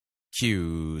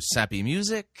Cue sappy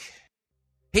music.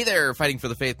 Hey there, Fighting for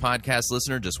the Faith podcast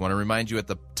listener. Just want to remind you at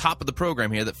the top of the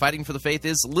program here that Fighting for the Faith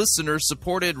is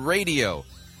listener-supported radio.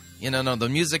 No, the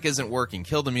music isn't working.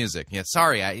 Kill the music. Yeah,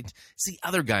 sorry, I see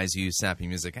other guys use sappy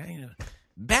music.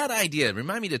 Bad idea.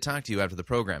 Remind me to talk to you after the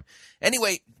program.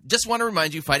 Anyway, just want to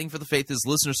remind you, Fighting for the Faith is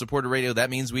listener-supported radio.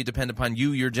 That means we depend upon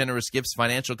you, your generous gifts,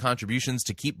 financial contributions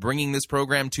to keep bringing this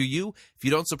program to you. If you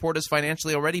don't support us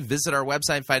financially already, visit our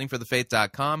website,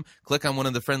 fightingforthefaith.com. Click on one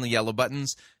of the friendly yellow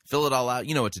buttons. Fill it all out.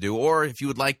 You know what to do. Or if you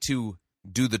would like to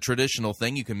do the traditional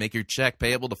thing, you can make your check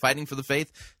payable to Fighting for the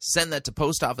Faith. Send that to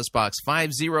Post Office Box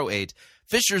 508,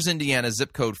 Fishers, Indiana,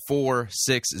 zip code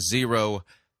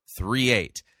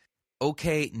 46038.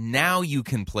 Okay, now you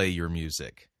can play your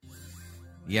music.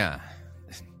 Yeah.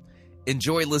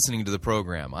 Enjoy listening to the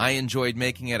program. I enjoyed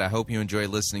making it. I hope you enjoy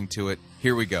listening to it.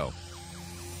 Here we go.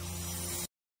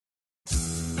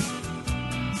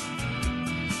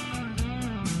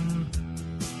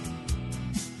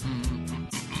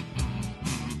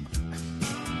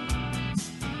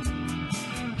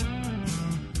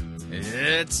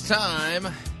 It's time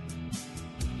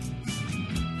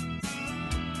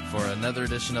for another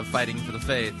edition of Fighting for the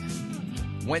Faith,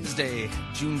 Wednesday,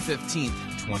 June 15th,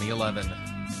 2011.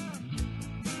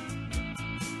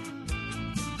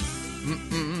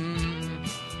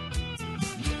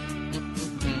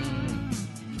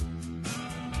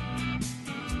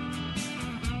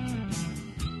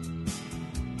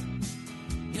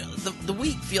 The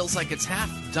week feels like it's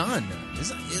half done.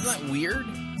 Isn't that weird?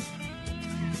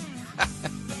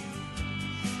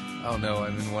 Oh no,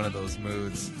 I'm in one of those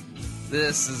moods.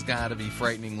 This has got to be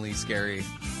frighteningly scary.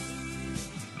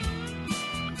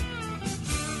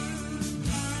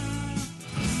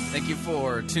 Thank you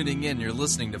for tuning in. You're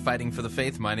listening to Fighting for the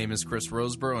Faith. My name is Chris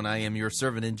Roseborough, and I am your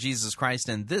servant in Jesus Christ,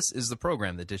 and this is the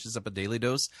program that dishes up a daily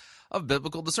dose of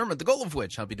biblical discernment, the goal of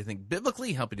which help you to think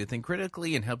biblically, help you to think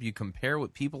critically, and help you compare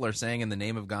what people are saying in the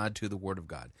name of God to the Word of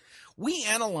God. We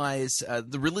analyze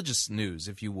the religious news,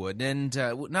 if you would, and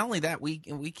not only that, we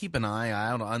keep an eye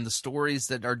out on the stories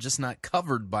that are just not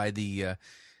covered by the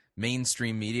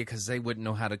mainstream media, because they wouldn't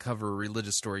know how to cover a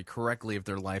religious story correctly if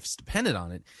their lives depended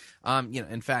on it.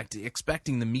 In fact,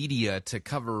 expecting the media to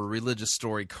cover a religious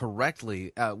story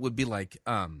correctly would be like,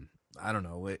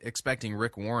 expecting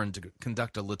Rick Warren to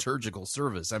conduct a liturgical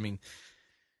service. I mean,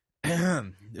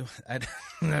 I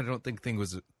don't think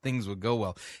things would go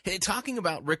well. Hey, talking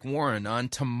about Rick Warren, on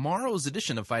tomorrow's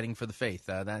edition of Fighting for the Faith,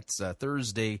 that's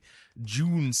Thursday,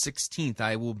 June 16th,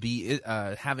 I will be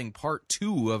having part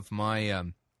 2 of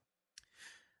my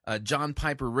John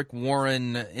Piper, Rick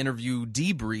Warren interview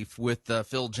debrief with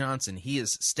Phil Johnson. He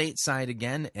is stateside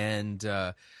again, and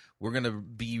we're going to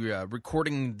be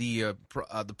recording the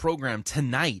program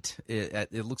tonight.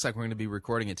 It looks like we're going to be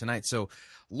recording it tonight. So,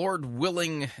 Lord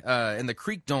willing, and the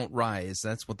creek don't rise.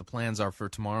 That's what the plans are for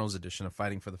tomorrow's edition of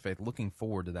Fighting for the Faith. Looking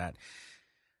forward to that.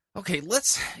 Okay,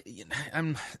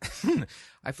 I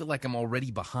feel like I'm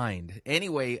already behind.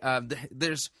 Anyway,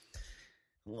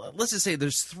 let's just say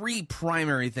there's 3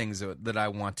 primary things that I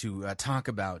want to talk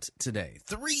about today.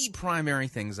 3 primary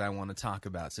things I want to talk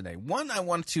about today. One, I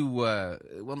want to,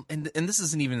 and this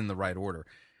isn't even in the right order.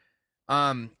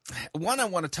 One, I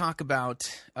want to talk about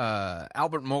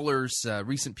Albert Mohler's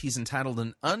recent piece entitled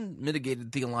 "An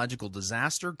Unmitigated Theological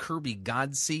Disaster: Kirby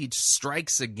God-Siege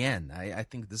Strikes Again." I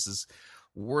think this is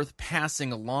worth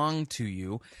passing along to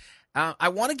you. I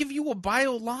want to give you a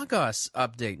BioLogos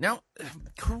update. Now,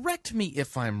 correct me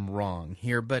if I'm wrong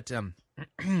here, but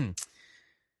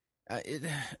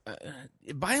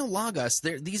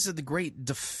BioLogos, these are the great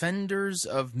defenders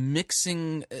of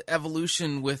mixing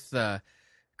evolution with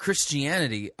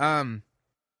Christianity. Am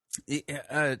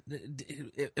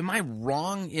I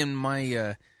wrong in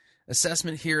my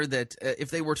assessment here that if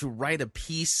they were to write a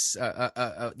piece,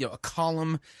 a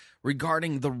column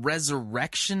regarding the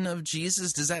resurrection of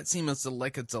Jesus, does that seem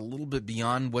like it's a little bit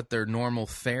beyond what their normal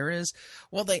fare is?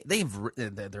 Well,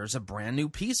 there's a brand new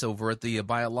piece over at the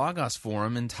BioLogos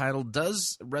forum entitled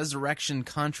 "Does Resurrection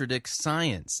Contradict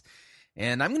Science?"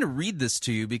 And I'm going to read this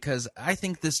to you because I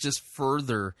think this just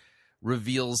further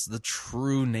reveals the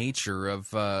true nature of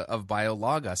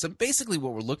BioLogos. And basically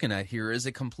what we're looking at here is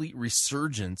a complete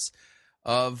resurgence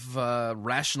of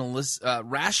rationalism,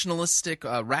 rationalism,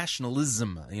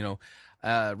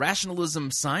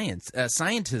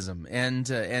 scientism,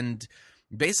 and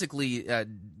basically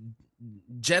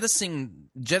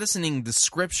jettisoning the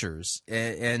scriptures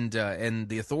and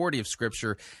the authority of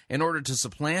Scripture in order to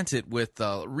supplant it with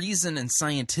reason and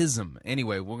scientism.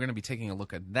 Anyway, we're going to be taking a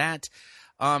look at that.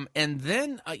 And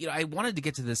then, I wanted to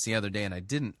get to this the other day, and I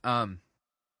didn't.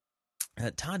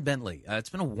 Todd Bentley. It's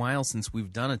been a while since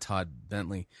we've done a Todd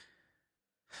Bentley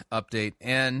update,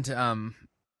 and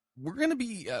we're going to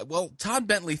be, Todd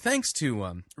Bentley, thanks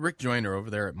to Rick Joyner over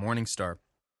there at Morningstar.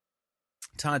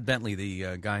 Todd Bentley,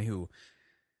 the guy who,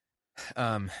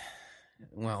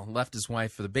 left his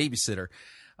wife for the babysitter,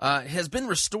 has been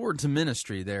restored to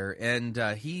ministry there, and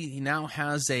he now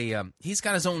has he's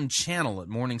got his own channel at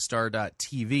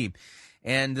Morningstar.tv,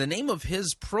 and the name of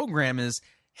his program is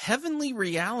Heavenly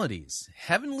Realities.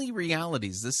 Heavenly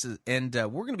Realities. This is, and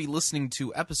we're going to be listening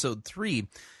to episode 3,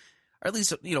 or at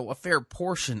least a fair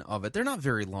portion of it. They're not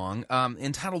very long.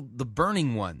 Entitled "The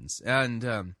Burning Ones,"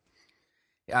 and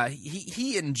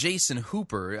he and Jason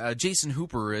Hooper. Jason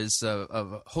Hooper is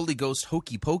of Holy Ghost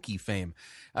Hokey Pokey fame.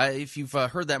 If you've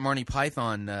heard that Marty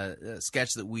Python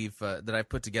sketch that I've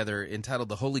put together entitled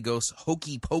 "The Holy Ghost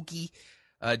Hokey Pokey,"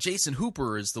 Jason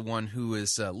Hooper is the one who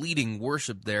is leading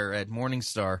worship there at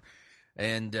Morningstar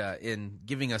and in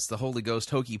giving us the Holy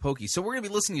Ghost Hokey Pokey. So we're going to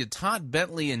be listening to Todd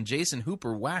Bentley and Jason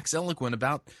Hooper wax eloquent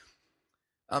about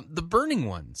the burning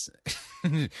ones.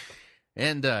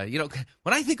 And, when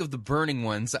I think of the burning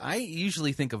ones, I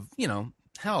usually think of,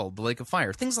 hell, the lake of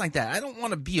fire, things like that. I don't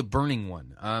want to be a burning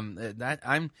one.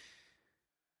 I'm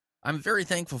very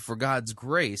thankful for God's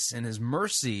grace and His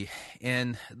mercy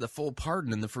and the full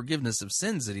pardon and the forgiveness of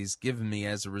sins that He's given me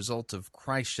as a result of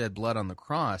Christ's shed blood on the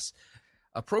cross,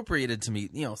 appropriated to me,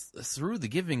 through the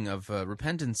giving of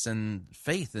repentance and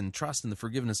faith and trust in the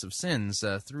forgiveness of sins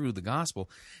through the gospel.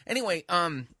 Anyway,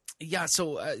 I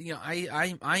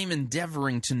am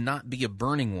endeavoring to not be a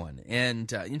burning one,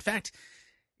 and in fact,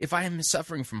 if I am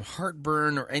suffering from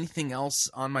heartburn or anything else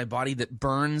on my body that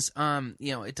burns,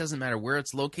 it doesn't matter where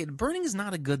it's located. Burning is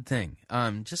not a good thing.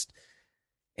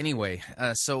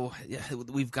 So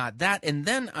we've got that, and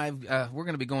then we're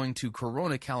going to be going to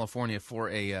Corona, California for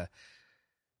a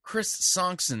Chris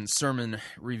Sonksen sermon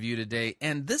review today,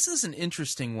 and this is an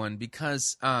interesting one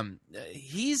because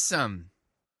he's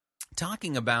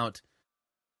talking about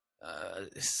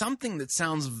something that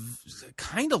sounds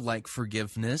kind of like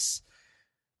forgiveness.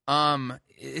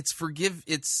 It's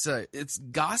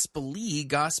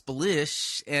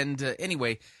gospelish, and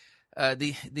anyway,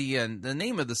 the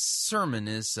name of the sermon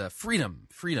is freedom,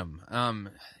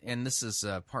 and this is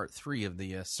part 3 of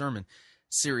the sermon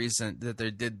series that they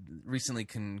did recently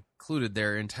concluded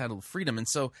there, entitled Freedom. And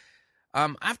so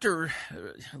after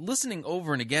listening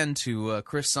over and again to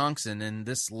Chris Sonksen in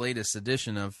this latest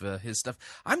edition of his stuff,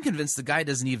 I'm convinced the guy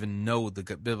doesn't even know the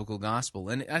biblical gospel.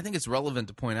 And I think it's relevant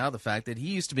to point out the fact that he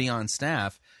used to be on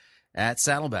staff at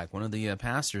Saddleback, one of the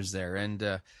pastors there.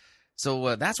 And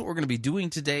so that's what we're going to be doing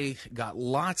today. Got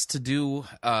lots to do.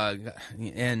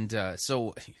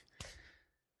 So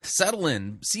settle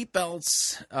in.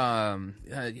 Seatbelts,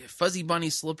 fuzzy bunny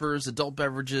slippers, adult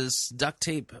beverages, duct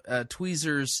tape,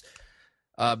 tweezers,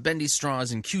 bendy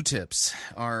straws, and Q-tips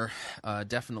are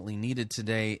definitely needed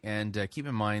today. And keep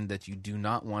in mind that you do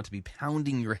not want to be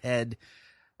pounding your head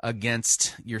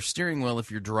against your steering wheel if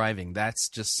you're driving. That's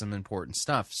just some important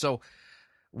stuff. So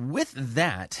with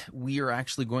that, we are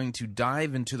actually going to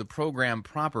dive into the program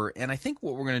proper. And I think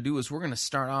what we're going to do is we're going to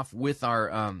start off with our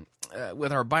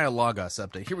BioLogos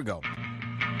update. Here we go.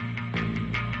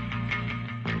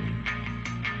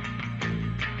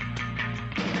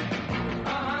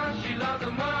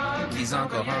 Monkey's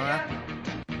uncle, huh?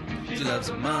 She loves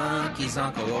a monkey's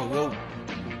uncle, oh, oh.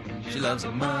 She loves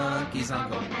a monkey's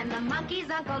uncle. And the monkey's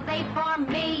uncle's ate for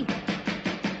me.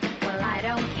 Well, I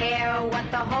don't care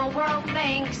what the whole world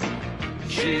thinks.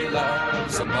 She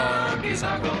loves a monkey's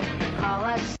uncle. Call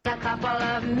us a couple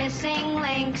of missing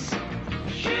links.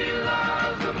 She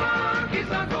loves a monkey's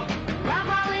uncle. Rub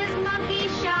all his monkey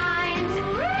shines.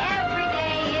 Every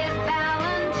day is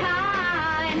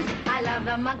Valentine's. I love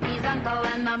the monkey's uncle,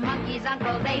 and the monkey's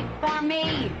uncle ate for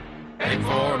me. Ate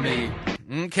for me.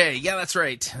 Okay, yeah, that's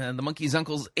right. The monkey's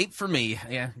uncle's ate for me.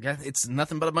 Yeah, it's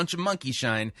nothing but a bunch of monkey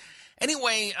shine.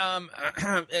 Anyway,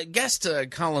 guest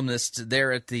columnist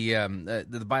there at the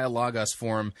BioLogos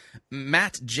Forum,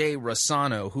 Matt J.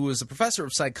 Rossano, who is a professor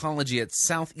of psychology at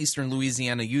Southeastern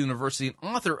Louisiana University and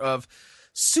author of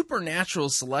Supernatural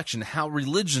Selection: How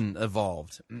Religion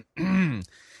Evolved.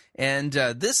 And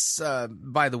this,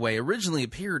 by the way, originally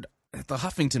appeared at the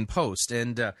Huffington Post,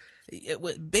 and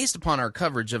based upon our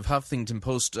coverage of Huffington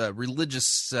Post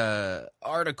religious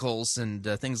articles and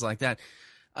things like that,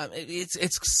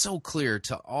 it's so clear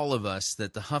to all of us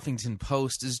that the Huffington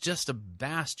Post is just a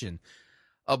bastion,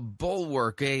 a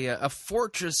bulwark, a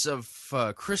fortress of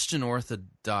Christian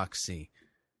orthodoxy.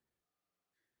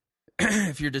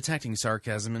 if you're detecting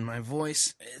sarcasm in my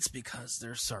voice, it's because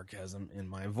there's sarcasm in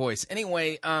my voice.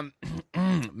 Anyway,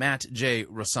 Matt J.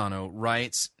 Rossano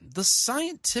writes, the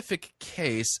scientific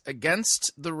case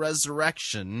against the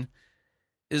resurrection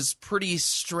is pretty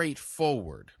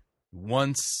straightforward.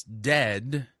 Once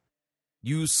dead,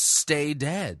 you stay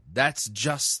dead. That's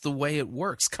just the way it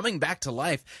works. Coming back to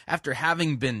life after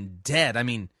having been dead, I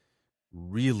mean,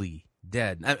 really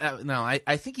dead. Now,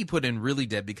 I think he put in really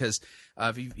dead because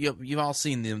you've all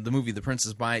seen the movie The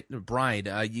Princess Bride.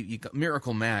 You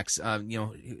Miracle Max,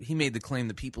 he made the claim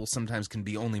that people sometimes can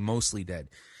be only mostly dead.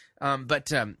 Matt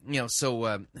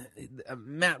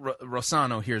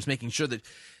Rossano here is making sure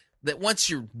that once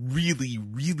you're really,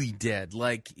 really dead,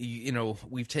 like,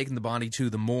 we've taken the body to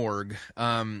the morgue,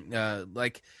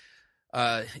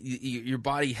 your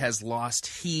body has lost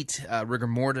heat, rigor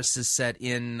mortis is set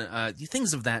in,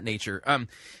 things of that nature.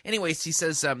 Anyways, he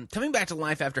says, coming back to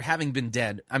life after having been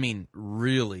dead, I mean,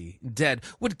 really dead,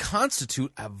 would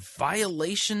constitute a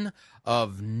violation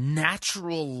of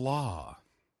natural law.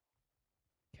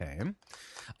 Okay.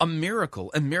 A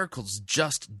miracle, and miracles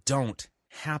just don't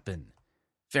happen.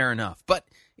 Fair enough. But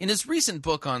in his recent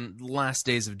book on the last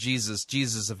days of Jesus,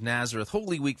 Jesus of Nazareth,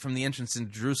 Holy Week from the entrance into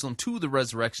Jerusalem to the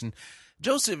resurrection,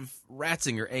 Joseph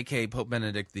Ratzinger, a.k.a. Pope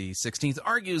Benedict XVI,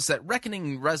 argues that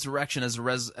reckoning resurrection as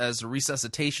a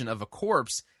resuscitation of a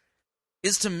corpse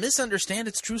is to misunderstand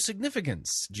its true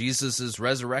significance. Jesus'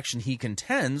 resurrection, he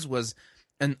contends, was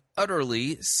an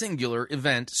utterly singular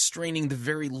event straining the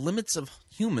very limits of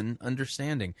human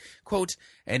understanding. Quote,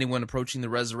 anyone approaching the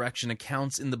resurrection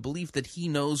accounts in the belief that he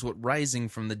knows what rising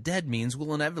from the dead means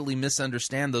will inevitably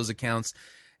misunderstand those accounts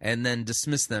and then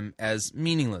dismiss them as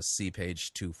meaningless. See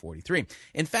page 243.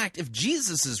 In fact, if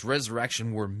Jesus'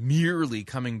 resurrection were merely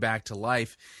coming back to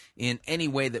life in any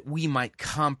way that we might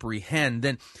comprehend,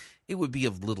 then it would be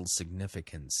of little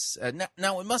significance.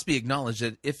 Now, it must be acknowledged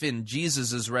that if in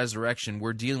Jesus' resurrection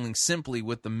we're dealing simply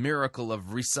with the miracle of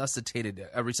a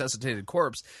resuscitated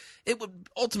corpse, it would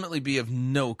ultimately be of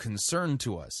no concern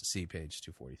to us. See page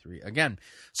 243 again.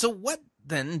 So what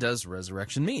then does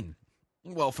resurrection mean?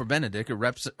 Well, for Benedict, it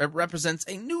represents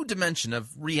a new dimension of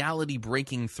reality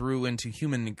breaking through into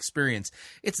human experience.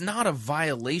 It's not a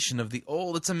violation of the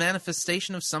old, it's a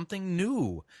manifestation of something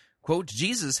new. Quote,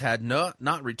 Jesus had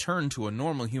not returned to a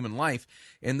normal human life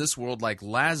in this world like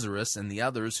Lazarus and the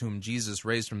others whom Jesus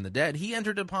raised from the dead. He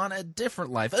entered upon a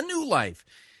different life, a new life.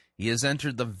 He has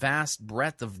entered the vast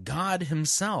breadth of God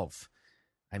himself.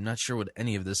 I'm not sure what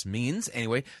any of this means.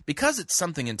 Anyway, because it's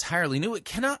something entirely new, it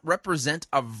cannot represent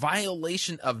a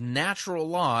violation of natural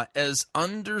law as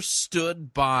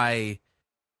understood by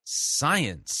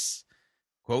science.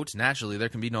 Quote, naturally, there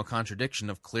can be no contradiction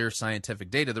of clear scientific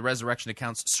data. The resurrection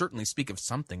accounts certainly speak of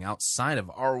something outside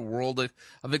of our world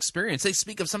of experience. They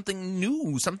speak of something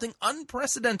new, something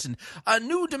unprecedented, a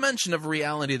new dimension of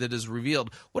reality that is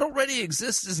revealed. What already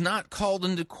exists is not called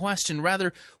into question.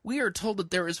 Rather, we are told that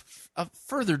there is a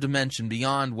further dimension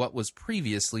beyond what was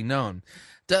previously known.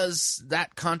 Does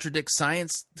that contradict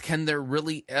science? Can there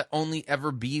really only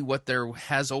ever be what there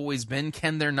has always been?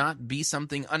 Can there not be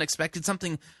something unexpected,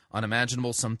 something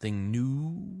unimaginable, something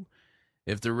new?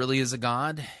 If there really is a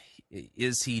God,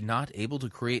 is he not able to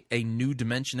create a new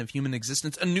dimension of human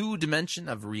existence, a new dimension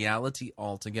of reality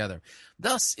altogether?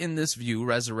 Thus, in this view,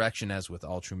 resurrection, as with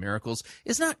all true miracles,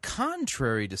 is not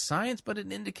contrary to science, but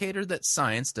an indicator that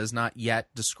science does not yet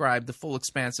describe the full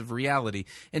expanse of reality.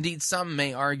 Indeed, some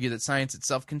may argue that science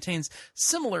itself contains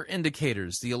similar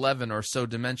indicators. The 11 or so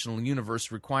dimensional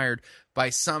universe required by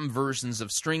some versions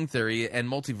of string theory and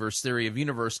multiverse theory of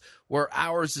universe, where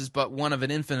ours is but one of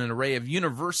an infinite array of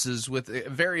universes with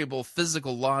variable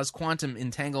physical laws, quantum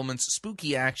entanglements,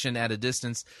 spooky action at a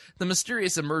distance, the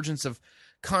mysterious emergence of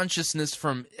consciousness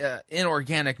from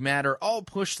inorganic matter, all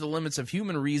push the limits of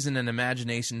human reason and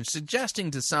imagination,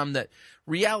 suggesting to some that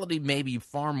reality may be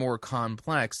far more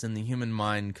complex than the human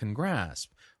mind can grasp.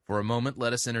 For a moment,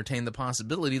 let us entertain the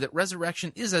possibility that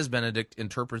resurrection is, as Benedict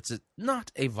interprets it,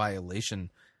 not a violation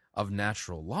of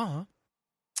natural law,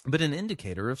 but an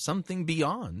indicator of something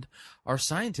beyond our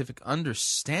scientific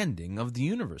understanding of the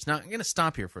universe. Now, I'm going to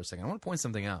stop here for a second. I want to point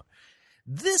something out.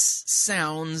 This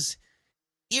sounds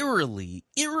eerily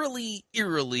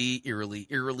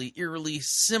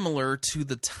similar to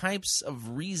the types of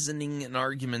reasoning and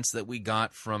arguments that we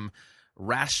got from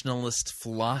rationalist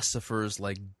philosophers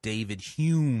like David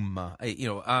Hume.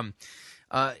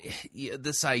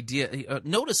 This idea.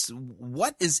 Notice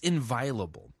what is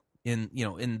inviolable in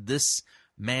this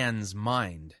man's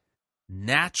mind.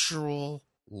 Natural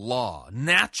law.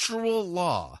 Natural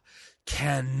law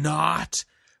cannot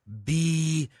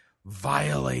be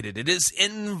violated. It is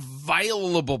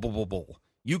inviolable.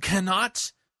 You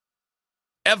cannot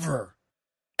ever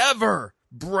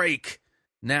break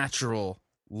natural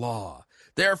law.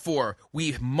 Therefore,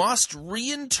 we must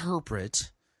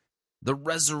reinterpret the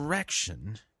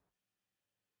resurrection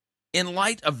in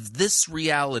light of this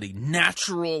reality.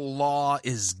 Natural law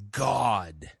is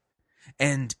God,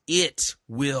 and it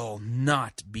will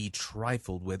not be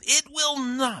trifled with. It will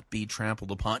not be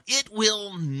trampled upon. It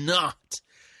will not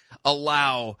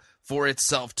allow for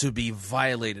itself to be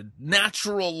violated.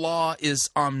 Natural law is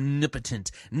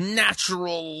omnipotent.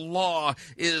 Natural law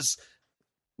is,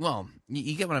 well,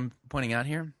 you get what I'm pointing out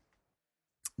here?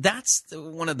 That's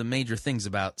one of the major things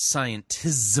about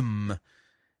scientism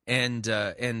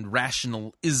and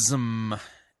rationalism.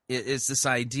 It's this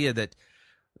idea that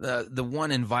the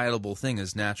one inviolable thing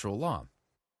is natural law.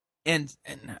 And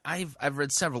I've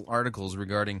read several articles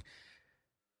regarding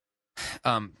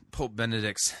Pope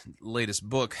Benedict's latest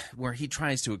book, where he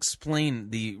tries to explain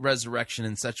the resurrection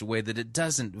in such a way that it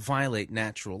doesn't violate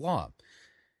natural law.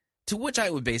 To which I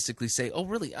would basically say, oh,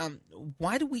 really?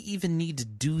 Why do we even need to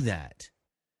do that?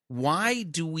 Why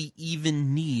do we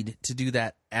even need to do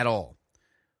that at all?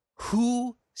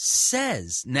 Who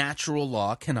says natural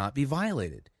law cannot be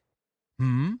violated?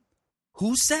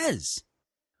 Who says?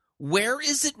 Where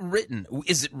is it written?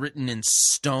 Is it written in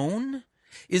stone?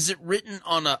 Is it written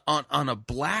on a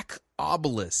black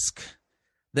obelisk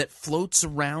that floats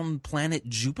around planet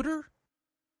Jupiter?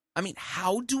 I mean,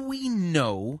 how do we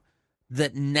know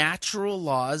that natural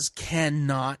laws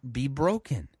cannot be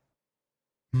broken?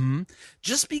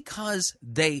 Just because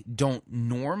they're not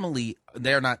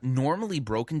normally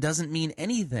broken doesn't mean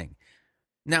anything.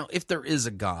 Now, if there is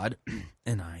a God,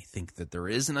 and I think that there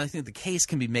is, and I think the case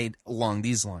can be made along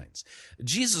these lines.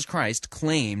 Jesus Christ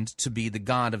claimed to be the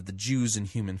God of the Jews in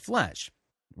human flesh,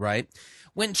 right?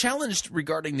 When challenged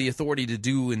regarding the authority to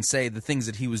do and say the things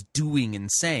that he was doing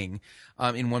and saying,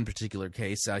 in one particular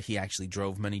case, he actually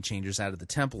drove money changers out of the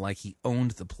temple like he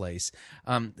owned the place.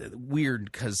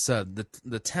 Weird, because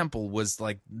the temple was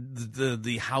like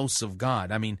the house of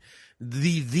God. I mean,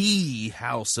 the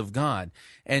house of God.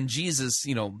 And Jesus,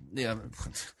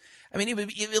 I mean,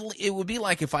 it would be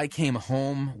like if I came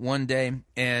home one day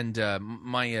and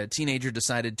my teenager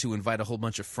decided to invite a whole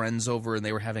bunch of friends over and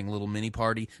they were having a little mini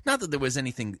party. Not that there was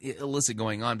anything illicit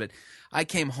going on, but I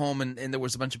came home and there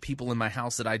was a bunch of people in my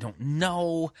house that I don't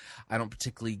know. I don't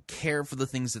particularly care for the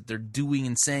things that they're doing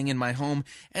and saying in my home.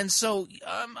 And so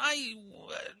I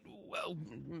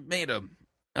made a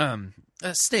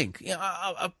stink,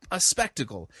 a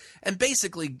spectacle. And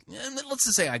basically, let's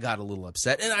just say I got a little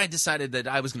upset, and I decided that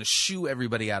I was going to shoo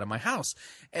everybody out of my house.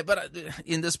 But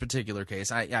in this particular case,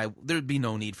 there'd be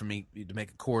no need for me to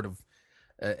make a cord of,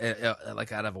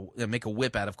 make a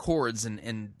whip out of cords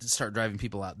and start driving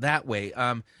people out that way.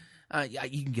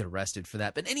 You can get arrested for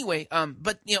that. But anyway,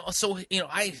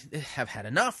 I have had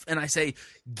enough, and I say,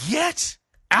 get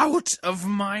out of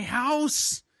my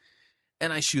house,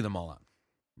 and I shoo them all out,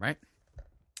 right?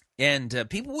 And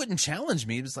people wouldn't challenge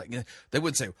me. It was like, they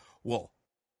would say, well,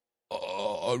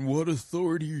 on what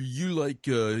authority are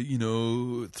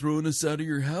you, throwing us out of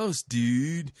your house,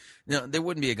 dude? Now, there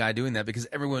wouldn't be a guy doing that because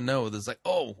everyone knows it's like,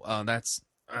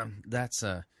 that's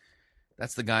the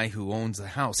guy who owns the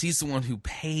house. He's the one who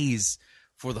pays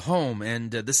for the home,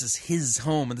 and this is his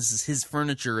home, and this is his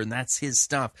furniture, and that's his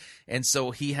stuff. And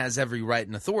so he has every right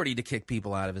and authority to kick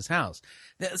people out of his house.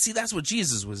 See, that's what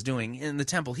Jesus was doing in the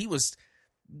temple. He was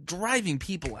driving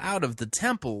people out of the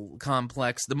temple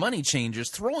complex, the money changers,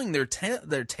 throwing their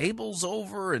tables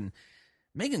over and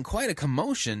making quite a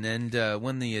commotion. And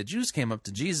when the Jews came up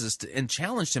to Jesus and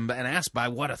challenged him and asked by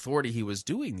what authority he was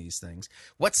doing these things,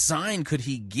 what sign could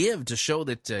he give to show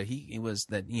that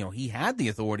he had the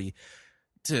authority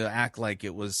to act like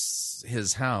it was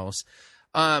his house,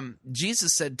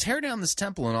 Jesus said, "Tear down this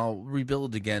temple and I'll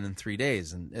rebuild it again in 3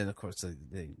 days." And of course,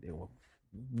 they were,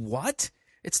 what?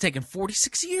 It's taken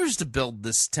 46 years to build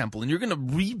this temple, and you're going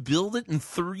to rebuild it in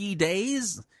 3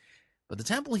 days? But the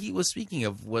temple he was speaking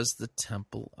of was the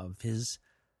temple of his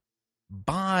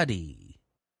body.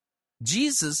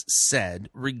 Jesus said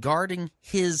regarding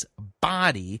his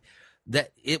body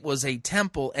that it was a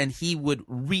temple and he would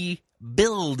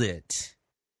rebuild it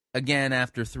again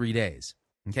after 3 days.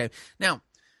 Okay? Now,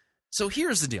 so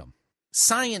here's the deal.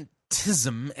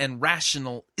 Scientism and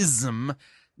rationalism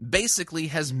basically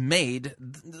has made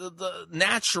the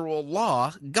natural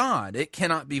law God. It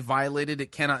cannot be violated.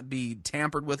 It cannot be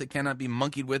tampered with. It cannot be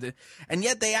monkeyed with it. And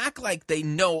yet they act like they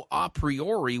know a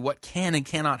priori what can and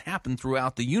cannot happen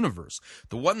throughout the universe.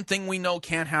 The one thing we know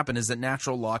can't happen is that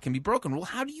natural law can be broken. Well,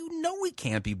 how do you know it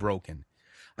can't be broken?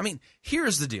 I mean,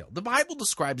 here's the deal. The Bible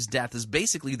describes death as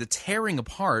basically the tearing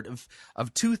apart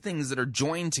of two things that are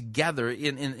joined together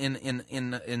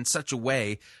in such a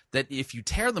way that if you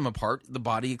tear them apart, the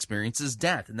body experiences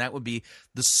death, and that would be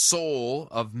the soul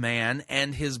of man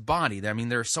and his body. I mean,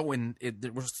 they're so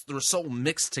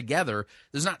mixed together.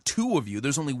 There's not two of you.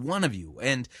 There's only one of you.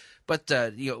 But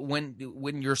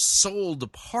when your soul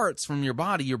departs from your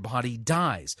body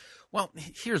dies. Well,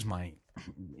 here's my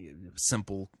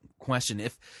simple question.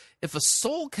 If a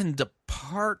soul can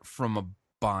depart from a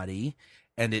body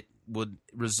and it would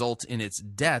result in its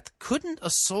death, couldn't a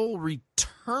soul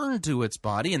return to its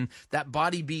body and that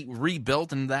body be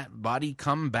rebuilt and that body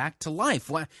come back to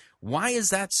life? Why is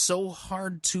that so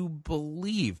hard to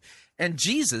believe? And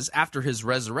Jesus, after his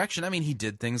resurrection, I mean, he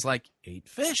did things like ate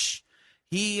fish.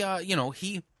 He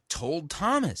told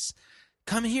Thomas,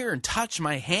 "Come here and touch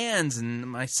my hands and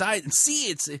my side and see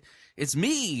it's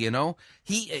me."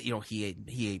 He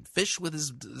ate fish with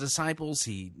his disciples.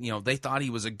 They thought he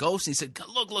was a ghost. He said,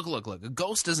 "Look! A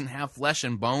ghost doesn't have flesh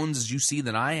and bones as you see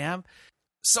that I have."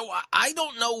 So I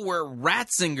don't know where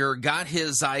Ratzinger got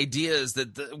his ideas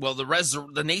that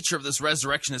the nature of this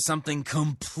resurrection is something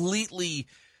completely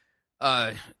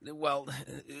not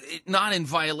in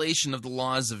violation of the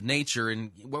laws of nature,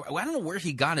 and I don't know where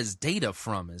he got his data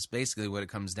from, is basically what it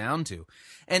comes down to.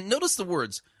 And notice the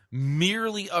words,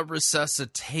 merely a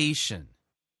resuscitation.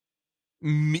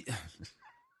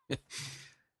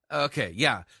 Okay,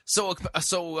 yeah. So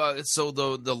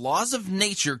the laws of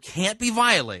nature can't be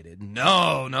violated.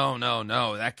 No.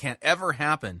 That can't ever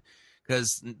happen,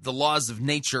 because the laws of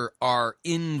nature are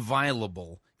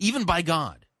inviolable, even by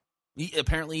God.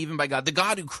 Apparently even by God. The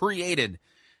God who created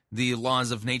the laws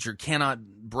of nature cannot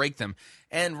break them.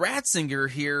 And Ratzinger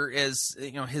here is,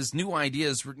 his new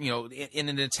ideas, in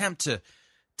an attempt to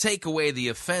take away the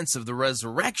offense of the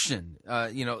resurrection,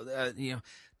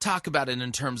 talk about it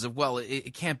in terms of,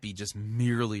 it can't be just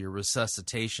merely a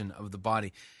resuscitation of the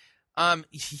body.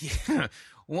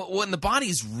 When the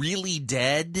body's really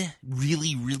dead,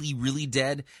 really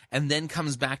dead, and then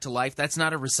comes back to life, that's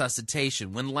not a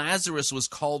resuscitation. When Lazarus was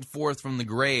called forth from the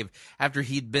grave after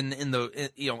he'd been in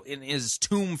his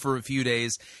tomb for a few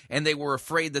days, and they were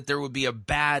afraid that there would be a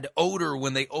bad odor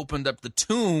when they opened up the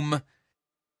tomb,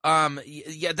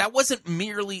 that wasn't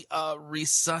merely a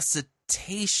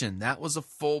resuscitation. That was a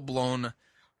full-blown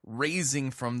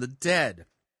raising from the dead,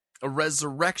 a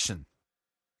resurrection.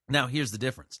 Now, here's the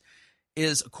difference.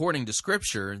 Is according to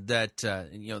Scripture that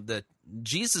that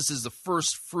Jesus is the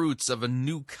first fruits of a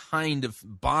new kind of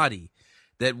body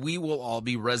that we will all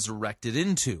be resurrected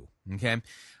into. Okay,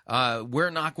 we're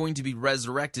not going to be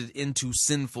resurrected into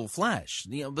sinful flesh.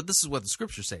 But this is what the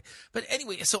Scriptures say. But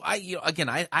anyway, so I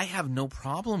have no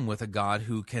problem with a God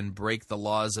who can break the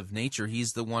laws of nature.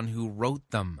 He's the one who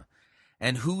wrote them.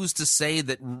 And who's to say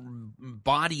that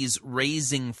bodies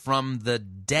raising from the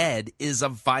dead is a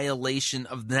violation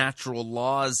of natural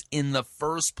laws in the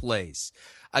first place?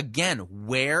 Again,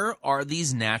 where are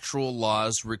these natural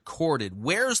laws recorded?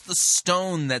 Where's the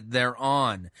stone that they're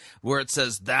on, where it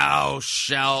says, "Thou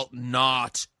shalt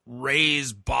not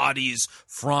raise bodies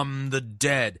from the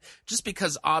dead"? Just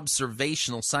because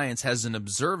observational science hasn't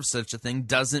observed such a thing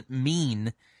doesn't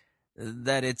mean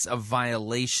that it's a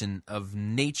violation of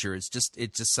nature. It's just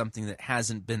something that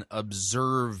hasn't been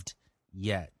observed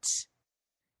yet.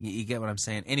 You get what I'm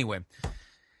saying? Anyway,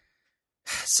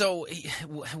 so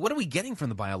what are we getting from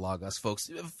the Biologos, folks?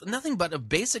 Nothing but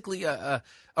basically a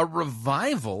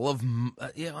revival of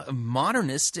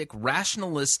modernistic,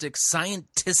 rationalistic,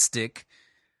 scientistic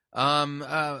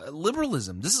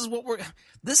liberalism. This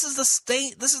is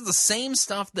the same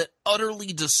stuff that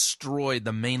utterly destroyed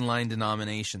the mainline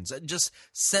denominations. It just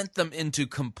sent them into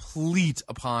complete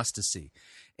apostasy.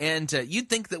 And you'd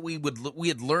think that we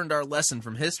had learned our lesson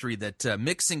from history that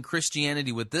mixing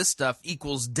Christianity with this stuff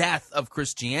equals death of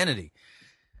Christianity.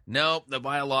 Nope, the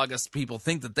Biologos people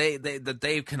think that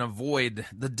they can avoid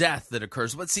the death that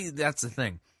occurs. But see, that's the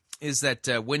thing, is that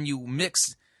when you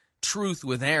mix truth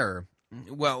with error,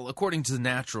 well, according to the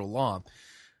natural law,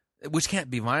 which can't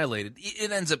be violated, it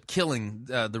ends up killing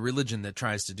the religion that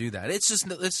tries to do that. It's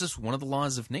just one of the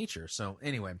laws of nature. So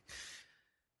anyway,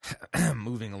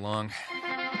 moving along.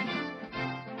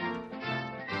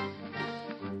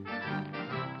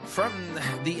 From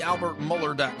the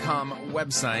AlbertMuller.com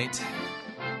website.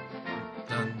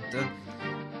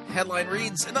 Headline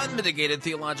reads, an unmitigated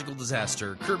theological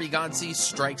disaster. Kirby Godsey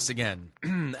strikes again.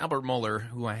 Albert Mohler,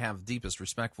 who I have deepest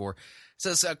respect for,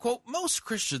 says, quote, most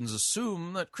Christians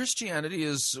assume that Christianity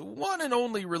is one and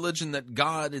only religion that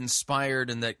God inspired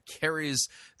and that carries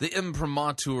the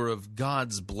imprimatur of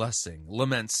God's blessing,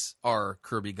 laments R.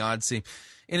 Kirby Godsey.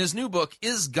 In his new book,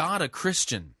 Is God a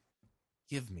Christian?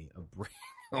 Give me a break.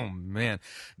 Oh, man.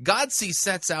 Godsey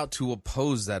sets out to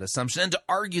oppose that assumption and to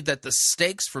argue that the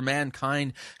stakes for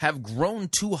mankind have grown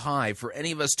too high for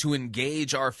any of us to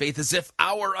engage our faith as if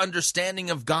our understanding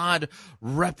of God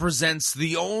represents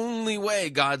the only way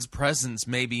God's presence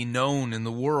may be known in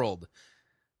the world.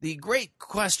 The great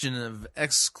question of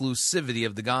exclusivity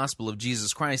of the gospel of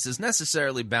Jesus Christ is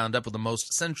necessarily bound up with the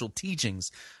most central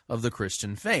teachings of the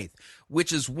Christian faith,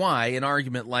 which is why an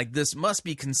argument like this must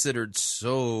be considered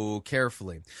so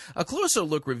carefully. A closer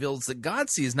look reveals that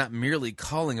Godsey is not merely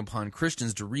calling upon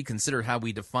Christians to reconsider how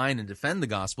we define and defend the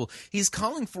gospel. He's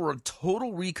calling for a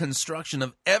total reconstruction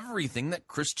of everything that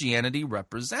Christianity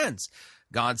represents.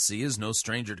 Godsey is no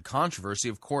stranger to controversy.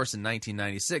 Of course, in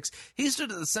 1996, he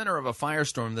stood at the center of a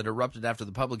firestorm that erupted after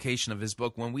the publication of his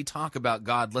book, When We Talk About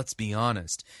God, Let's Be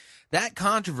Honest. That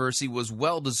controversy was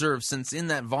well-deserved, since in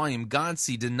that volume,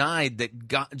 Godsey denied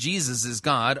that Jesus is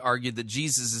God, argued that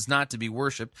Jesus is not to be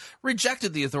worshipped,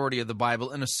 rejected the authority of the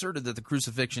Bible, and asserted that the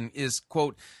crucifixion is,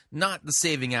 quote, not the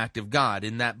saving act of God.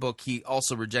 In that book, he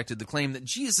also rejected the claim that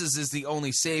Jesus is the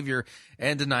only Savior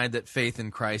and denied that faith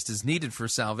in Christ is needed for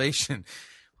salvation.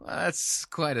 Well, that's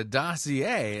quite a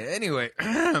dossier. Anyway,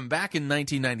 back in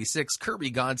 1996,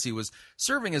 Kirby Godsey was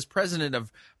serving as president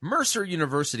of Mercer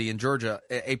University in Georgia,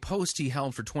 a post he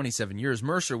held for 27 years.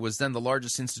 Mercer was then the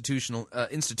largest institution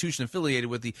affiliated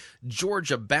with the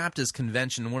Georgia Baptist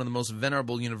Convention, one of the most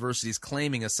venerable universities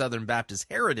claiming a Southern Baptist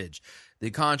heritage. The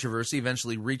controversy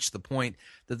eventually reached the point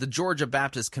that the Georgia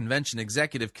Baptist Convention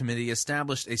Executive Committee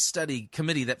established a study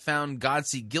committee that found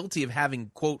Godsey guilty of having,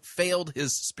 quote, failed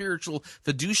his spiritual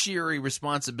fiduciary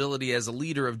responsibility as a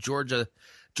leader of Georgia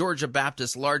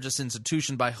Baptist's largest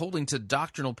institution by holding to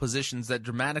doctrinal positions that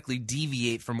dramatically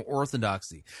deviate from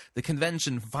orthodoxy. The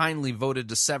convention finally voted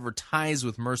to sever ties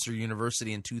with Mercer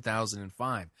University in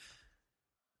 2005.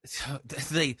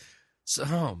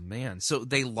 Oh, man. So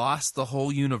they lost the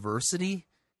whole university?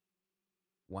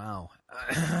 Wow.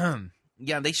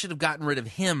 Yeah, they should have gotten rid of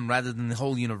him rather than the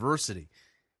whole university.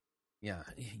 Yeah,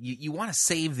 you want to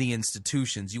save the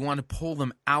institutions. You want to pull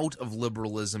them out of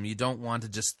liberalism. You don't want to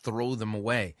just throw them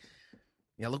away.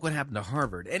 Yeah, look what happened to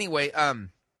Harvard. Anyway, and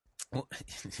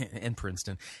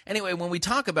Princeton. Anyway, when we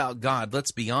talk about God,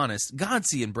 let's be honest,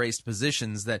 Godsey embraced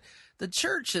positions that the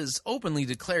church has openly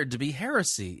declared to be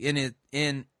heresy.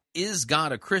 In Is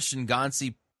God a Christian?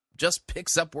 Godsey just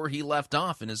picks up where he left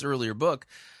off in his earlier book,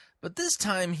 but this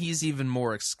time he's even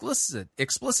more explicit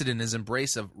in his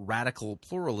embrace of radical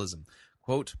pluralism.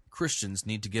 Quote, Christians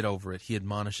need to get over it, he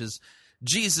admonishes.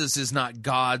 Jesus is not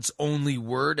God's only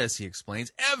word, as he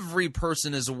explains. Every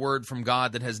person is a word from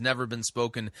God that has never been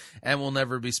spoken and will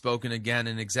never be spoken again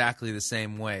in exactly the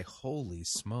same way. Holy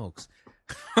smokes.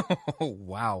 Oh,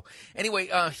 wow. Anyway,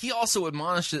 he also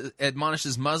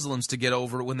admonishes Muslims to get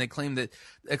over it when they claim that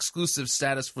exclusive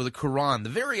status for the Quran. The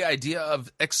very idea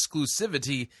of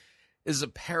exclusivity is a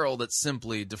peril that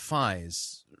simply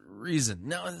defies reason.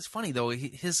 Now, it's funny, though.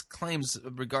 His claims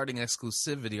regarding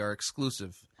exclusivity are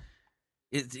exclusive.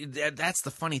 That's the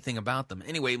funny thing about them.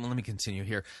 Anyway, let me continue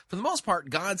here. For the most part,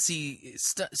 Godsey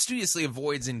studiously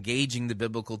avoids engaging the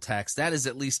biblical text. That is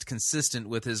at least consistent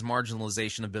with his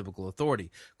marginalization of biblical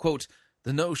authority. Quote,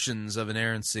 the notions of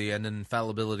inerrancy and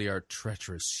infallibility are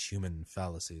treacherous human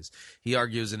fallacies. He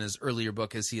argues in his earlier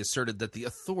book, as he asserted, that the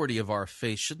authority of our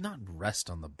faith should not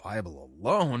rest on the Bible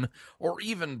alone, or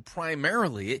even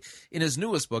primarily. In his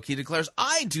newest book, he declares,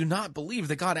 I do not believe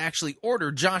that God actually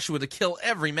ordered Joshua to kill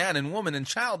every man and woman and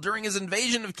child during his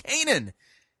invasion of Canaan.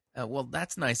 Well,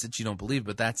 that's nice that you don't believe,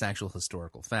 but that's actual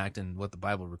historical fact, and what the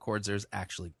Bible records there is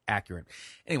actually accurate.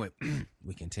 Anyway,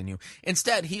 we continue.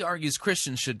 Instead, he argues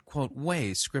Christians should, quote,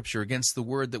 weigh Scripture against the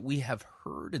word that we have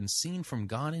heard and seen from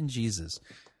God in Jesus.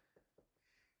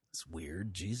 It's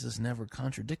weird. Jesus never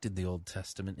contradicted the Old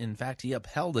Testament. In fact, he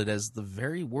upheld it as the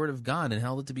very word of God and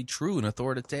held it to be true and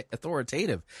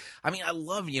authoritative. I mean, I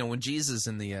love, when Jesus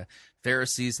and the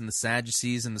Pharisees and the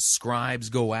Sadducees and the scribes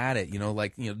go at it,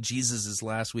 Jesus'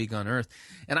 last week on earth.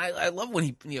 And I love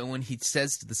when he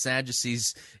says to the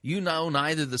Sadducees, you know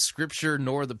neither the Scripture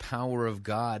nor the power of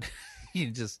God.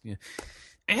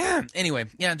 Anyway,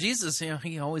 yeah, Jesus,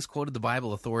 he always quoted the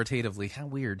Bible authoritatively. How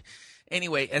weird.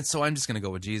 Anyway, and so I'm just going to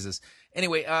go with Jesus.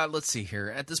 Anyway, let's see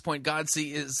here. At this point,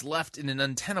 Godsey is left in an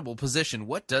untenable position.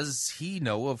 What does he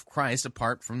know of Christ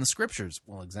apart from the Scriptures?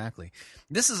 Well, exactly.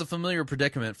 This is a familiar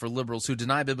predicament for liberals who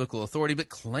deny biblical authority but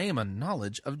claim a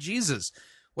knowledge of Jesus.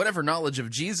 Whatever knowledge of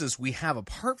Jesus we have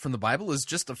apart from the Bible is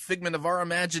just a figment of our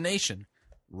imagination.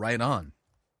 Right on.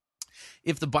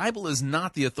 If the Bible is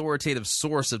not the authoritative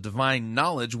source of divine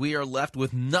knowledge, we are left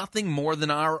with nothing more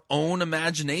than our own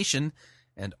imagination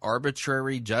and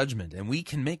arbitrary judgment, and we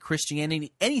can make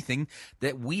Christianity anything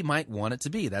that we might want it to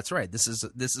be. That's right. This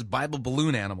is Bible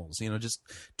balloon animals. Just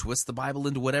twist the Bible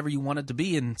into whatever you want it to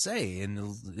be and say,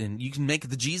 and you can make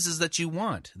the Jesus that you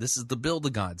want. This is the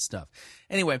build-a-God stuff.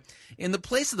 Anyway, in the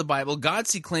place of the Bible,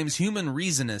 Godsey claims human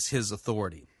reason as his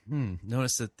authority.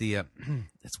 Notice that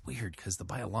it's weird because the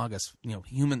Biologos,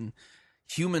 human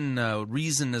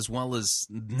reason as well as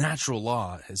natural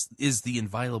law is the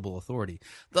inviolable authority.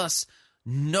 Thus,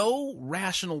 no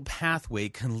rational pathway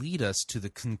can lead us to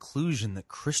the conclusion that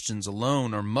Christians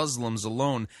alone or Muslims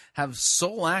alone have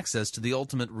sole access to the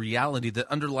ultimate reality that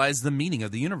underlies the meaning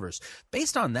of the universe.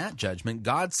 Based on that judgment,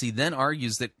 Godsey then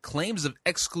argues that claims of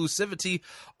exclusivity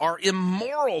are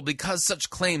immoral because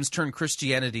such claims turn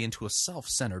Christianity into a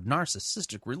self-centered,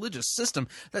 narcissistic religious system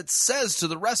that says to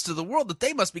the rest of the world that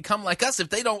they must become like us if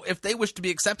they wish to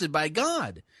be accepted by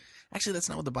God. Actually, that's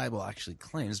not what the Bible actually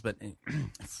claims, but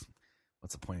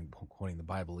what's the point of quoting the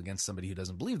Bible against somebody who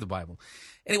doesn't believe the Bible?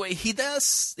 Anyway, he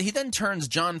then turns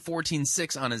John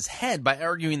 14:6 on his head by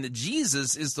arguing that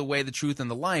Jesus is the way, the truth,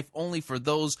 and the life only for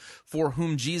those for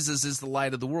whom Jesus is the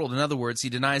light of the world. In other words, he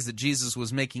denies that Jesus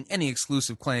was making any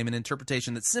exclusive claim, an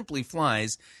interpretation that simply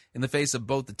flies in the face of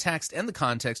both the text and the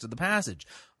context of the passage.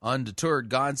 Undeterred,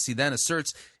 Godsey then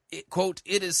asserts, quote,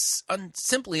 "It is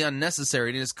simply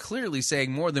unnecessary. It is clearly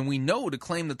saying more than we know to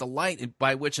claim that the light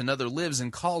by which another lives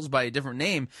and calls by a different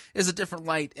name is a different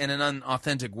light and an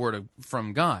unauthentic word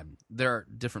from God." There are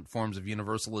different forms of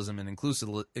universalism and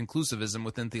inclusivism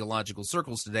within theological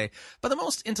circles today, but the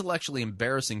most intellectually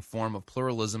embarrassing form of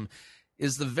pluralism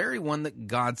is the very one that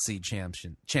Godsey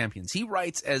champions. He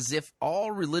writes as if all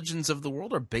religions of the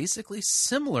world are basically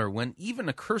similar, when even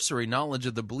a cursory knowledge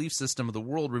of the belief system of the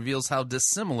world reveals how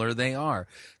dissimilar they are.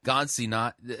 Godsey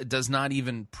does not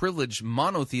even privilege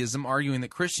monotheism, arguing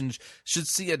that Christians should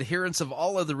see adherents of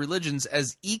all other religions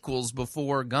as equals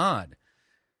before God.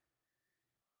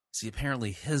 See,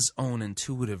 apparently his own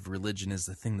intuitive religion is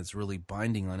the thing that's really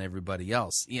binding on everybody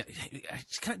else.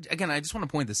 Again, I just want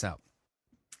to point this out.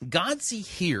 Godsey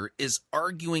here is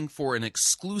arguing for an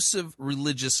exclusive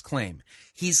religious claim.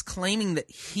 He's claiming that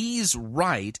he's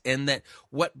right and that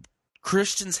what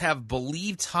Christians have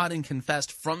believed, taught, and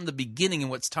confessed from the beginning and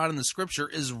what's taught in the Scripture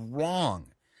is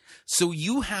wrong. So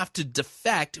you have to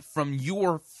defect from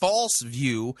your false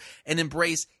view and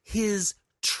embrace his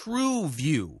true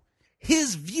view.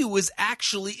 His view is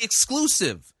actually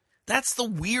exclusive. That's the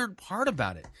weird part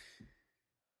about it.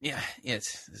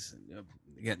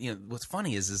 What's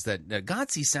funny is that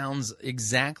Godsey sounds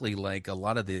exactly like a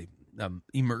lot of the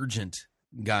emergent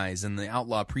guys and the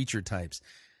outlaw preacher types.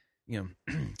 I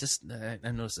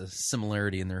noticed a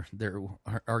similarity in their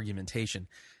argumentation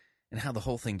and how the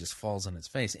whole thing just falls on its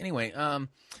face. Anyway,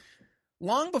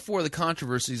 long before the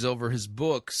controversies over his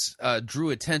books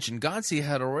drew attention, Godsey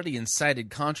had already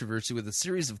incited controversy with a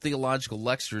series of theological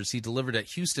lectures he delivered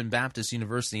at Houston Baptist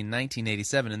University in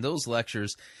 1987. In those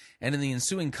lectures and in the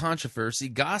ensuing controversy,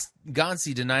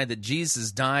 Godsey denied that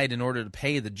Jesus died in order to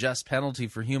pay the just penalty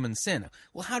for human sin.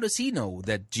 Well, how does he know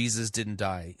that Jesus didn't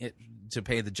die to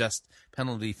pay the just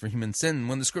penalty for human sin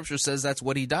when the Scripture says that's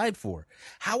what he died for?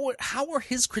 How are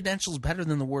his credentials better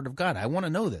than the Word of God? I want to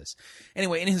know this.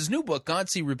 Anyway, in his new book,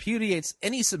 Godsey repudiates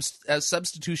any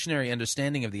substitutionary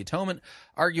understanding of the atonement,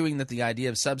 arguing that the idea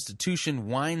of substitution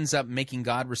winds up making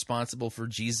God responsible for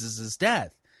Jesus'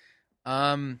 death.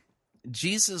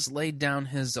 Jesus laid down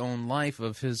his own life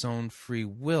of his own free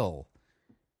will,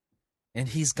 and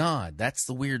he's God. That's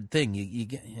the weird thing.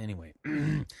 Anyway,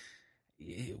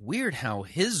 weird how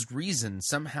his reason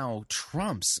somehow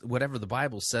trumps whatever the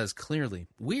Bible says clearly.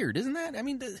 Weird, isn't that? I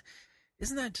mean,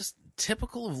 isn't that just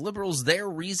typical of liberals? Their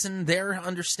reason, their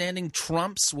understanding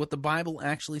trumps what the Bible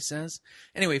actually says.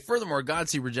 Anyway, furthermore,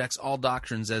 Godsey rejects all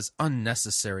doctrines as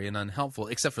unnecessary and unhelpful,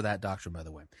 except for that doctrine, by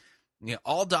the way.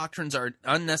 All doctrines are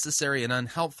unnecessary and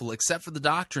unhelpful, except for the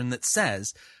doctrine that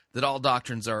says that all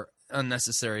doctrines are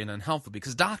unnecessary and unhelpful.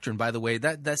 Because doctrine, by the way,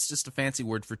 that's just a fancy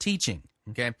word for teaching.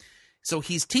 Okay, so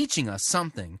he's teaching us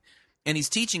something, and he's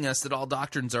teaching us that all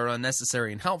doctrines are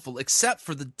unnecessary and helpful, except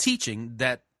for the teaching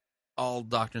that all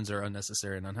doctrines are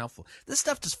unnecessary and unhelpful. This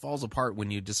stuff just falls apart when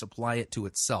you just apply it to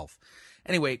itself.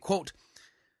 Anyway, quote,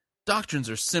 Doctrines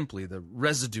are simply the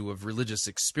residue of religious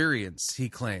experience, he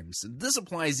claims. This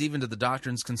applies even to the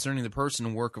doctrines concerning the person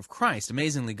and work of Christ.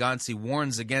 Amazingly, Gaudsy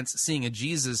warns against seeing a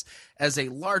Jesus as a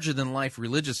larger-than-life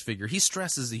religious figure. He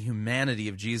stresses the humanity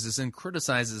of Jesus and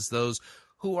criticizes those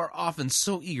who are often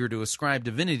so eager to ascribe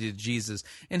divinity to Jesus.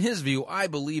 In his view, I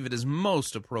believe it is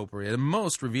most appropriate and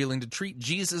most revealing to treat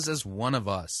Jesus as one of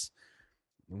us.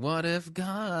 What if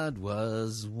God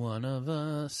was one of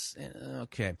us?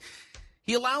 Okay.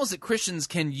 He allows that Christians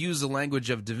can use the language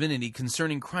of divinity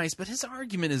concerning Christ, but his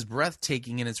argument is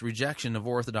breathtaking in its rejection of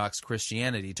Orthodox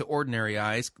Christianity. To ordinary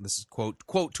eyes, this is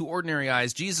quote, to ordinary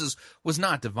eyes, Jesus was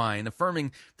not divine.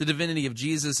 Affirming the divinity of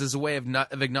Jesus is a way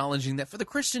of acknowledging that for the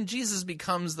Christian, Jesus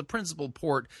becomes the principal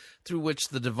port through which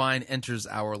the divine enters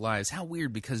our lives. How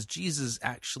weird, because Jesus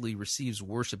actually receives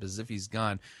worship as if he's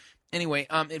God. Anyway,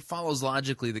 it follows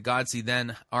logically that Gaudsy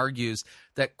then argues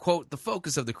that, quote, the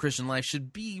focus of the Christian life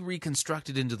should be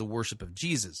reconstructed into the worship of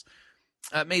Jesus.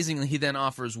 Amazingly, he then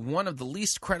offers one of the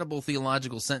least credible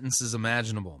theological sentences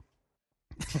imaginable.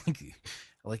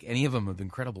 Like any of them have been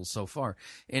credible so far.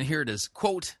 And here it is,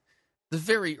 quote, the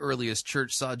very earliest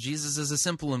church saw Jesus as a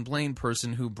simple and plain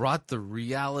person who brought the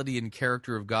reality and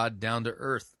character of God down to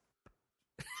earth.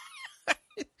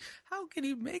 How can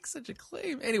he make such a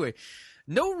claim? Anyway,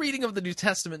 no reading of the New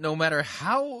Testament, no matter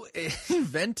how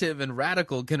inventive and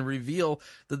radical, can reveal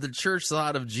that the church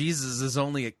thought of Jesus as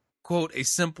only a, quote, a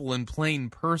simple and plain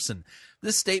person.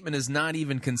 This statement is not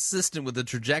even consistent with the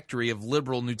trajectory of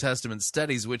liberal New Testament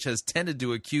studies, which has tended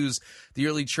to accuse the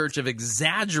early church of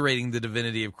exaggerating the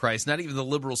divinity of Christ. Not even the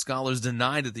liberal scholars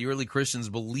deny that the early Christians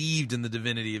believed in the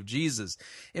divinity of Jesus.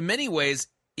 In many ways,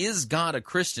 Is God a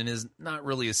Christian is not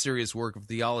really a serious work of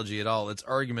theology at all. Its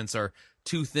arguments are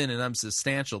too thin and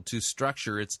unsubstantial to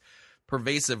structure. It's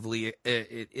pervasively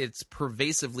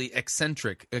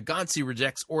eccentric. Gaudsy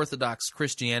rejects Orthodox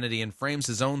Christianity and frames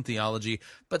his own theology,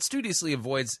 but studiously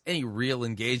avoids any real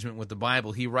engagement with the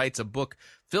Bible. He writes a book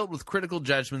filled with critical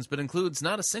judgments, but includes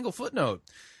not a single footnote.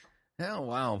 Oh,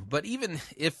 wow. But even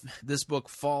if this book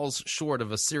falls short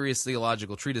of a serious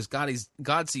theological treatise,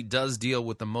 Gaudsy does deal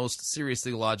with the most serious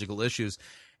theological issues.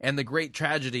 And the great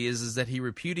tragedy is that he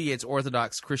repudiates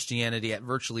Orthodox Christianity at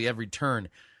virtually every turn.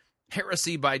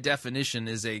 Heresy, by definition,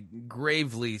 is a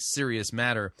gravely serious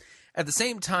matter. At the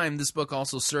same time, this book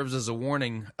also serves as a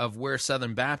warning of where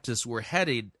Southern Baptists were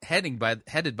headed by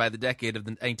the decade of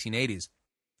the 1980s.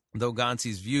 Though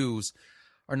Gaudsy's views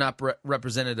are not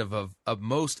representative of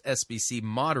most SBC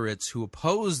moderates who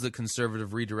oppose the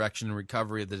conservative redirection and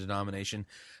recovery of the denomination,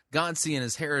 Gaudsy and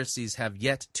his heresies have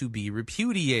yet to be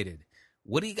repudiated.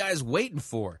 What are you guys waiting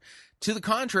for? To the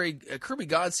contrary, Kirby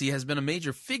Gaudsy has been a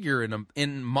major figure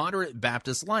in moderate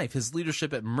Baptist life. His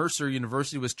leadership at Mercer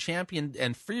University was championed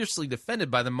and fiercely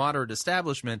defended by the moderate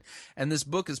establishment, and this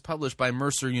book is published by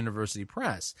Mercer University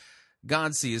Press.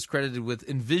 Gaudsy is credited with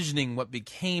envisioning what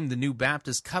became the New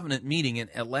Baptist Covenant meeting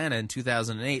in Atlanta in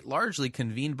 2008, largely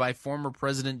convened by former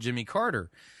President Jimmy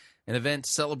Carter. An event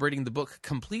celebrating the book,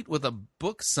 complete with a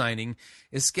book signing,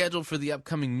 is scheduled for the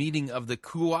upcoming meeting of the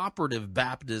Cooperative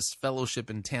Baptist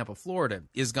Fellowship in Tampa, Florida.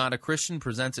 Is God a Christian?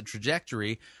 Presents a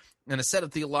trajectory and a set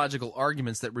of theological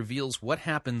arguments that reveals what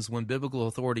happens when biblical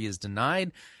authority is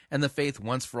denied and the faith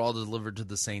once for all delivered to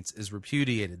the saints is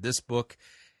repudiated. This book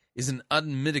is an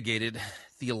unmitigated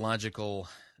theological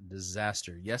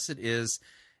disaster. Yes, it is.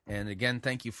 And again,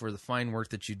 thank you for the fine work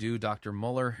that you do, Dr.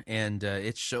 Muller. And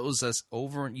it shows us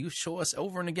you show us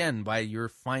over and again by your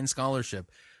fine scholarship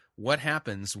what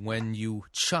happens when you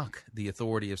chuck the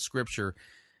authority of Scripture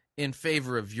in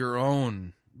favor of your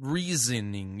own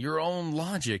reasoning, your own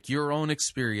logic, your own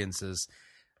experiences,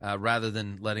 rather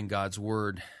than letting God's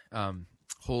Word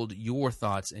hold your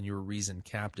thoughts and your reason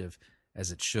captive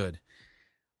as it should.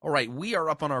 All right, we are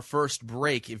up on our first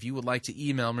break. If you would like to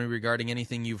email me regarding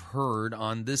anything you've heard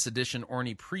on this edition or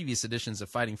any previous editions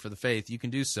of Fighting for the Faith, you can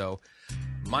do so.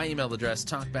 My email address,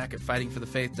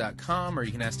 talkback@fightingforthefaith.com, or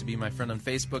you can ask to be my friend on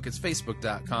Facebook. It's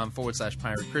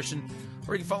facebook.com/Pirate Christian,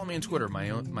 or you can follow me on Twitter.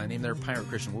 My name there, Pirate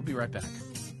Christian. We'll be right back.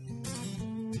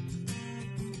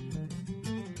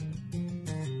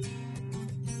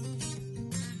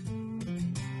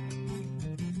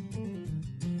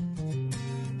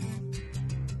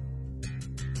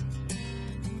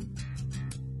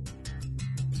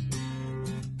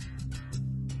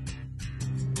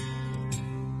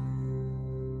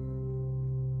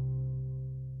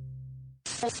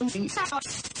 You're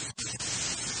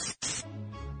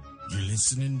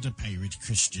listening to Pirate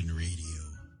Christian Radio.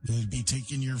 We'll be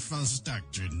taking your false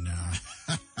doctrine now.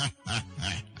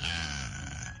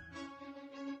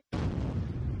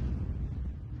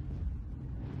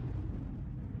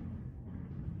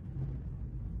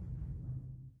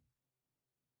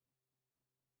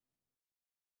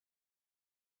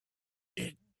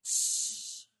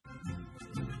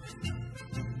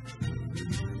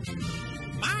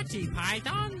 Monty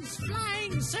Python's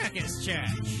Flying Circus Church.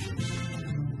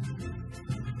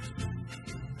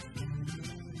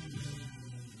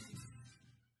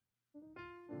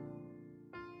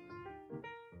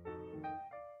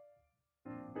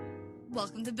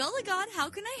 Welcome to Build-A-God. How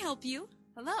can I help you?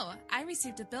 Hello, I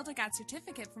received a Build-A-God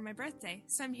certificate for my birthday,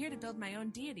 so I'm here to build my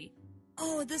own deity.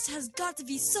 Oh, this has got to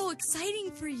be so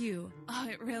exciting for you. Oh,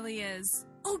 it really is.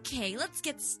 Okay, let's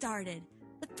get started.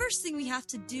 The first thing we have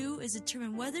to do is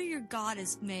determine whether your god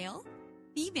is male,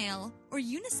 female, or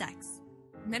unisex.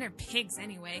 Men are pigs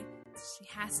anyway. She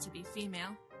has to be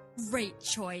female. Great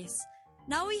choice.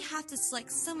 Now we have to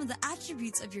select some of the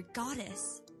attributes of your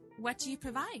goddess. What do you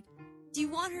provide? Do you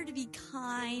want her to be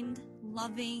kind,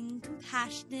 loving,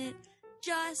 compassionate,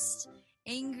 just,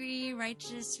 angry,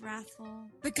 righteous, wrathful?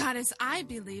 The goddess I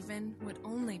believe in would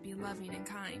only be loving and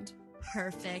kind.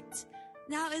 Perfect.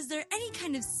 Now, is there any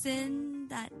kind of sin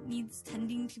that needs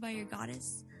tending to by your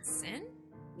goddess? Sin?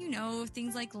 You know,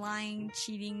 things like lying,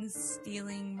 cheating,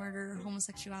 stealing, murder,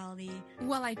 homosexuality.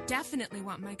 Well, I definitely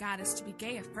want my goddess to be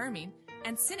gay-affirming,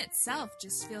 and sin itself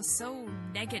just feels so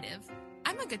negative.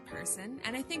 I'm a good person,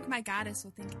 and I think my goddess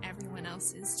will think everyone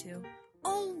else is too.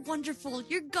 Oh, wonderful.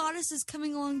 Your goddess is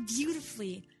coming along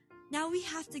beautifully. Now we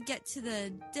have to get to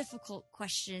the difficult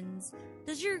questions.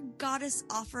 Does your goddess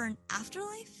offer an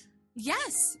afterlife?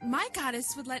 Yes, my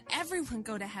goddess would let everyone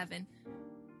go to heaven.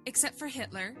 Except for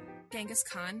Hitler, Genghis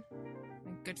Khan,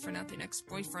 my good-for-nothing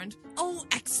ex-boyfriend. Oh,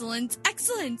 excellent,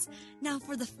 excellent. Now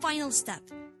for the final step.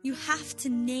 You have to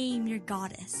name your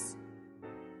goddess.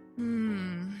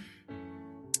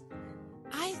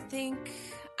 I think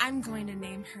I'm going to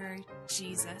name her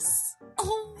Jesus.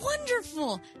 Oh,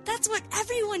 wonderful! That's what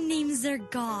everyone names their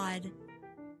god.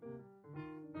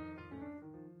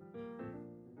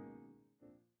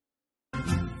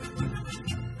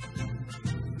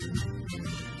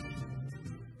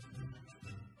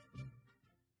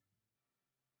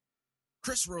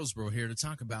 Chris Roseborough here to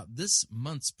talk about this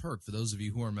month's perk for those of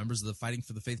you who are members of the Fighting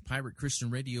for the Faith Pirate Christian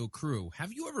Radio crew.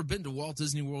 Have you ever been to Walt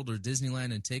Disney World or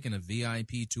Disneyland and taken a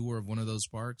VIP tour of one of those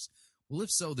parks? Well,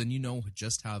 if so, then you know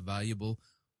just how valuable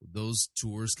those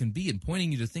tours can be in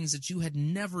pointing you to things that you had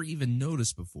never even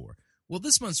noticed before. Well,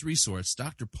 this month's resource,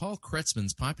 Dr. Paul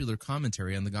Kretzmann's popular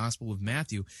commentary on the Gospel of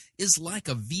Matthew, is like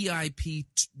a VIP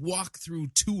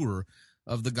walkthrough tour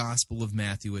of the Gospel of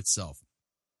Matthew itself.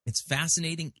 It's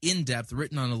fascinating, in-depth,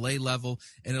 written on a lay level,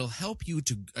 and it'll help you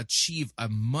to achieve a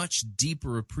much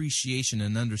deeper appreciation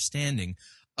and understanding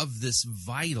of this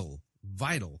vital,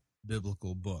 vital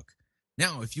biblical book.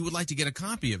 Now, if you would like to get a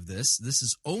copy of this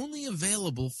is only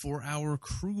available for our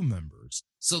crew members.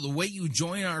 So the way you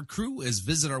join our crew is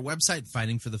visit our website,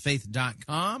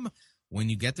 fightingforthefaith.com. When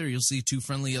you get there, you'll see two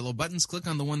friendly yellow buttons. Click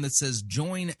on the one that says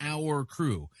Join Our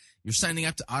Crew. You're signing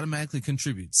up to automatically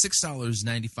contribute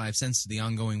 $6.95 to the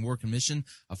ongoing work and mission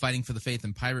of Fighting for the Faith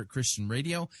and Pirate Christian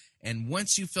Radio. And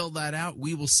once you fill that out,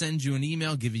 we will send you an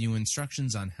email giving you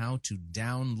instructions on how to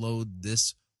download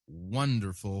this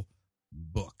wonderful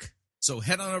book. So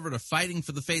head on over to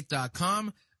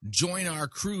fightingforthefaith.com, join our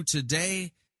crew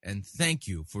today, and thank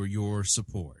you for your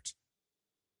support.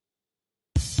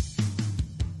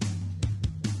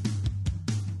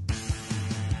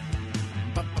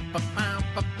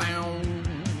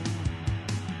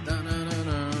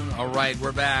 All right,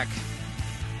 we're back.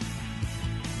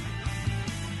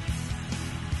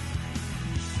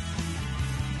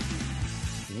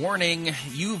 Warning,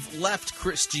 you've left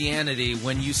Christianity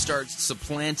when you start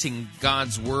supplanting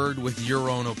God's word with your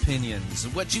own opinions.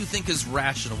 What you think is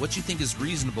rational, what you think is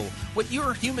reasonable, what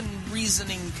your human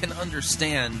reasoning can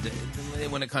understand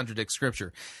when it contradicts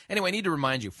Scripture. Anyway, I need to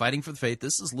remind you, Fighting for the Faith,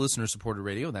 this is listener-supported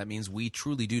radio. That means we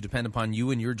truly do depend upon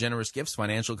you and your generous gifts,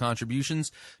 financial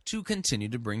contributions, to continue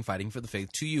to bring Fighting for the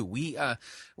Faith to you.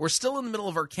 We're still in the middle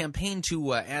of our campaign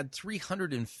to add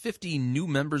 350 new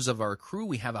members of our crew.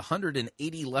 We have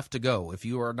 180 left to go. If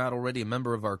you are not already a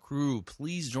member of our crew,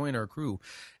 please join our crew,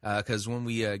 because when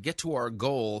we get to our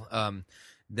goal,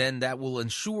 then that will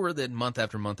ensure that month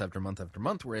after month after month after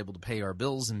month, we're able to pay our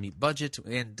bills and meet budget.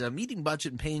 And meeting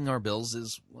budget and paying our bills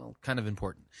is, well, kind of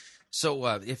important. So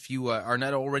if you are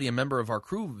not already a member of our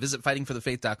crew, visit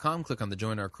fightingforthefaith.com, click on the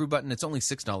Join Our Crew button. It's only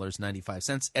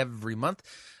 $6.95 every month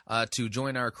to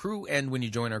join our crew. And when you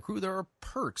join our crew, there are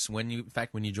perks. When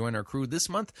you join our crew this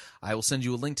month, I will send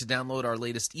you a link to download our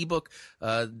latest ebook,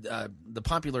 the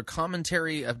popular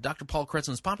commentary of Dr. Paul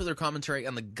Kretzmann's popular commentary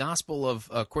on the Gospel of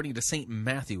according to St.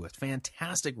 Matthew. A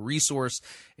fantastic resource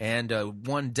and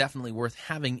one definitely worth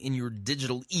having in your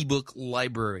digital ebook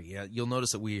library. You'll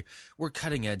notice that we're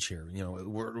cutting edge here. You know,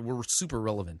 we're super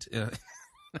relevant.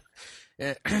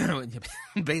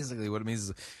 Basically, what it means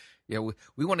is,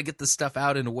 we want to get this stuff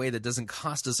out in a way that doesn't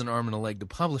cost us an arm and a leg to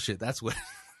publish it. That's what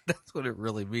that's what it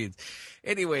really means.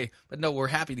 Anyway, but no, we're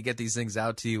happy to get these things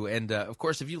out to you. And, of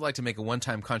course, if you'd like to make a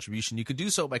one-time contribution, you could do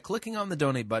so by clicking on the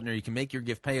donate button, or you can make your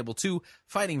gift payable to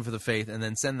Fighting for the Faith and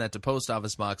then send that to Post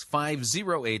Office Box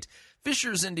 508,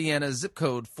 Fishers, Indiana, zip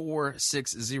code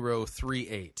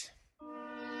 46038.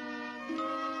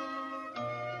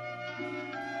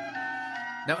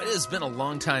 Now, it has been a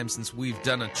long time since we've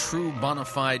done a true bona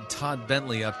fide Todd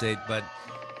Bentley update, but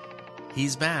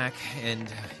he's back,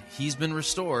 and he's been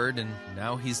restored, and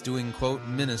now he's doing, quote,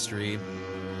 ministry.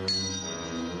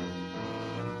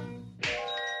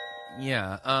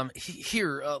 Yeah,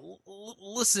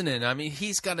 listen in. I mean,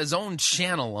 he's got his own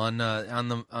channel on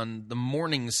the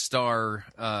Morning Star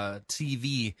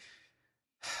TV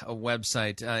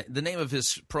website. The name of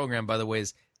his program, by the way,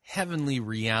 is Heavenly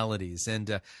Realities,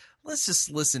 and let's just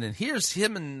listen in. Here's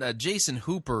him and Jason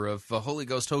Hooper of Holy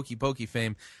Ghost Hokey Pokey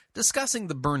fame discussing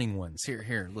the burning ones.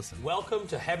 Here, listen. Welcome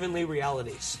to Heavenly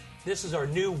Realities. This is our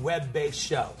new web-based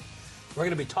show. We're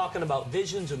going to be talking about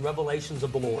visions and revelations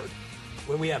of the Lord.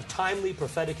 When we have timely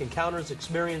prophetic encounters,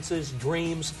 experiences,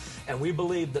 dreams, and we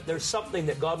believe that there's something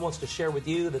that God wants to share with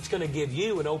you that's going to give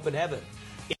you an open heaven.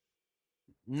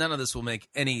 None of this will make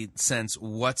any sense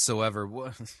whatsoever.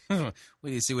 Wait till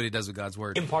you see what he does with God's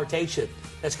Word. Impartation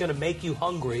that's going to make you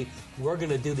hungry. We're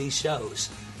going to do these shows.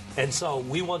 And so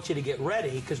we want you to get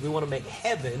ready because we want to make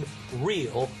heaven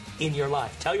real in your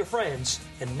life. Tell your friends,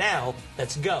 and now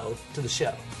let's go to the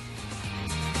show.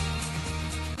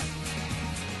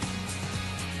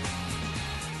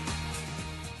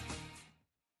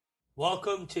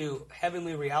 Welcome to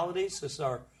Heavenly Realities. This is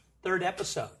our third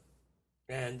episode.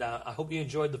 And I hope you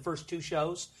enjoyed the first two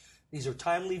shows. These are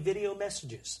timely video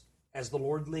messages as the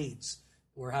Lord leads.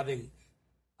 We're having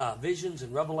visions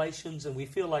and revelations, and we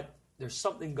feel like there's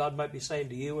something God might be saying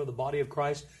to you or the body of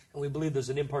Christ, and we believe there's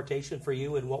an impartation for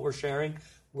you in what we're sharing.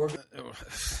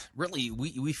 Really,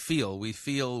 we feel.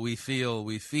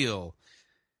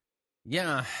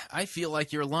 Yeah, I feel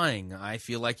like you're lying. I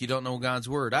feel like you don't know God's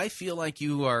Word. I feel like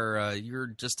you are you're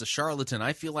just a charlatan.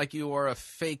 I feel like you are a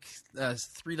fake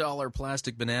 $3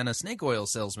 plastic banana snake oil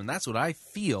salesman. That's what I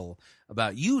feel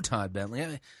about you, Todd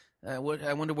Bentley. I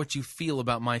wonder what you feel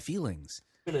about my feelings.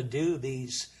 We're going to do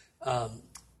these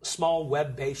small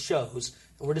web-based shows,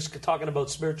 and we're just talking about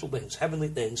spiritual things, heavenly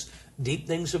things, deep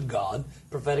things of God,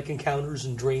 prophetic encounters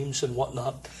and dreams and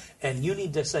whatnot. And you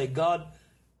need to say, God,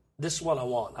 this is what I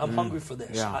want. I'm hungry for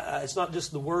this. Yeah. It's not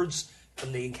just the words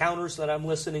and the encounters that I'm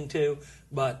listening to,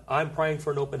 but I'm praying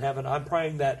for an open heaven. I'm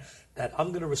praying that I'm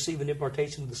going to receive an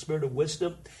impartation of the spirit of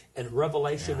wisdom and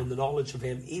revelation and the knowledge of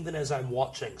Him, even as I'm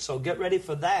watching. So get ready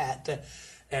for that,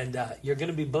 and you're going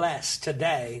to be blessed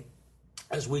today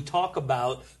as we talk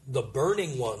about the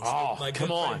burning ones. Oh, my come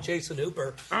good on. friend Jason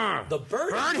Hooper. The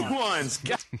burning ones.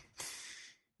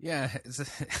 Yeah,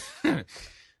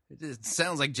 it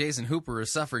sounds like Jason Hooper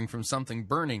is suffering from something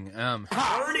burning.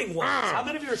 Burning ones. How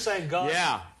many of you are saying, God,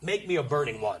 make me a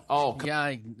burning one? Oh,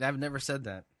 Yeah, I've never said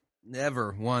that.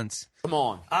 Never once. come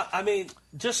on. I mean,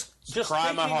 just cry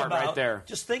thinking my heart about, right there.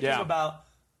 Just thinking Yeah. about,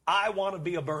 I want to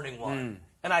be a burning one.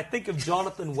 And I think of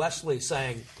Jonathan Wesley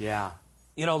saying, Yeah.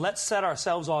 you know, let's set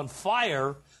ourselves on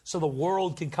fire so the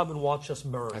world can come and watch us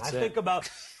burn. That's I it. think about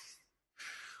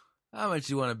How much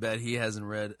do you want to bet he hasn't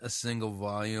read a single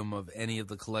volume of any of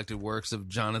the collected works of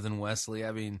Jonathan Wesley?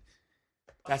 I mean,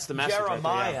 That's the message.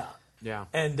 Jeremiah. Right there,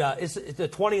 And it's the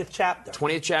 20th chapter.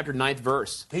 20th chapter, 9th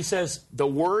verse. He says, The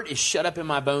word is shut up in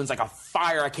my bones like a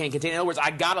fire I can't contain. In other words, I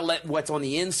got to let what's on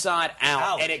the inside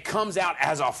out, and it comes out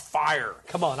as a fire.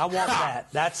 come on, I want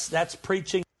that. That's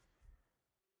preaching.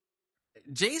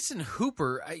 Jason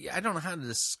Hooper, I don't know how to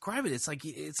describe it. It's like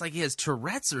he has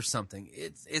Tourette's or something.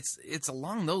 It's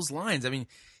along those lines. I mean,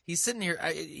 he's sitting here.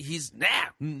 He's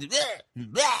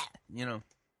you know.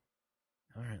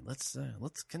 All right, let's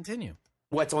continue.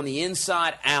 What's on the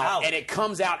inside out, and it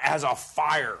comes out as a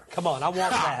fire. Come on, I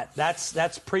want that.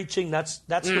 That's preaching. That's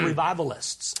the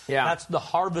revivalists. Yeah. That's the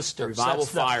harvesters. Revival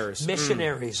that's the fires.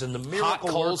 missionaries and the miracle Hot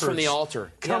coals workers. from the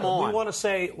altar. Come Yeah, on. We want to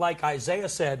say, like Isaiah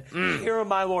said, "Here am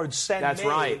my Lord, send That's me."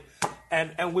 right.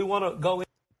 And we want to go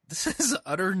This is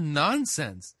utter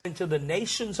nonsense. into the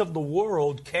nations of the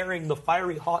world carrying the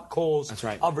fiery hot coals That's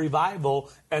right. of revival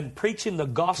and preaching the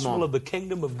gospel of the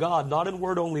kingdom of God, not in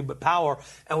word only, but power.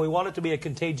 And we want it to be a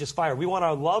contagious fire. We want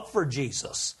our love for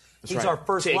Jesus. That's He's right. our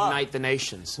first to love. ignite the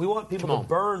nations. We want people Come to on.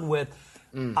 burn with,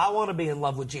 I want to be in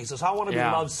love with Jesus. I want to be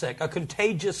Yeah. lovesick. A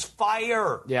contagious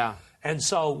fire. Yeah. And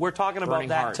so we're talking about Burning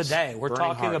that hearts. today. We're Burning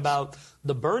talking hearts. about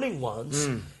the burning ones.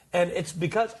 And it's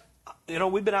because You know,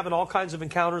 we've been having all kinds of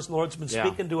encounters. The Lord's been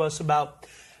speaking to us about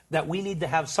that we need to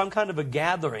have some kind of a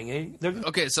gathering.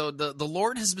 Okay, so the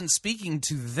Lord has been speaking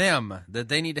to them that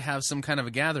they need to have some kind of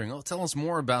a gathering. Oh, tell us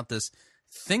more about this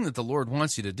thing that the Lord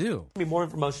wants you to do. Be more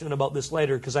information about this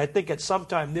later, because I think at some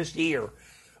time this year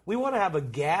we want to have a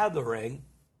gathering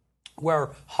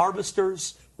where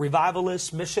harvesters,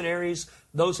 revivalists, missionaries,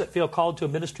 those that feel called to a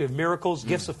ministry of miracles,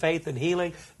 gifts of faith and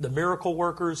healing, the miracle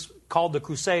workers called the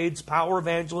crusades, power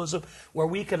evangelism, where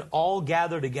we can all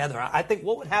gather together. I think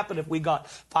what would happen if we got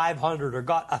 500 or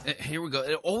got Here we go.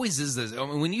 It always is this. I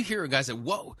mean, when you hear a guy say,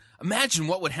 whoa, imagine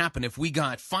what would happen if we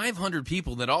got 500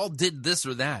 people that all did this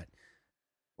or that.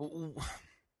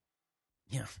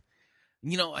 Yeah.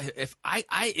 You know, if I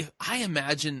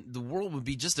imagine the world would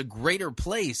be just a greater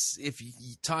place if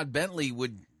Todd Bentley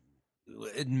would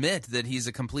admit that he's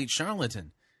a complete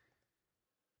charlatan.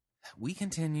 We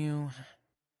continue.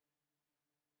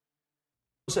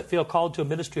 Those that feel called to a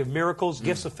ministry of miracles,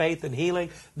 gifts of faith and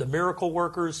healing, the miracle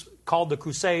workers called the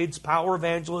crusades, power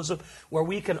evangelism, where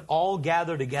we can all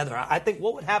gather together. I think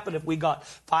what would happen if we got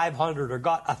 500 or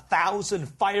got 1,000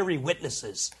 fiery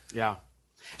witnesses? Yeah.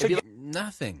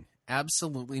 Nothing.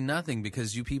 Absolutely nothing,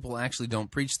 because you people actually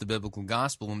don't preach the biblical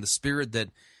gospel, and the spirit that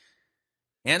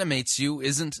animates you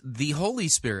isn't the Holy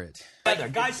Spirit.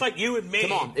 Guys like you and me.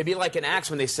 Come on. It'd be like in Acts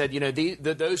when they said, you know,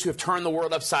 those who have turned the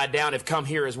world upside down have come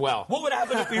here as well. What would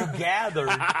happen if you gathered,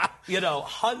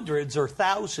 hundreds or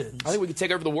thousands? I think we could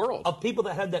take over the world. Of people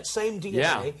that had that same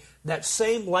DNA, that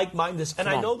same like-mindedness. And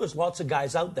I know there's lots of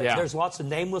guys out there. Yeah. There's lots of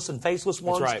nameless and faceless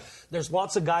ones. That's right. There's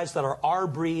lots of guys that are our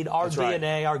breed, our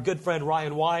DNA, our good friend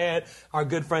Ryan Wyatt, our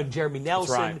good friend Jeremy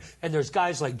Nelson. Right. And there's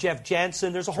guys like Jeff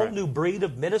Jansen. There's a whole new breed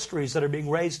of ministries that are being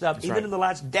raised up, even in the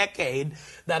last decade,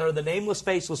 that are the nameless,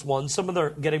 faceless ones. Some of them are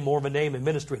getting more of a name in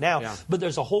ministry now. Yeah. But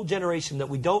there's a whole generation that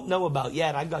we don't know about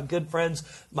yet. I've got good friends.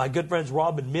 My good friends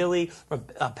Rob and Millie from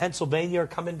Pennsylvania are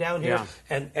coming down here.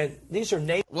 Yeah. And these are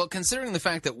names. Well, considering the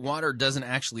fact that water doesn't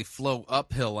actually flow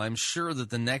uphill, I'm sure that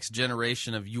the next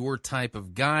generation of your type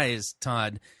of guys,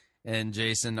 Todd and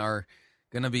Jason, are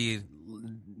going to be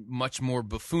much more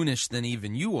buffoonish than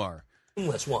even you are.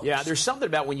 Yeah, there's something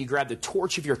about when you grab the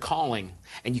torch of your calling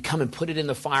and you come and put it in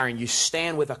the fire and you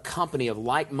stand with a company of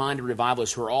like-minded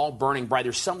revivalists who are all burning bright.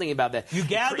 There's something about that. You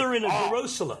gather in a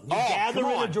Jerusalem. You gather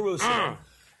in a Jerusalem.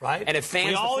 Right? And it fans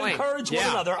we all the flame. Encourage one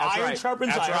another. Iron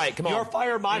sharpens iron. Right. Come on. Your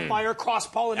fire, my fire,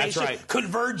 cross-pollination,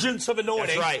 convergence of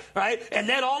anointing. That's right? And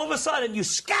then all of a sudden you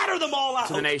scatter them all out.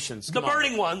 To the nations. The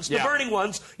burning ones,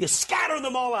 you scatter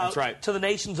them all out to the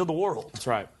nations of the world. That's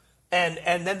right.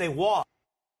 And then they walk.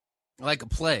 Like a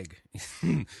plague.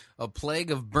 A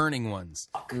plague of burning ones.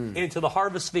 Into the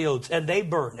harvest fields, and they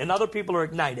burn, and other people are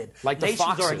ignited. Like the nations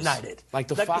foxes. are ignited. Like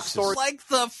the foxes. Like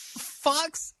the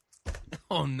fox?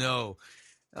 Oh, no.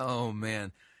 Oh,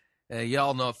 man.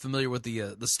 Y'all know, familiar with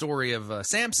the story of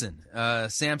Samson.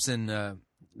 Samson,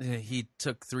 he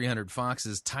took 300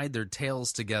 foxes, tied their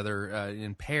tails together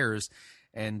in pairs,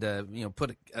 and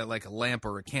put like a lamp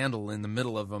or a candle in the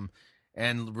middle of them,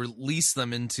 and released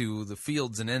them into the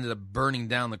fields, and ended up burning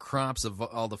down the crops of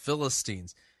all the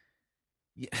Philistines.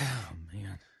 Yeah, oh,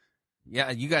 man.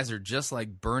 Yeah, you guys are just like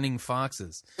burning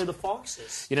foxes. They're the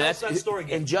foxes. That's that story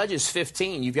again. In Judges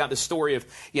 15, you've got the story of,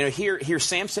 here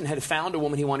Samson had found a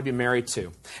woman he wanted to be married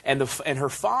to. And her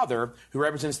father, who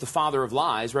represents the father of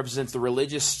lies, represents the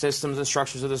religious systems and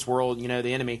structures of this world,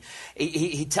 the enemy.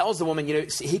 He tells the woman,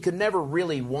 he could never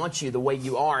really want you the way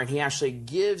you are. And he actually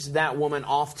gives that woman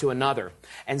off to another.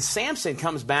 And Samson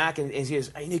comes back and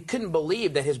he couldn't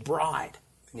believe that his bride,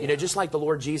 just like the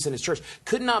Lord Jesus and his church,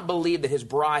 could not believe that his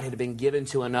bride had been given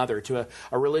to another, to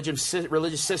a religious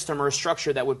system or a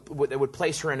structure that would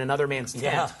place her in another man's tent.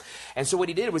 Yeah. And so what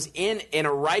he did was, in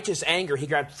a righteous anger, he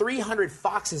grabbed 300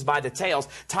 foxes by the tails,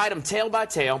 tied them tail by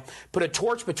tail, put a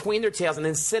torch between their tails, and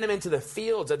then sent them into the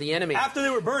fields of the enemy. After they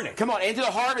were burning. Come on, into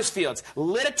the harvest fields.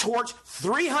 Lit a torch,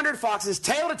 300 foxes,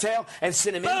 tail to tail, and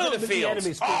sent them into the fields.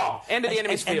 Into the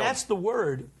enemy's field. And that's the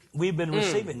word we've been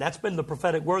receiving. That's been the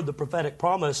prophetic word, the prophetic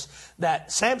promise,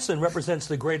 that Samson represents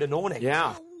the great anointing.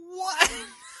 Yeah. What?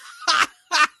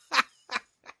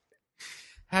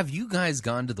 Have you guys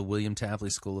gone to the William Tapley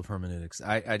School of Hermeneutics?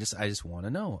 I just want to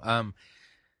know.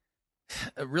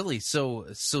 Really, so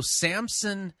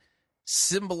Samson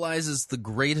symbolizes the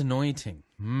great anointing.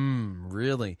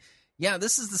 Really? Yeah,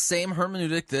 this is the same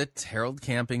hermeneutic that Harold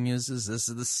Camping uses. This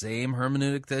is the same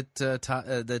hermeneutic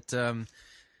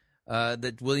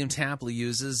that William Tapley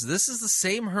uses. This is the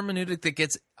same hermeneutic that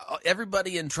gets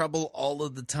everybody in trouble all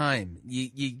of the time.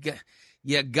 You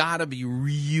gotta be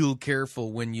real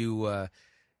careful when you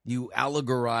you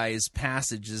allegorize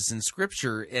passages in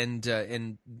Scripture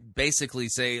and basically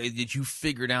say that you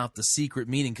figured out the secret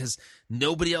meaning because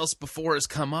nobody else before has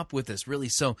come up with this, really.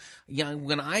 So, yeah,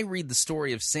 when I read the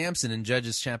story of Samson in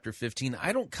Judges chapter 15,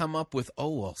 I don't come up with,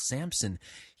 oh, well, Samson,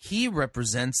 he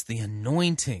represents the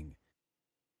anointing.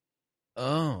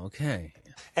 Oh, okay.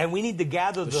 And we need to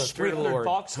gather the Spirit of the 300 Lord.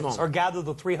 foxes, or gather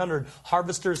the 300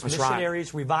 harvesters, That's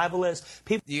missionaries, revivalists,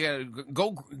 people You gotta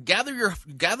go gather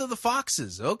the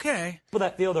foxes. Okay.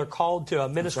 that feel they're called to a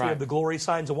ministry right. of the glory,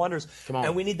 signs, and wonders. Come on.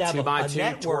 And we need to have 2 by a 2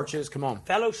 network, torches. Come on.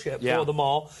 fellowship Yeah. for them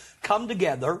all, come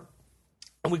together,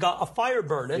 and we got a fire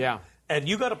burning. Yeah. And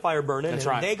you got a fire burning, That's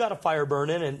and right. they got a fire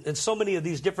burning, and so many of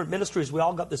these different ministries, we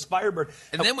all got this fire burn.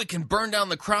 And then we can burn down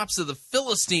the crops of the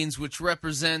Philistines, which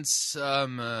represents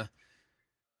BP.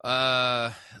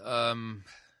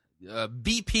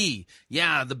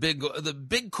 Yeah, the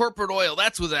big corporate oil.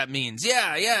 That's what that means.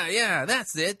 Yeah.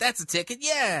 That's it. That's a ticket.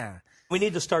 Yeah. We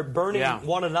need to start burning Yeah.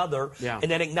 one another, Yeah. and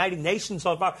then igniting nations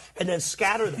on fire, and then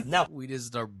scatter them. Now, We just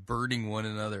start burning one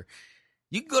another.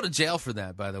 You can go to jail for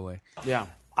that, by the way. Yeah.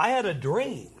 I had a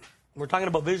dream. We're talking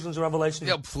about visions and revelations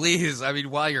Yeah, please. I mean,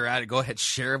 while you're at it, go ahead,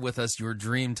 share with us your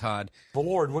dream, Todd. of the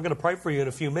Lord. We're going to pray for you in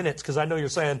a few minutes because I know you're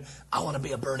saying, I want to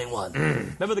be a burning one.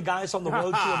 Remember the guys on the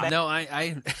road to Emmaus? No,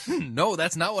 I no,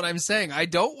 that's not what I'm saying. I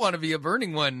don't want to be a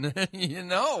burning one. You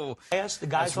know. The guys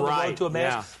That's on the road right, to Emmaus,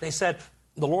 yeah. they said,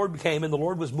 the Lord came and the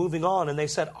Lord was moving on, and they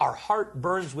said, our heart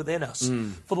burns within us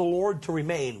for the Lord to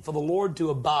remain, for the Lord to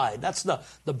abide. That's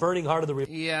the burning heart of the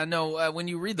Yeah, no, when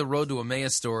you read the Road to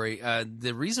Emmaus story,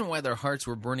 the reason why their hearts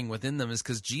were burning within them is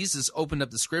because Jesus opened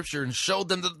up the Scripture and showed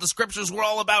them that the Scriptures were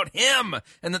all about Him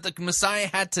and that the Messiah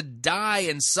had to die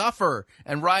and suffer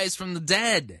and rise from the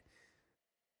dead.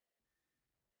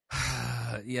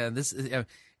 Yeah,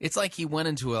 it's like he went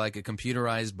into a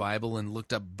computerized Bible and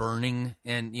looked up burning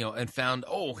and found,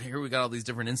 oh, here we got all these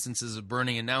different instances of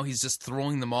burning, and now he's just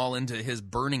throwing them all into his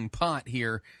burning pot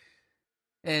here.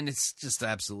 And it's just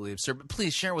absolutely absurd. But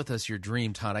please share with us your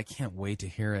dream, Todd. I can't wait to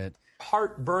hear it.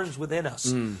 heart burns within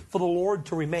us for the Lord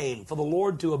to remain, for the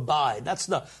Lord to abide. That's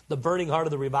the burning heart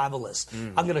of the revivalist.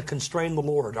 I'm going to constrain the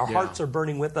Lord. Our hearts are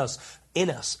burning with us, in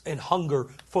us, in hunger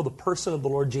for the person of the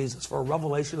Lord Jesus, for a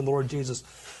revelation of the Lord Jesus.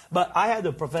 But I had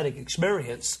a prophetic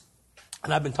experience,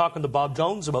 and I've been talking to Bob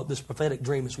Jones about this prophetic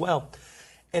dream as well.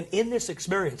 And in this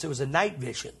experience, it was a night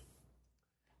vision.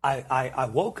 I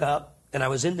woke up, and I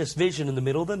was in this vision in the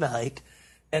middle of the night,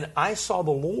 and I saw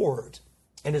the Lord,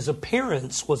 and his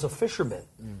appearance was a fisherman,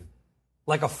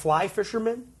 like a fly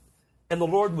fisherman. And the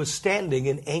Lord was standing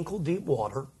in ankle-deep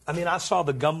water. I mean, I saw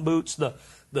the gumboots,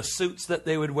 the suits that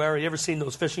they would wear. You ever seen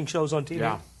those fishing shows on TV?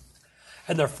 Yeah.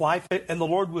 And and the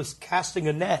Lord was casting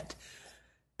a net.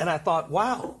 And I thought,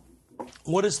 wow,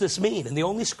 what does this mean? And the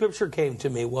only scripture came to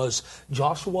me was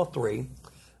Joshua 3,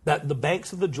 that the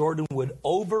banks of the Jordan would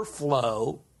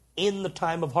overflow in the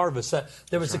time of harvest.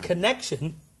 There was a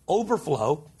connection,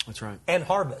 overflow, That's right. and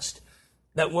harvest.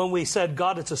 That when we said,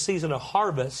 God, it's a season of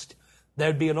harvest,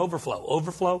 there'd be an overflow.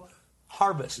 Overflow,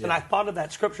 harvest. And I thought of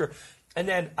that scripture. And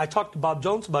then I talked to Bob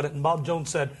Jones about it, and Bob Jones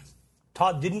said,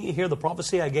 Todd, didn't you hear the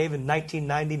prophecy I gave in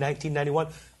 1990, 1991?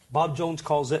 Bob Jones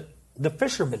calls it the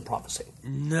fisherman prophecy.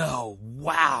 No.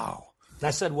 Wow. And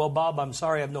I said, well, Bob, I'm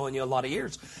sorry I've known you a lot of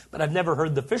years, but I've never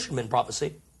heard the fisherman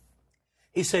prophecy.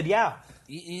 He said, yeah.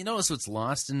 You notice what's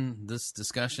lost in this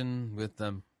discussion with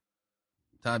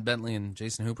Todd Bentley and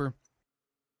Jason Hooper?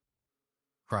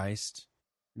 Christ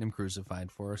and Him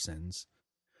crucified for our sins.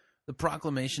 The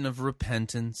proclamation of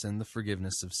repentance and the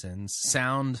forgiveness of sins.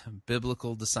 Sound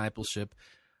biblical discipleship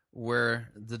where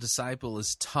the disciple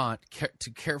is taught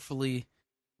to carefully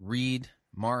read,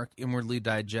 mark, inwardly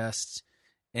digest,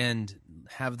 and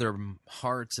have their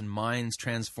hearts and minds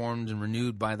transformed and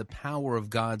renewed by the power of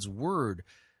God's Word,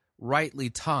 rightly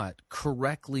taught,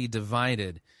 correctly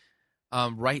divided,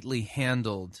 rightly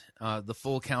handled, the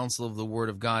full counsel of the Word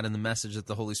of God and the message that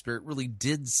the Holy Spirit really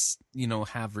did,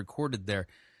 have recorded there.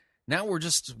 Now we're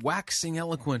just waxing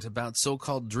eloquent about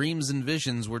so-called dreams and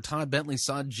visions where Todd Bentley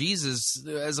saw Jesus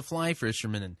as a fly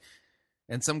fisherman,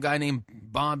 and some guy named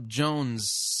Bob Jones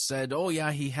said, oh,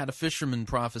 yeah, he had a fisherman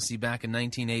prophecy back in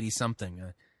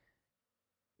 1980-something.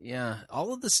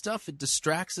 All of this stuff, it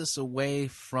distracts us away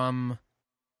from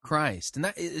Christ.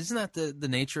 And isn't that the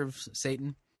nature of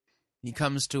Satan? He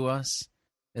comes to us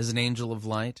as an angel of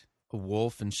light, a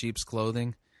wolf in sheep's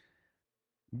clothing,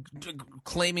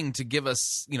 claiming to give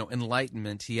us,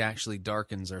 enlightenment. He actually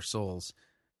darkens our souls.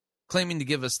 Claiming to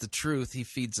give us the truth, he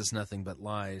feeds us nothing but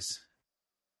lies.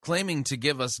 Claiming to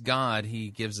give us God, he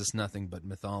gives us nothing but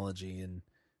mythology and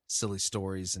silly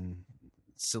stories and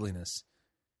silliness.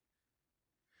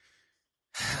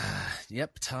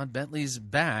 Yep, Todd Bentley's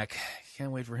back.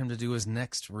 Can't wait for him to do his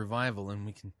next revival, and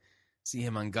we can see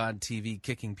him on God TV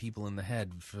kicking people in the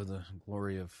head for the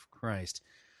glory of Christ.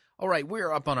 All right,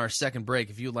 we're up on our second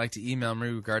break. If you'd like to email me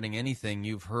regarding anything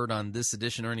you've heard on this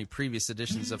edition or any previous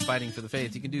editions of Fighting for the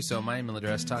Faith, you can do so. My email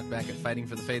address,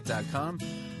 talkback@fightingforthefaith.com,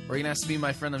 or you can ask to be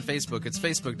my friend on Facebook. It's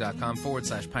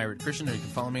facebook.com/Pirate Christian, or you can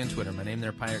follow me on Twitter. My name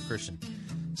there, Pirate Christian.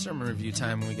 Sermon review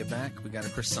time when we get back. We got a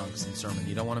Chris Songson sermon.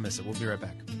 You don't want to miss it. We'll be right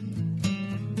back.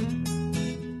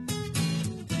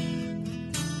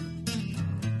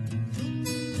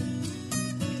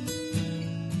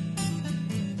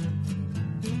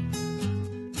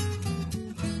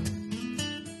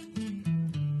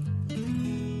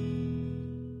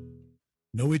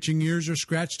 No itching ears are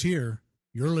scratched here.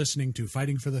 You're listening to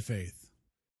Fighting for the Faith.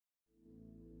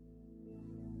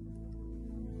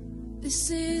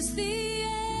 This is the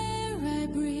air I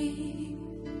breathe.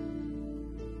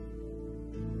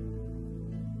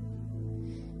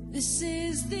 This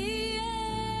is the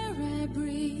air I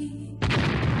breathe.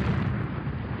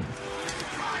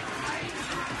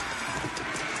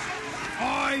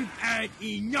 I've had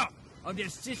enough of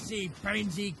this sissy,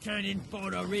 pansy, cannon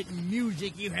fodder written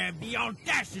music you have the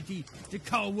audacity to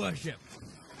call worship.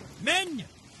 Men,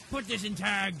 put this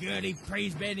entire girly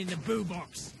praise band in the boo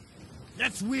box.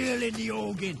 Let's wheel in the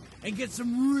organ and get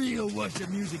some real worship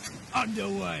music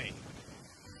underway.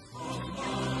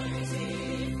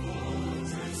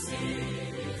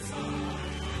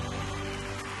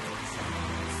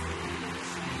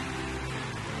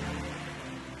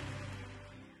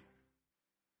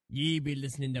 Ye be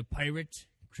listening to Pirate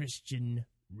Christian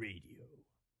Radio.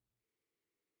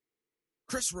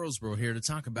 Chris Roseborough here to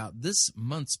talk about this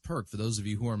month's perk for those of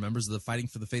you who are members of the Fighting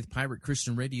for the Faith Pirate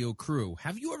Christian Radio crew.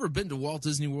 Have you ever been to Walt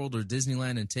Disney World or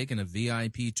Disneyland and taken a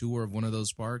VIP tour of one of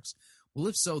those parks? Well,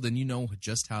 if so, then you know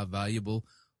just how valuable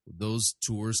those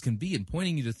tours can be in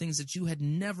pointing you to things that you had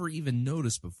never even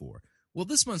noticed before. Well,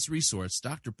 this month's resource,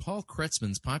 Dr. Paul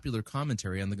Kretzmann's popular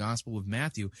commentary on the Gospel of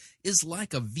Matthew, is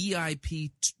like a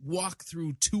VIP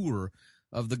walk-through tour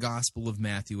of the Gospel of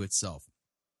Matthew itself.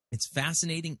 It's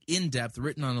fascinating, in-depth,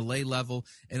 written on a lay level,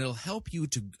 and it'll help you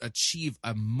to achieve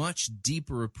a much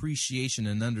deeper appreciation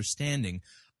and understanding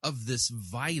of this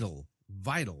vital,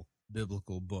 vital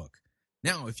biblical book.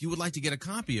 Now, if you would like to get a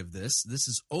copy of this, this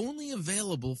is only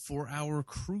available for our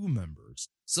crew members.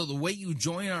 So the way you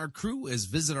join our crew is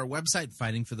visit our website,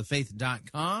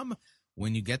 fightingforthefaith.com.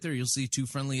 When you get there, you'll see two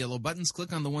friendly yellow buttons.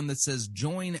 Click on the one that says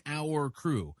Join Our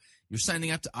Crew. You're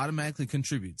signing up to automatically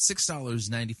contribute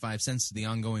 $6.95 to the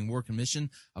ongoing work and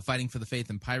mission of Fighting for the Faith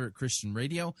and Pirate Christian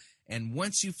Radio. And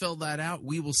once you fill that out,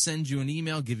 we will send you an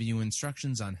email giving you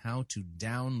instructions on how to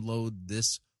download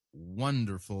this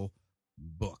wonderful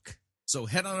book. So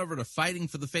head on over to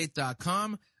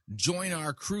fightingforthefaith.com, join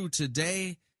our crew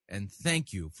today, and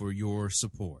thank you for your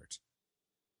support.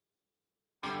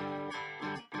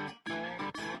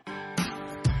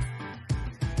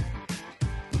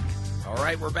 All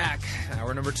right, we're back.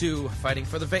 Hour number 2, Fighting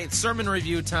for the Faith, sermon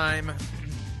review time.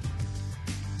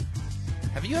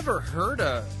 Have you ever heard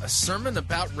a sermon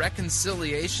about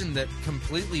reconciliation that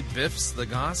completely biffs the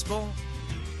gospel?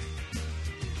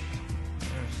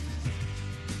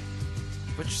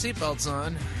 Put your seatbelts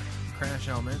on, crash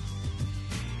helmet,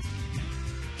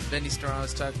 bendy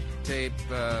straws, tuck tape,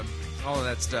 all of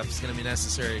that stuff is going to be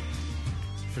necessary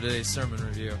for today's sermon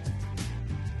review.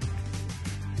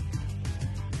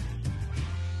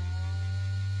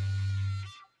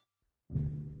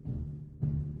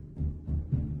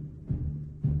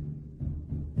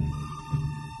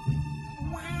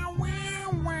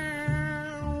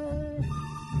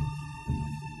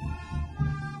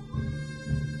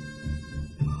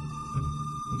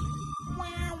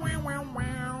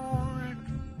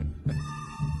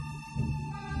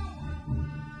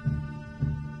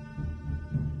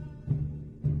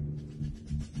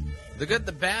 The good,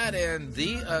 the bad, and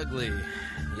the ugly.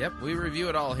 Yep, we review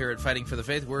it all here at Fighting for the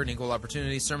Faith. We're an equal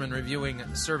opportunity sermon reviewing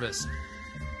service.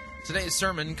 Today's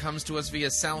sermon comes to us via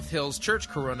South Hills Church,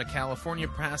 Corona, California.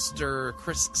 Pastor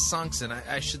Chris Songson,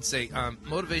 I should say,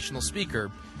 motivational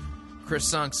speaker Chris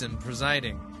Songson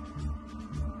presiding.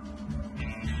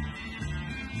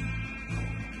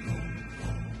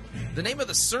 The name of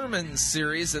the sermon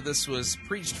series that this was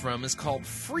preached from is called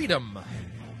Freedom.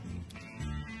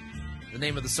 The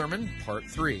name of the sermon, Part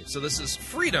 3. So this is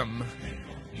Freedom,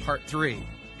 Part 3.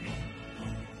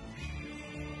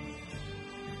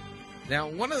 Now,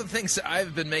 one of the things that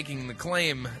I've been making the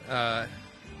claim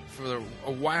for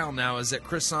a while now is that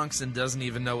Chris Songson doesn't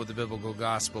even know what the biblical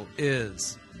gospel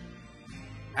is.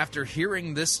 After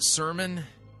hearing this sermon,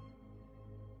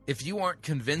 if you aren't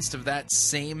convinced of that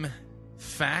same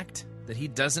fact, that he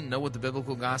doesn't know what the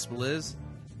biblical gospel is,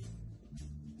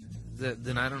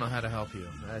 then I don't know how to help you.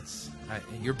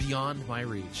 You're beyond my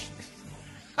reach.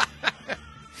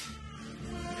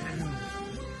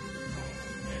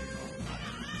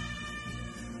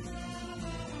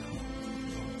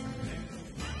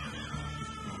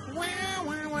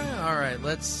 All right,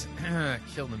 let's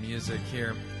kill the music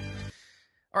here.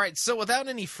 All right, so without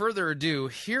any further ado,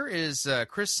 here is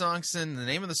Chris Songson, the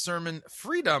name of the sermon,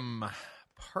 Freedom,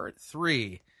 Part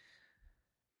 3.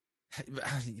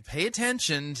 Pay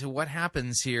attention to what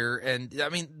happens here. And, I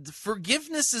mean,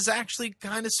 forgiveness is actually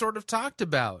kind of sort of talked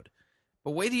about.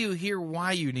 But wait till you hear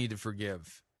why you need to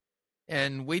forgive.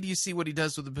 And wait till you see what he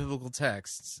does with the biblical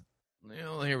texts.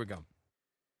 Well, here we go.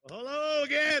 Hello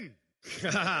again.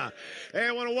 Hey,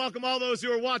 I want to welcome all those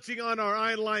who are watching on our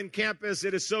online campus.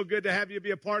 It is so good to have you be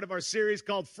a part of our series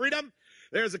called Freedom.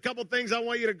 There's a couple things I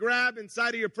want you to grab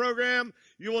inside of your program.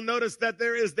 You will notice that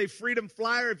there is the Freedom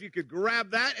Flyer. If you could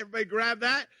grab that, everybody grab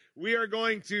that. We are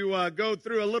going to go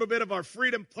through a little bit of our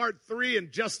Freedom Part 3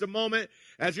 in just a moment.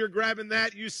 As you're grabbing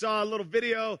that, you saw a little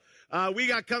video. We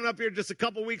got coming up here in just a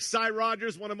couple weeks, Sy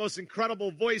Rogers, one of the most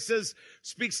incredible voices,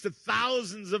 speaks to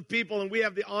thousands of people, and we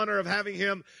have the honor of having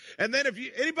him. And then if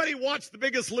anybody watched The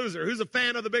Biggest Loser, who's a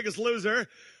fan of The Biggest Loser?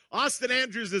 Austin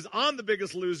Andrews is on The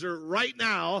Biggest Loser right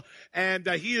now, and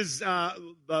he is,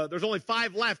 there's only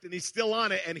 5 left, and he's still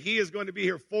on it, and he is going to be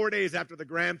here 4 days after the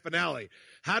grand finale.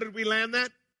 How did we land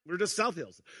that? We're just South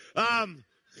Hills. So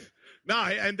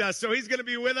he's going to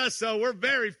be with us, so we're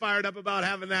very fired up about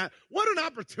having that. What an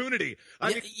opportunity.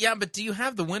 Yeah, but do you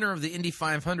have the winner of the Indy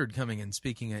 500 coming and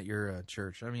speaking at your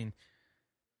church? I mean,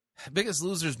 Biggest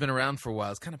Loser's been around for a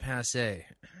while. It's kind of passé.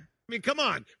 I mean, come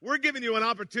on. We're giving you an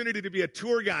opportunity to be a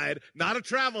tour guide, not a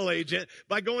travel agent,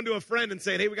 by going to a friend and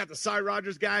saying, hey, we got the Sy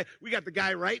Rogers guy. We got the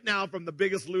guy right now from The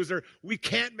Biggest Loser. We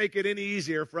can't make it any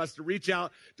easier for us to reach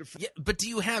out to... Yeah, but do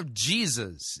you have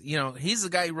Jesus? You know, he's the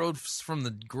guy who rose from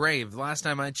the grave. The last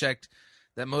time I checked,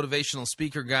 that motivational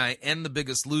speaker guy and the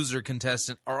Biggest Loser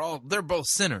contestant they're both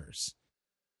sinners.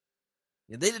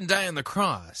 They didn't die on the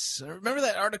cross. Remember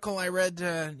that article I read,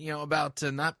 about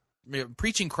not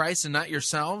preaching Christ and not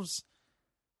yourselves?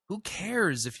 Who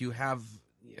cares if you have...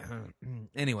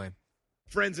 anyway.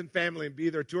 Friends and family and be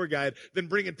their tour guide than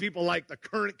bringing people like the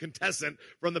current contestant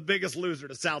from The Biggest Loser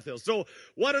to South Hills. So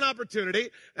what an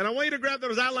opportunity. And I want you to grab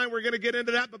those outline. We're going to get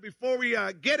into that. But before we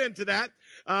get into that,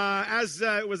 as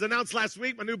it was announced last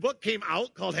week, my new book came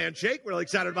out called Handshake. We're really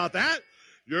excited about that.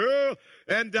 Yeah.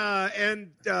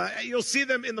 And you'll see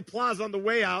them in the plaza on the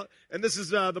way out. And this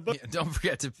is the book. Yeah, don't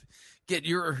forget to get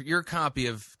your copy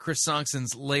of Chris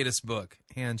Songson's latest book,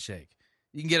 Handshake.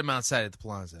 You can get them outside at the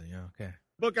plaza. Yeah, okay.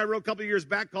 Book I wrote a couple of years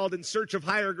back called In Search of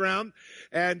Higher Ground.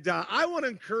 And I want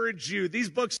to encourage you, these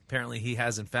books... Apparently he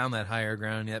hasn't found that higher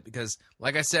ground yet because,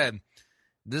 like I said,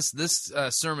 this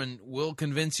sermon will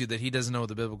convince you that he doesn't know what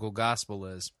the biblical gospel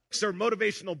is. Are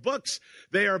motivational books.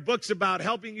 They are books about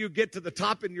helping you get to the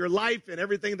top in your life and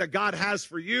everything that God has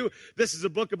for you. This is a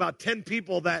book about 10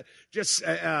 people that just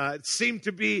seem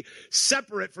to be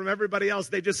separate from everybody else.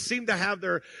 They just seem to have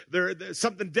their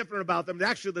something different about them.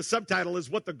 Actually, the subtitle is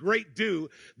What the Great Do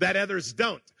That Others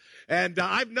Don't. And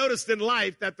I've noticed in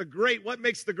life that what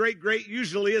makes the great great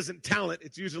usually isn't talent.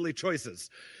 It's usually choices.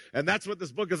 And that's what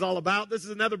this book is all about. This is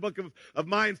another book of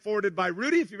mine forwarded by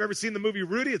Rudy. If you've ever seen the movie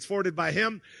Rudy, it's forwarded by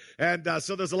him. And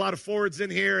so there's a lot of forwards in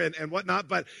here and whatnot.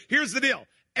 But here's the deal.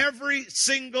 Every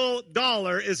single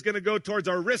dollar is going to go towards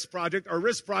our RISK project. Our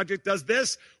RISK project does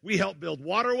this. We help build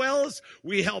water wells.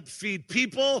 We help feed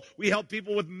people. We help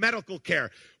people with medical care.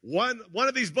 One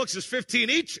of these books is $15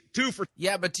 each, 2 for...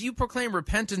 Yeah, but do you proclaim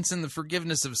repentance and the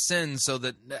forgiveness of sins so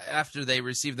that after they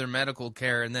receive their medical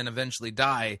care and then eventually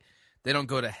die, they don't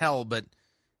go to hell, but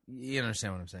you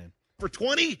understand what I'm saying. For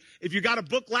 $20, if you got a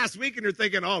book last week and you're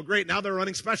thinking, oh, great, now they're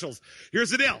running specials. Here's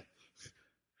the deal.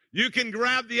 You can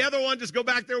grab the other one, just go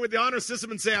back there with the honor system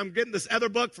and say, I'm getting this other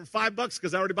book for $5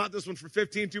 because I already bought this one for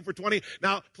 15, 2 for 20.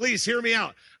 Now, please hear me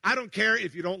out. I don't care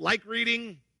if you don't like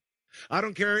reading. I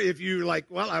don't care if you I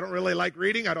don't really like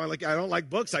reading. I don't like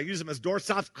books. I use them as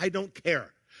doorstops. I don't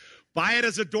care. Buy it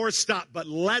as a doorstop, but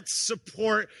let's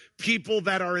support people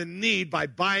that are in need by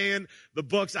buying the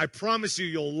books. I promise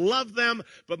you'll love them,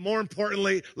 but more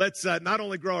importantly, let's not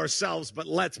only grow ourselves, but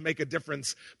let's make a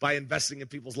difference by investing in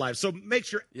people's lives. So make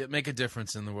sure... Yeah, make a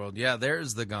difference in the world. Yeah,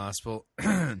 there's the gospel.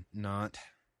 Not.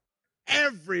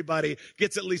 Everybody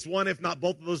gets at least one, if not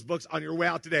both of those books on your way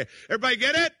out today. Everybody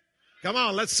get it? Come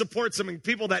on, let's support some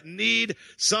people that need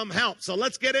some help. So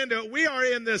let's get into it. We are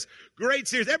in this great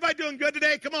series. Everybody doing good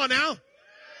today? Come on now.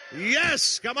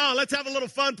 Yes, come on, let's have a little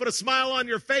fun, put a smile on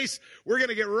your face. We're going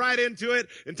to get right into it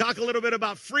and talk a little bit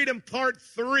about freedom part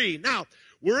 3. Now,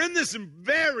 we're in this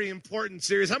very important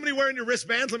series. How many wearing your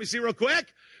wristbands? Let me see real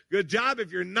quick. Good job.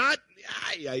 If you're not,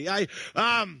 I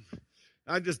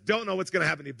just don't know what's going to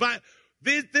happen to you. But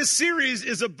this series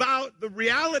is about the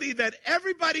reality that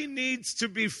everybody needs to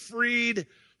be freed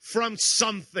from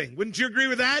something. Wouldn't you agree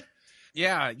with that?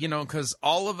 Yeah, because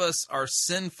all of us are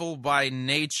sinful by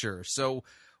nature. So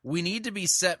we need to be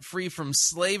set free from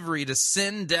slavery to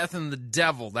sin, death, and the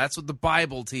devil. That's what the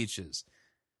Bible teaches.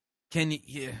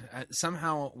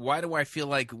 Somehow, why do I feel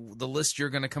like the list you're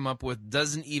going to come up with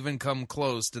doesn't even come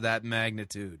close to that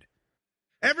magnitude?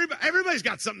 Everybody's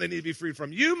got something they need to be freed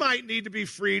from. You might need to be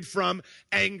freed from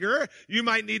anger. You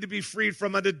might need to be freed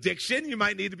from an addiction. You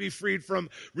might need to be freed from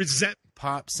resentment.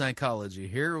 Pop psychology.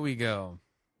 Here we go.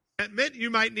 You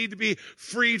might need to be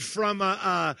freed from,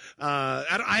 I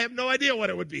have no idea what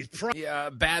it would be.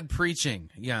 Bad preaching.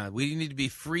 Yeah, we need to be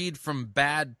freed from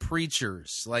bad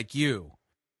preachers like you.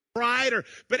 Pride,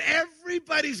 but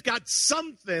everybody's got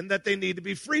something that they need to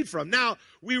be freed from. Now,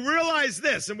 we realize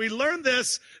this, and we learned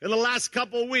this in the last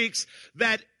couple of weeks,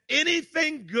 that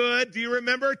anything good, do you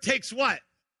remember, takes what?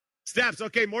 Steps.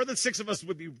 Okay, more than 6 of us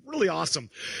would be really awesome.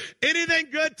 Anything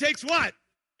good takes what?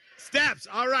 Steps.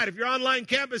 All right, if you're online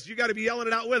campus, you got to be yelling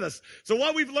it out with us. So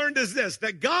what we've learned is this,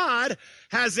 that God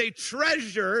has a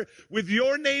treasure with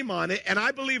your name on it, and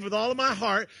I believe with all of my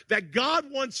heart that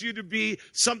God wants you to be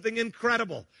something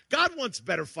incredible. God wants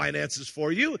better finances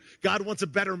for you. God wants a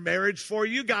better marriage for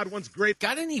you. God wants great...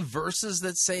 Got any verses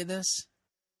that say this?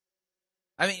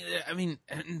 I mean,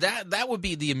 that would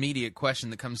be the immediate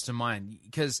question that comes to mind,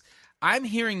 because I'm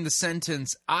hearing the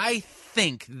sentence, I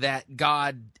think that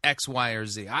God X, Y, or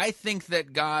Z. I think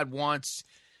that God wants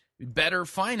better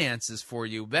finances for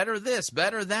you, better this,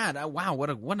 better that. Wow,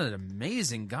 what an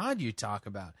amazing God you talk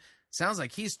about. Sounds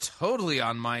like he's totally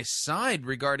on my side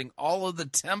regarding all of the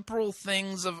temporal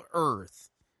things of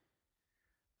earth.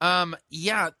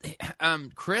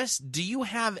 Chris, do you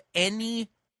have any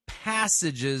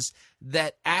passages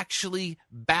that actually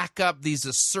back up these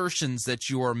assertions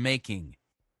that you are making?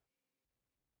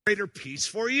 Greater peace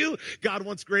for you. God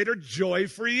wants greater joy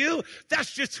for you.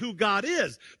 That's just who God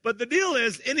is. But the deal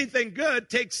is, anything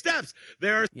good takes steps.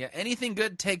 Anything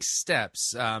good takes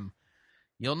steps.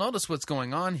 You'll notice what's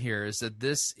going on here is that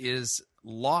this is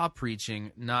law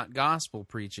preaching, not gospel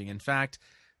preaching. In fact,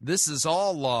 this is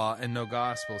all law and no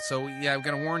gospel. So, I've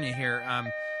got to warn you here.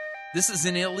 This is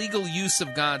an illegal use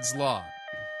of God's law.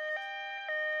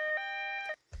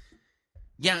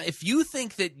 Yeah, if you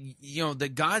think that,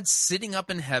 that God's sitting up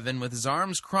in heaven with his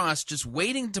arms crossed, just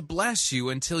waiting to bless you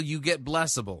until you get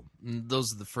blessable.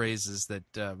 Those are the phrases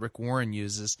that Rick Warren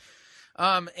uses.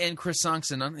 And Chris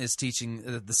Sonksen is teaching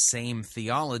the same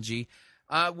theology.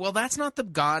 Well, that's not the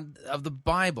God of the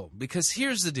Bible, because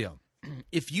here's the deal.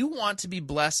 If you want to be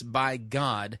blessed by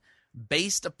God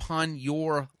based upon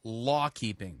your law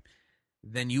keeping,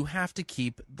 then you have to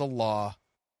keep the law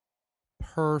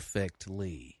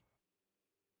perfectly.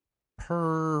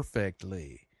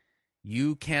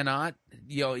 You cannot,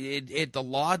 the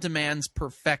law demands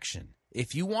perfection.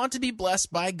 If you want to be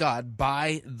blessed by God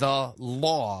by the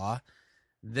law,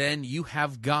 then you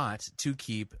have got to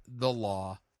keep the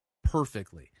law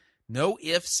perfectly. No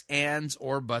ifs, ands,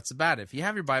 or buts about it. If you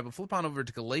have your Bible, flip on over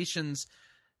to Galatians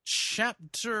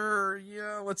chapter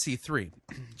 3.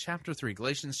 Chapter 3,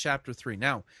 Galatians chapter 3.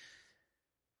 Now,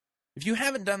 if you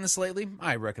haven't done this lately,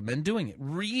 I recommend doing it.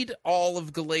 Read all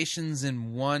of Galatians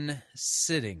in one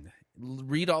sitting.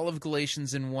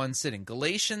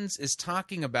 Galatians is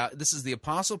talking about, this is the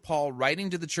Apostle Paul writing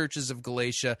to the churches of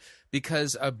Galatia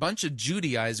because a bunch of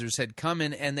Judaizers had come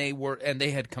in and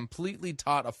they had completely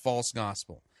taught a false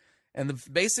gospel. And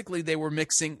basically they were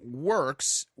mixing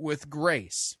works with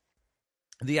grace.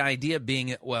 The idea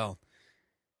being, well,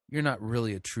 you're not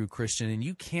really a true Christian and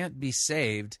you can't be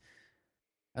saved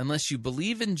unless you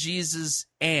believe in Jesus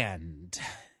and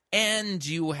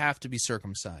you have to be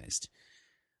circumcised.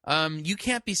 You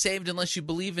can't be saved unless you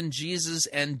believe in Jesus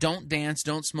and don't dance,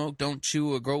 don't smoke, don't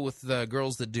chew, or go with the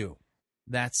girls that do.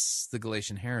 That's the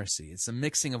Galatian heresy. It's a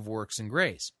mixing of works and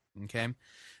grace. Okay,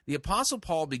 the Apostle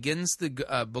Paul begins the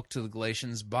book to the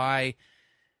Galatians by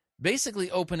basically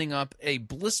opening up a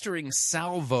blistering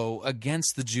salvo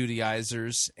against the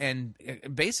Judaizers and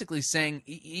basically saying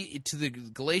to the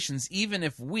Galatians, even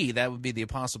if we, that would be the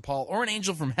Apostle Paul, or an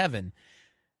angel from heaven,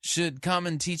 should come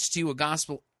and teach to you a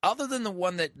gospel other than the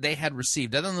one that they had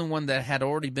received, other than the one that had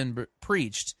already been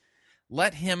preached,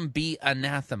 let him be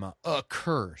anathema,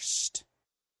 accursed.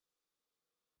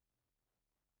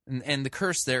 And the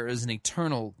curse there is an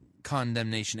eternal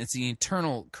condemnation. It's the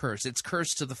eternal curse. It's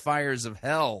cursed to the fires of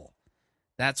hell.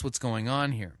 That's what's going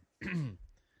on here.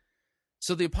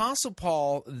 So the Apostle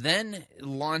Paul then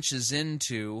launches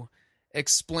into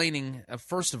explaining,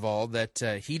 first of all, that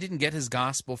he didn't get his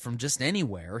gospel from just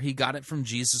anywhere. He got it from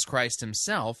Jesus Christ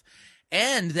himself,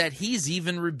 and that he's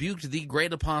even rebuked the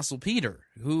great Apostle Peter,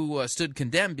 who stood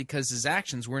condemned because his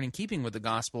actions weren't in keeping with the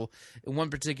gospel at one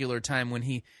particular time when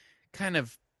he kind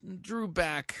of drew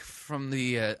back from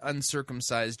the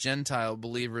uncircumcised Gentile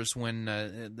believers when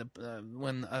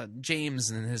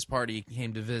James and his party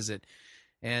came to visit.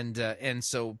 And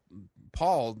so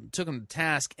Paul took him to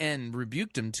task and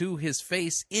rebuked him to his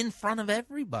face in front of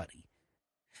everybody.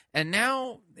 And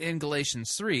now in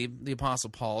Galatians 3, the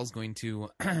Apostle Paul is going to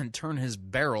turn his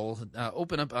barrel,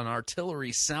 open up an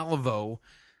artillery salvo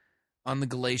on the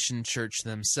Galatian church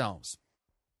themselves.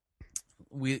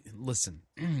 We listen,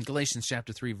 Galatians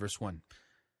chapter 3, verse 1.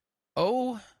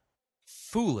 O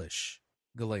foolish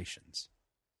Galatians,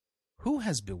 who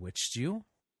has bewitched you?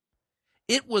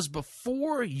 It was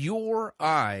before your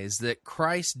eyes that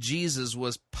Christ Jesus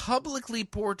was publicly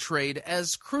portrayed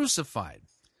as crucified.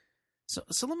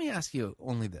 So let me ask you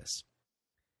only this.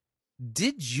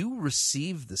 Did you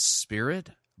receive the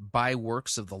Spirit by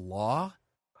works of the law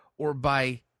or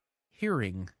by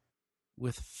hearing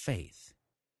with faith?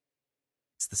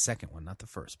 It's the second one, not the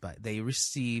first. But they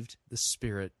received the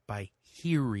Spirit by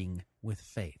hearing with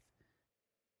faith.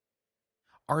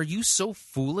 Are you so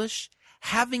foolish?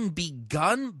 Having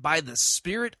begun by the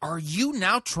Spirit, are you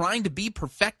now trying to be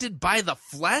perfected by the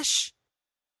flesh?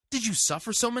 Did you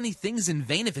suffer so many things in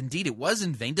vain, if indeed it was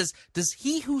in vain? Does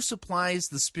he who supplies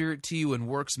the Spirit to you and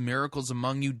works miracles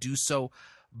among you do so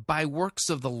by works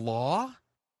of the law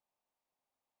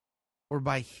or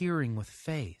by hearing with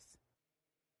faith?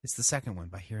 It's the second one,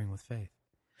 by hearing with faith.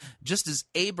 Just as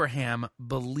Abraham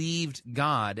believed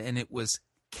God and it was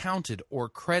counted or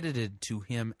credited to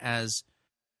him as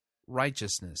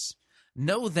righteousness.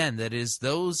 Know then that it is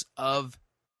those of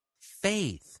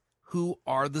faith who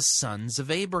are the sons of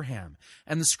Abraham.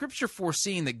 And the scripture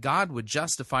foreseeing that God would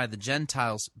justify the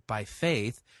Gentiles by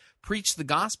faith, preached the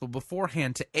gospel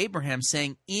beforehand to Abraham,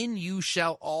 saying, in you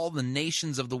shall all the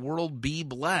nations of the world be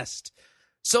blessed.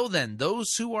 So then,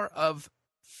 those who are of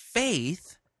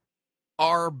faith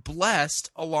are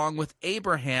blessed along with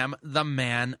Abraham, the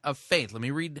man of faith. Let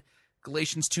me read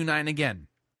Galatians 2:9 again.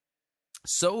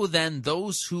 So then,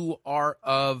 those who are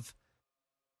of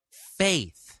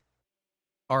faith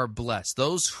are blessed.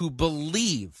 Those who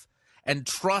believe and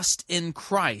trust in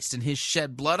Christ and his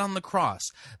shed blood on the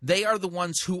cross, they are the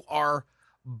ones who are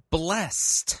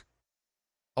blessed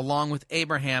along with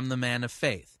Abraham, the man of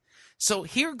faith. So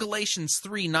here Galatians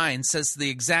 3:9 says the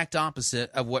exact opposite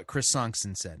of what Chris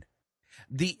Sonkson said.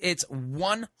 It's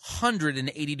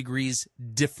 180 degrees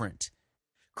different.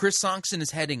 Chris Sonkson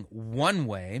is heading one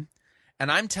way,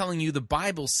 and I'm telling you the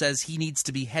Bible says he needs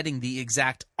to be heading the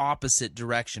exact opposite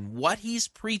direction. What he's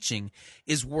preaching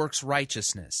is works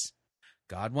righteousness.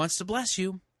 God wants to bless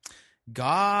you.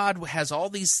 God has all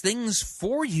these things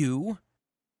for you,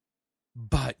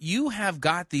 but you have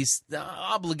got these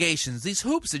obligations, these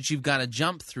hoops that you've got to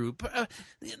jump through.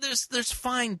 There's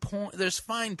fine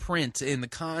print in the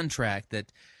contract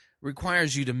that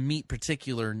requires you to meet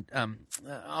particular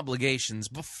obligations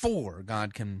before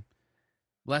God can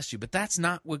bless you. But that's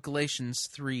not what Galatians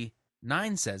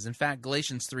 3:9 says. In fact,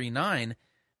 Galatians 3:9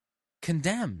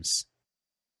 condemns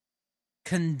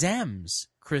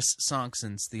Chris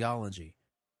Sonkson's theology.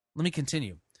 Let me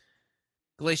continue.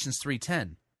 Galatians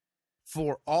 3:10.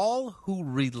 For all who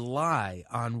rely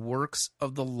on works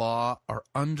of the law are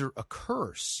under a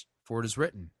curse, for it is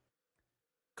written,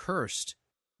 cursed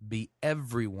be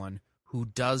everyone who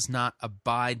does not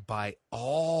abide by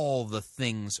all the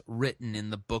things written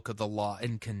in the book of the law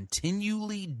and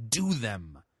continually do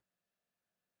them.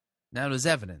 Now it is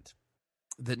evident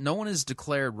that no one is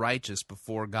declared righteous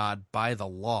before God by the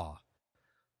law,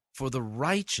 for the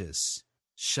righteous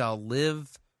shall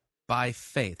live by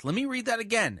faith. Let me read that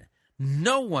again.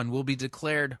 No one will be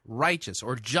declared righteous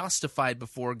or justified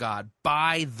before God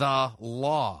by the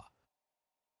law,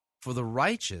 for the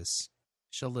righteous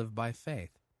shall live by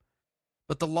faith.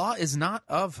 But the law is not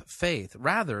of faith.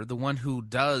 Rather, the one who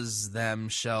does them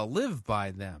shall live by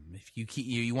them. If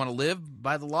you want to live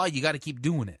by the law, you got to keep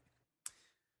doing it.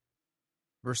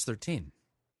 Verse 13.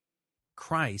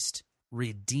 Christ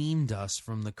redeemed us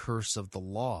from the curse of the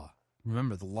law.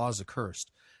 Remember, the law is accursed.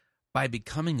 By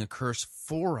becoming a curse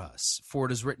for us. For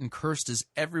it is written, cursed is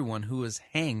everyone who is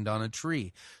hanged on a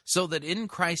tree, so that in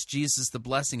Christ Jesus the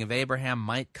blessing of Abraham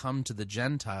might come to the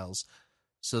Gentiles,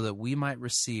 so that we might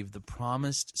receive the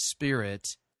promised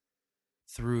Spirit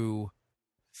through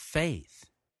faith.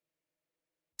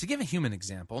 To give a human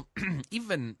example,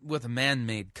 even with a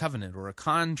man-made covenant or a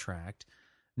contract,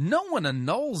 no one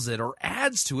annuls it or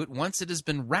adds to it once it has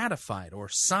been ratified or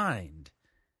signed.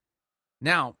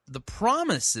 Now, the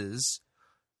promises,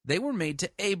 they were made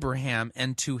to Abraham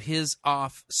and to his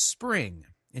offspring.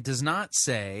 It does not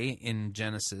say in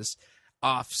Genesis,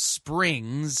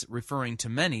 offsprings, referring to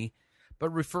many, but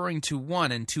referring to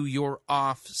one, and to your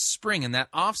offspring. And that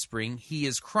offspring, he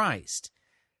is Christ.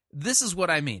 This is what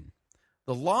I mean.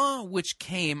 The law which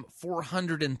came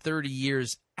 430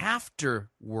 years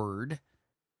afterward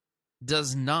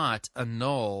does not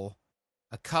annul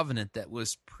a covenant that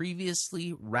was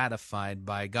previously ratified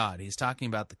by God. He's talking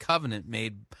about the covenant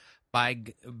made by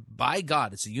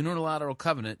God. It's a unilateral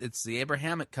covenant. It's the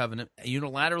Abrahamic covenant,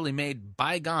 unilaterally made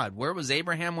by God. Where was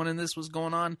Abraham when this was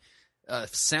going on?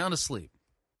 Sound asleep.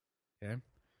 Okay.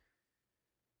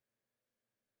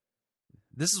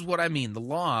 This is what I mean. The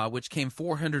law, which came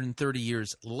 430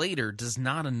 years later, does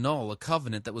not annul a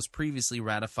covenant that was previously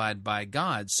ratified by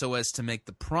God so as to make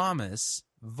the promise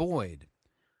void.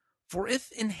 For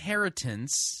if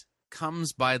inheritance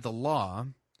comes by the law,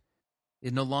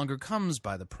 it no longer comes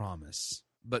by the promise,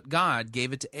 but God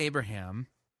gave it to Abraham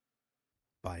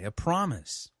by a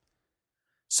promise.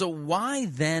 So why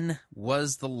then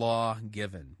was the law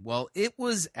given? Well, it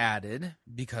was added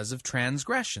because of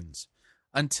transgressions,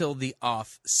 until the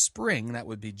offspring, that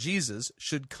would be Jesus,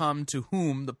 should come to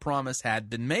whom the promise had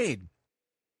been made.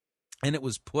 And it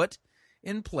was put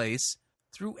in place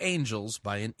through angels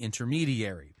by an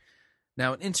intermediary.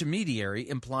 Now, an intermediary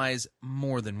implies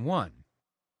more than one,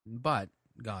 but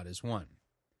God is one.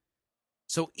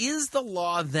 So is the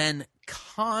law then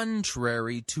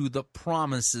contrary to the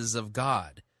promises of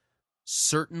God?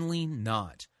 Certainly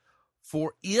not.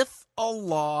 For if a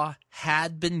law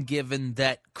had been given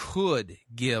that could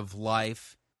give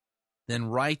life, then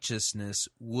righteousness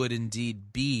would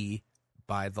indeed be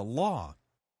by the law.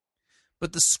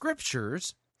 But the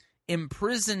Scriptures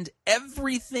imprisoned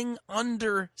everything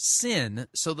under sin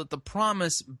so that the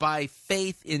promise by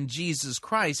faith in Jesus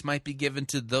Christ might be given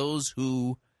to those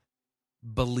who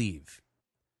believe.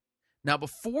 Now,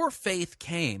 before faith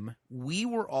came, we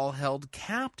were all held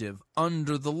captive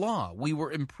under the law. We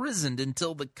were imprisoned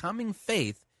until the coming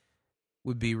faith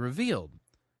would be revealed.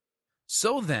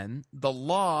 So then, the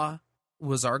law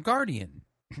was our guardian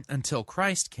until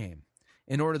Christ came,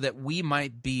 in order that we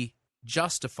might be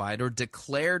justified or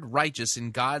declared righteous in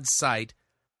God's sight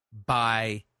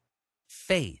by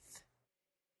faith.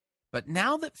 But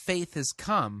now that faith has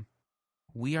come,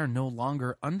 we are no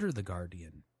longer under the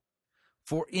guardian.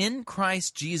 For in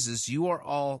Christ Jesus you are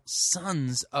all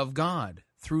sons of God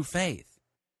through faith.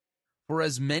 For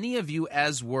as many of you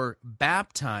as were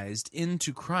baptized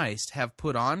into Christ have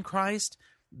put on Christ,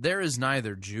 there is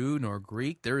neither Jew nor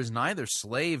Greek, there is neither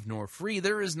slave nor free,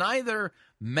 there is neither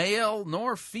male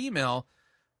nor female,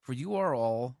 for you are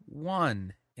all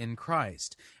one in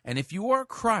Christ. And if you are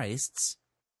Christ's,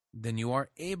 then you are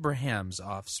Abraham's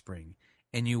offspring,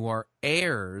 and you are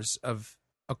heirs of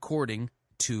according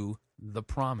to the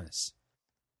promise.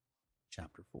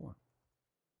 Chapter 4.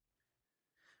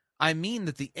 I mean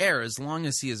that the heir, as long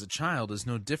as he is a child, is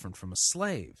no different from a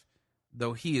slave,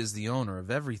 though he is the owner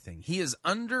of everything. He is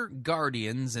under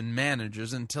guardians and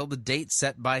managers until the date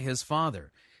set by his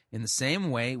father. In the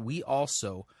same way, we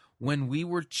also, when we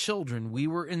were children, we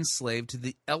were enslaved to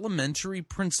the elementary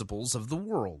principles of the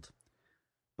world.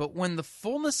 But when the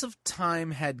fullness of time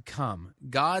had come,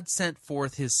 God sent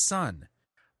forth his Son,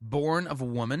 born of a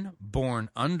woman, born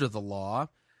under the law,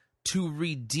 to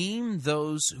redeem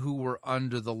those who were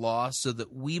under the law, so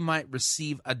that we might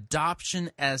receive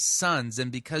adoption as sons.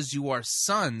 And because you are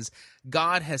sons,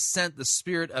 God has sent the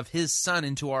Spirit of his Son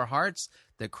into our hearts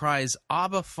that cries,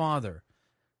 Abba, Father.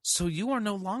 So you are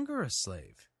no longer a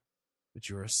slave, but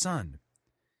you are a son.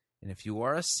 And if you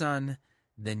are a son,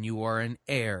 then you are an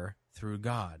heir through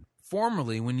God.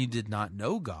 Formerly, when you did not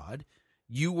know God,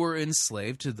 you were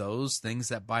enslaved to those things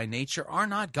that by nature are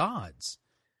not God's.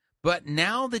 But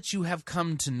now that you have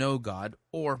come to know God,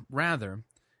 or rather,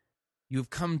 you have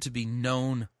come to be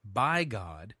known by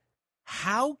God,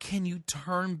 how can you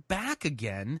turn back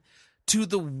again to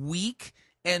the weak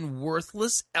and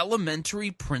worthless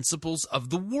elementary principles of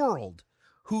the world,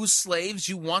 whose slaves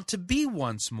you want to be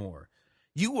once more?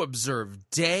 You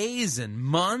observe days and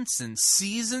months and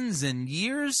seasons and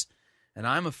years, and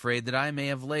I'm afraid that I may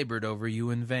have labored over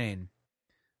you in vain.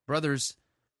 Brothers,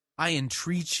 I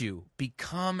entreat you,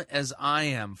 become as I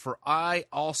am, for I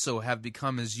also have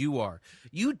become as you are.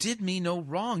 You did me no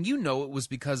wrong. You know it was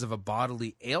because of a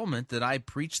bodily ailment that I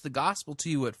preached the gospel to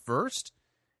you at first.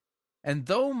 And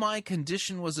though my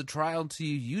condition was a trial to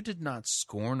you, you did not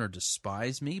scorn or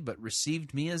despise me, but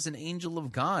received me as an angel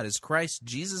of God, as Christ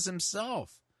Jesus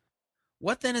himself.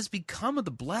 What then has become of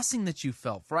the blessing that you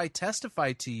felt? For I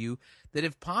testify to you that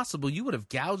if possible you would have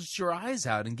gouged your eyes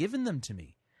out and given them to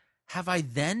me. Have I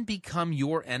then become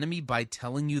your enemy by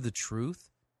telling you the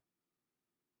truth?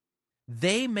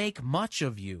 They make much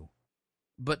of you,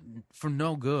 but for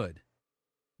no good.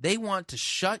 They want to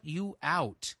shut you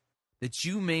out, that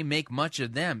you may make much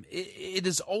of them. It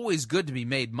is always good to be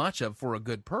made much of for a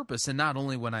good purpose, and not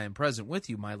only when I am present with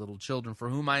you, my little children, for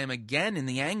whom I am again in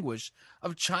the anguish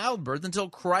of childbirth until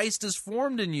Christ is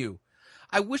formed in you.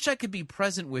 I wish I could be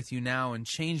present with you now and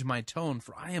change my tone,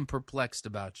 for I am perplexed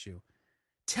about you.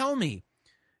 Tell me,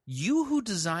 you who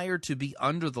desire to be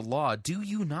under the law, do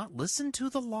you not listen to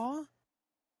the law?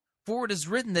 For it is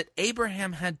written that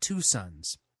Abraham had 2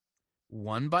 sons,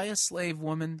 one by a slave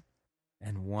woman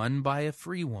and one by a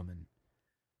free woman.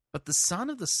 But the son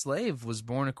of the slave was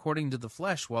born according to the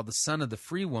flesh, while the son of the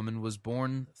free woman was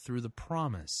born through the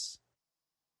promise.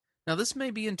 Now this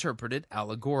may be interpreted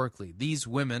allegorically. These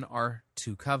women are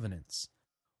 2 covenants.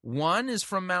 One is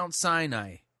from Mount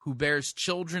Sinai, who bears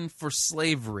children for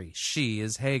slavery. She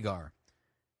is Hagar.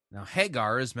 Now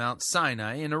Hagar is Mount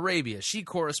Sinai in Arabia. She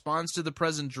corresponds to the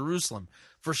present Jerusalem,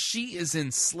 for she is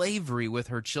in slavery with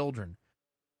her children.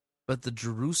 But the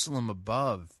Jerusalem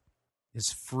above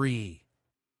is free,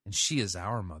 and she is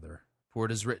our mother. For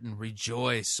it is written,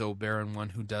 Rejoice, O barren one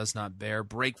who does not bear.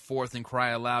 Break forth and cry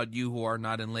aloud, you who are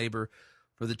not in labor.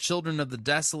 For the children of the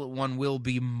desolate one will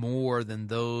be more than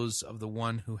those of the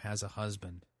one who has a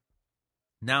husband.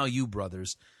 Now you,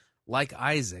 brothers, like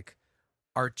Isaac,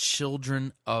 are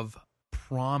children of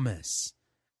promise.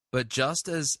 But just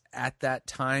as at that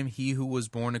time he who was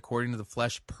born according to the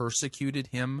flesh persecuted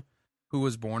him who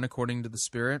was born according to the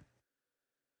Spirit,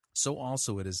 so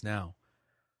also it is now.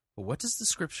 But what does the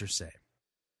Scripture say?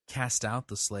 Cast out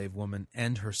the slave woman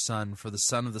and her son, for the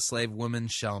son of the slave woman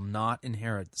shall not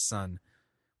inherit the son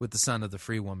with the son of the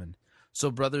free woman.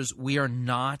 So, brothers, we are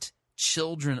not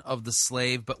children of the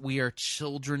slave, but we are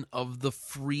children of the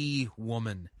free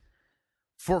woman.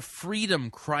 For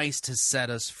freedom Christ has set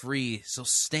us free. So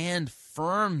stand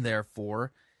firm,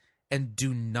 therefore, and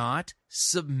do not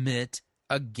submit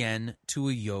again to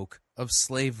a yoke of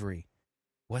slavery.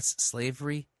 What's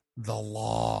slavery? The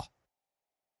law.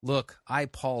 Look, I,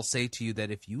 Paul, say to you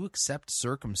that if you accept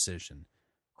circumcision,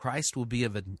 Christ will be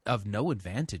of no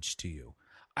advantage to you.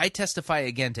 I testify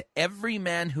again to every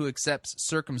man who accepts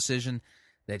circumcision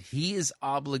that he is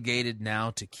obligated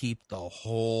now to keep the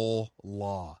whole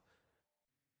law.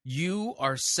 You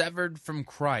are severed from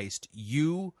Christ,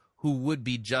 you who would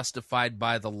be justified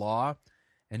by the law,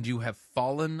 and you have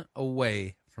fallen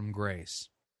away from grace.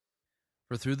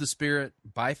 For through the Spirit,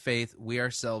 by faith, we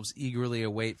ourselves eagerly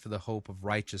await for the hope of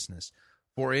righteousness.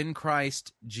 For in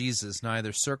Christ Jesus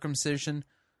neither circumcision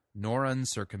nor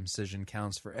uncircumcision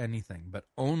counts for anything, but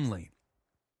only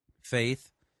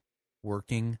faith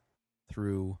working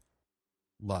through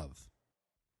love.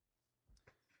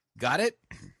 Got it?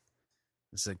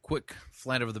 This is a quick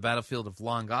flight over the battlefield of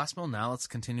law and gospel. Now let's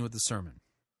continue with the sermon.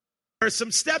 There are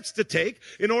some steps to take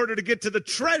in order to get to the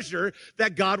treasure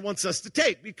that God wants us to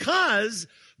take, because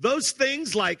those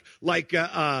things like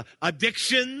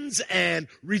addictions and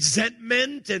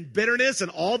resentment and bitterness and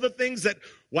all the things that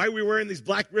why we're wearing these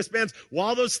black wristbands,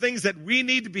 all those things that we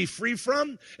need to be free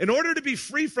from, in order to be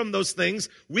free from those things,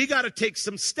 we got to take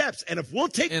some steps. And if we'll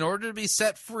take... In order to be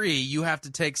set free, you have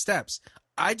to take steps.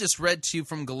 I just read to you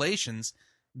from Galatians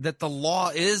that the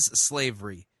law is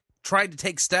slavery. Try to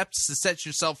take steps to set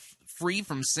yourself free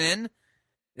from sin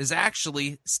is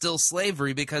actually still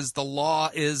slavery, because the law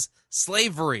is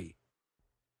slavery.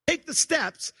 Take the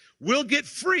steps, we'll get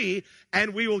free,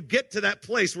 and we will get to that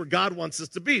place where God wants us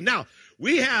to be. Now,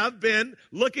 we have been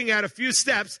looking at a few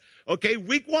steps. Okay,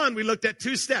 week 1, we looked at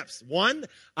 2 steps. 1,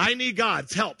 I need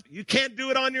God's help. You can't do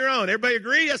it on your own. Everybody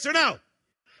agree? Yes or no?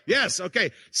 Yes,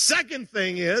 okay. Second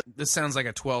thing is... This sounds like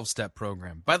a 12-step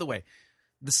program. By the way,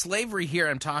 the slavery here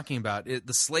I'm talking about,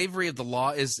 the slavery of the law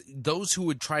is those who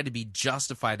would try to be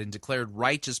justified and declared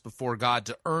righteous before God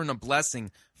to earn a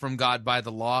blessing from God by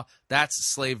the law. That's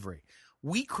slavery.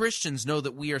 We Christians know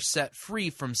that we are set free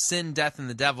from sin, death, and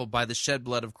the devil by the shed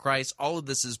blood of Christ. All of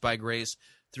this is by grace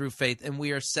through faith, and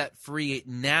we are set free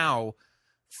now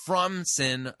from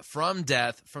sin, from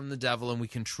death, from the devil, and we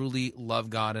can truly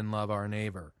love God and love our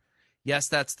neighbor. Yes,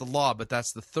 that's the law, but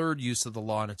that's the third use of the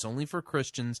law, and it's only for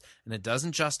Christians, and it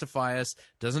doesn't justify us,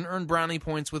 doesn't earn brownie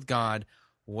points with God.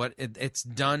 It's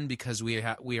done because we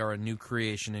are a new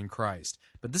creation in Christ.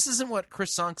 But this isn't what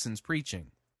Chris Sonksen's preaching.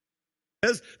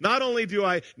 Not only do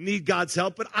I need God's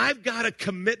help, but I've got to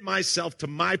commit myself to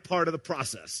my part of the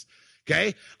process.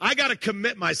 Okay? I got to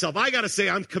commit myself. I got to say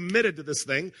I'm committed to this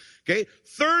thing. Okay?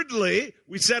 Thirdly,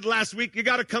 we said last week, you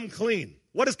got to come clean.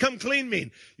 What does come clean mean?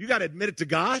 You got to admit it to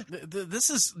God. This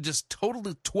is just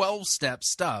totally 12-step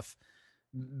stuff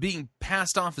being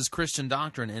passed off as Christian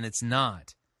doctrine, and it's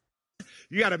not.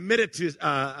 You got to admit it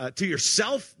to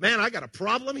yourself. Man, I got a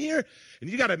problem here. And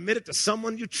you got to admit it to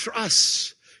someone you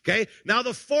trust. Okay, now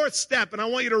the fourth step, and I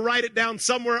want you to write it down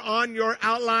somewhere on your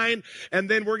outline, and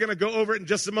then we're going to go over it in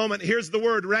just a moment. Here's the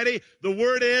word. Ready? The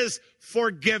word is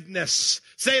forgiveness.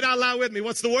 Say it out loud with me.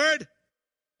 What's the word?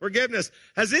 Forgiveness.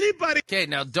 Has anybody... Okay,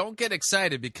 now don't get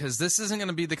excited, because this isn't going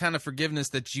to be the kind of forgiveness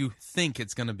that you think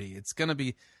it's going to be. It's going to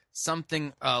be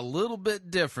something a little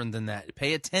bit different than that.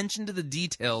 Pay attention to the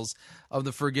details of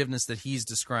the forgiveness that he's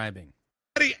describing.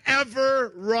 Anybody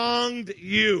ever wronged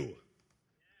you?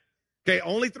 Okay,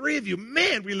 only 3 of you.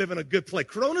 Man, we live in a good place.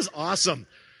 Corona's awesome.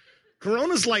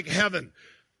 Corona's like heaven.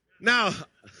 Now,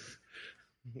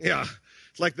 yeah,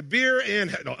 it's like the beer in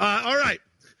heaven. No, all right.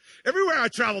 Everywhere I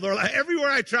travel,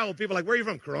 people are like, where are you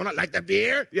from? Corona? Like the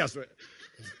beer? Yes.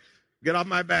 Get off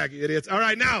my back, you idiots. All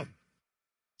right, now.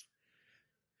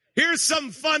 Here's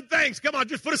some fun things. Come on,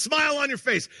 just put a smile on your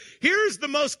face. Here's the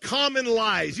most common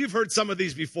lies. You've heard some of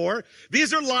these before.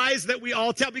 These are lies that we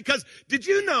all tell, because did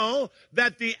you know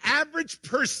that the average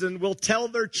person will tell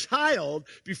their child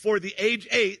before the age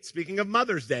 8, speaking of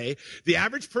Mother's Day, the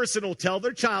average person will tell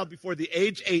their child before the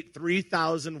age 8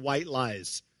 3,000 white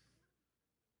lies.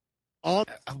 All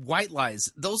white lies.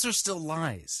 Those are still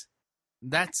lies.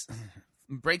 That's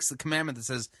breaks the commandment that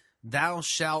says, thou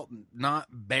shalt not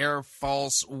bear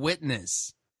false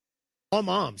witness. All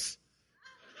moms.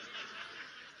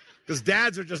 Because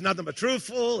dads are just nothing but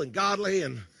truthful and godly.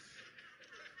 And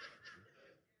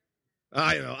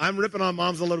I'm ripping on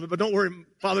moms a little bit, but don't worry,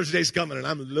 Father's Day's coming and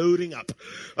I'm loading up.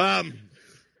 All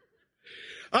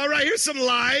right, here's some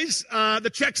lies.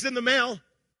 The check's in the mail.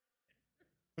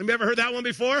 Have you ever heard that one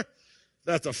before?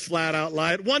 That's a flat out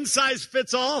lie. One size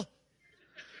fits all.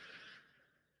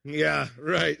 Yeah,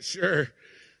 right, sure.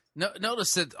 No,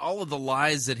 notice that all of the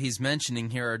lies that he's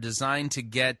mentioning here are designed to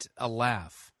get a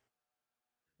laugh.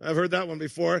 I've heard that one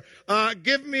before.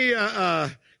 Give me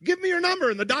your number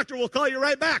and the doctor will call you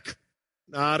right back.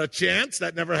 Not a chance.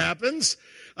 That never happens.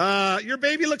 Your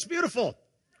baby looks beautiful.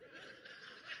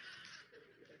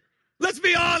 Let's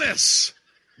be honest.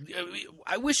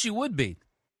 I wish you would be.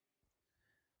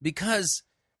 Because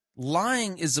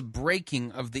lying is a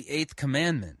breaking of the 8th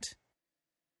commandment.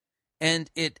 And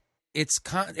its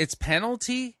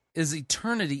penalty is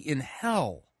eternity in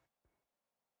hell.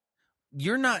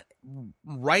 You're not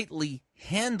rightly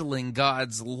handling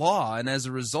God's law, and as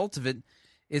a result of it,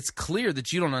 it's clear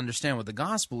that you don't understand what the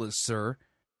gospel is, sir.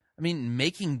 I mean,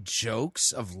 making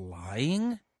jokes of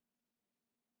lying?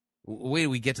 Wait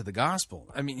till we get to the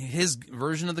gospel. I mean, his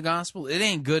version of the gospel, it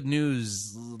ain't good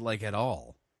news, like, at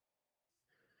all.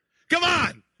 Come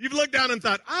on! You've looked down and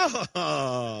thought,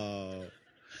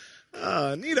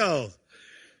 neato.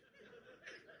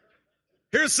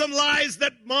 Here's some lies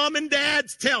that mom and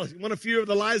dads tell. You want a few of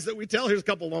the lies that we tell? Here's a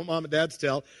couple mom and dads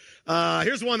tell.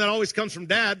 Here's one that always comes from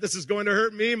dad. This is going to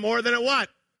hurt me more than it what?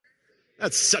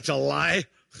 That's such a lie.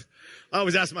 I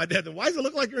always ask my dad, why does it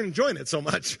look like you're enjoying it so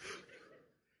much?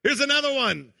 Here's another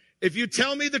one. If you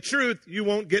tell me the truth, you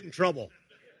won't get in trouble.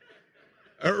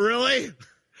 Really?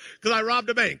 Because I robbed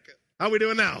a bank. How we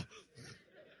doing now?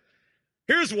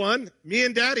 Here's one. Me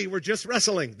and Daddy were just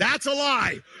wrestling. That's a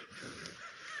lie.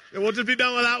 And we'll just be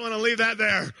done with that one and leave that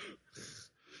there.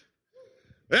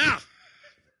 Yeah.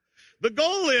 The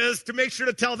goal is to make sure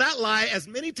to tell that lie as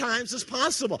many times as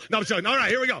possible. No, I'm joking. All right,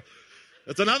 here we go.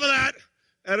 That's enough of that.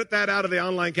 Edit that out of the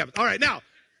online campus. All right, now,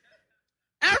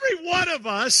 every one of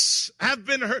us have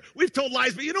been hurt. We've told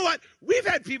lies, but you know what? We've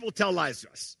had people tell lies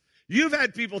to us. You've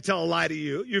had people tell a lie to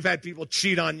you. You've had people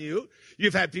cheat on you.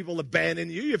 You've had people abandon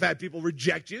you. You've had people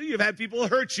reject you. You've had people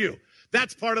hurt you.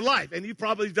 That's part of life, and you've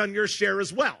probably done your share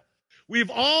as well.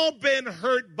 We've all been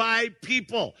hurt by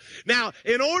people. Now,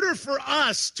 in order for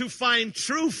us to find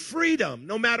true freedom,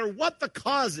 no matter what the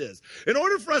cause is, in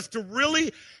order for us to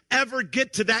really ever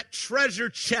get to that treasure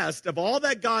chest of all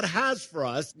that God has for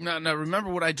us. Now remember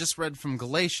what I just read from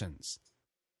Galatians,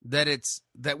 that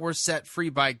we're set free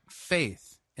by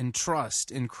faith and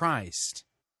trust in Christ.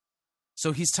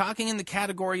 So he's talking in the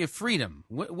category of freedom.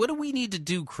 What do we need to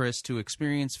do, Chris, to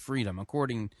experience freedom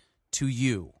according to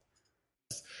you?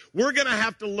 We're going to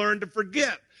have to learn to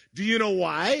forgive. Do you know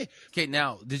why? Okay,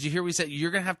 now, did you hear we said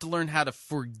you're going to have to learn how to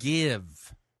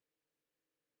forgive?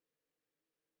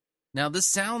 Now, this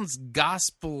sounds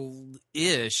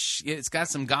gospel-ish. It's got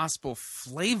some gospel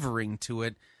flavoring to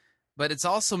it, but it's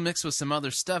also mixed with some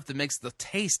other stuff that makes the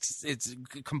taste, it's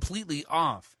completely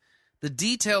off. The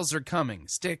details are coming.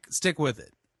 Stick with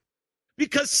it.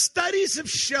 Because studies have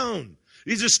shown,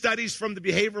 these are studies from the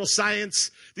behavioral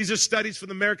science, these are studies from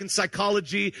the American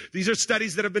psychology, these are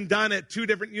studies that have been done at 2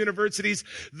 different universities,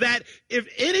 that if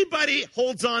anybody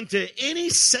holds on to any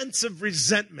sense of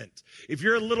resentment, if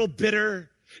you're a little bitter,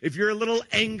 if you're a little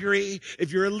angry,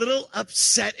 if you're a little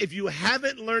upset, if you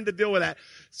haven't learned to deal with that,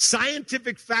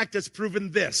 scientific fact has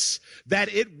proven this, that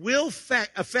it will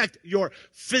affect your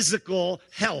physical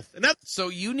health. And so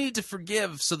you need to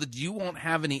forgive so that you won't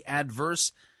have any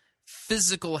adverse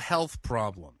physical health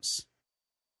problems.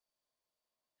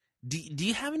 Do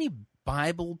you have any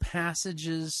Bible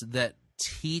passages that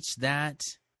teach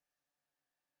that?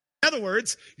 In other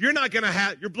words, you're not going to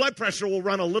have, your blood pressure will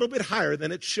run a little bit higher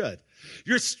than it should.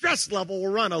 Your stress level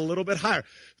will run a little bit higher.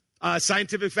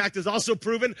 Scientific fact has also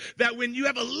proven that when you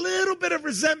have a little bit of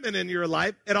resentment in your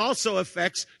life, it also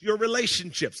affects your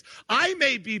relationships. I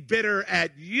may be bitter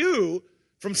at you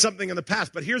from something in the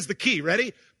past, but here's the key,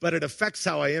 ready? But it affects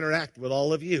how I interact with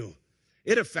all of you.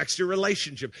 It affects your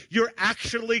relationship. You're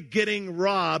actually getting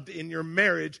robbed in your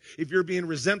marriage if you're being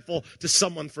resentful to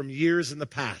someone from years in the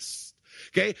past.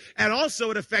 Okay? And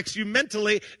also it affects you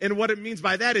mentally, and what it means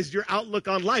by that is your outlook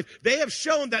on life. They have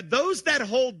shown that those that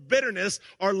hold bitterness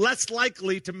are less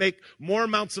likely to make more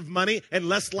amounts of money and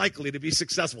less likely to be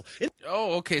successful.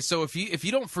 Oh, okay. So if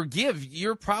you don't forgive,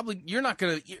 you're not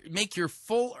going to make your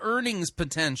full earnings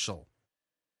potential.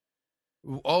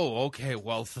 Oh, okay.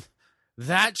 Well,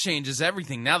 that changes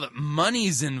everything now that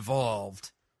money's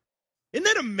involved. Isn't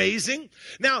that amazing?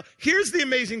 Now, here's the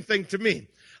amazing thing to me.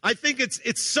 I think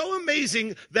it's so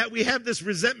amazing that we have this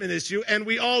resentment issue, and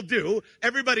we all do.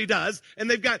 Everybody does. And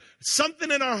they've got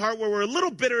something in our heart where we're a little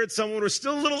bitter at someone. We're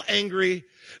still a little angry.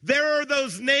 There are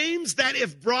those names that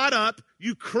if brought up,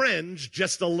 you cringe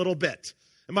just a little bit.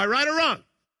 Am I right or wrong?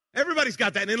 Everybody's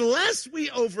got that. And unless we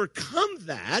overcome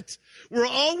that, we're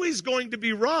always going to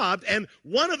be robbed. And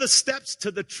one of the steps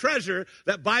to the treasure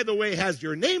that, by the way, has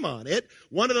your name on it,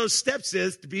 one of those steps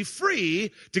is to be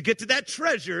free, to get to that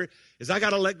treasure, is I got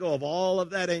to let go of all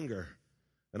of that anger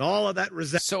and all of that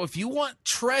resentment. So if you want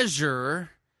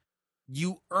treasure,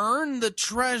 you earn the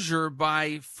treasure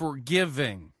by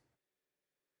forgiving.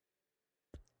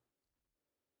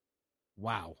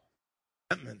 Wow.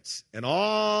 And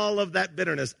all of that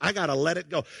bitterness, I got to let it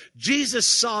go. Jesus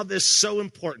saw this so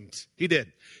important. He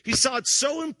did. He saw it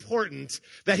so important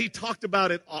that he talked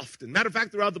about it often. Matter of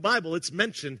fact, throughout the Bible, it's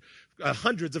mentioned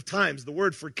hundreds of times, the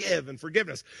word forgive and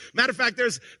forgiveness. Matter of fact,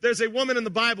 there's a woman in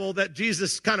the Bible that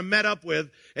Jesus kind of met up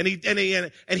with, and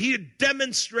he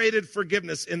demonstrated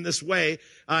forgiveness in this way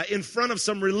in front of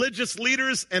some religious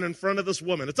leaders and in front of this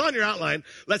woman. It's on your outline.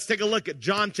 Let's take a look at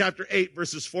John chapter 8,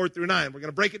 verses 4 through 9. We're going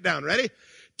to break it down. Ready?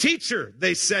 Teacher,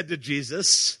 they said to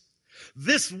Jesus,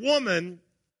 this woman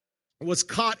was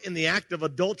caught in the act of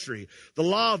adultery. The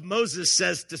law of Moses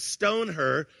says to stone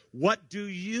her. What do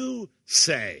you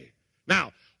say?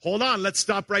 Now, hold on. Let's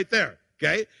stop right there.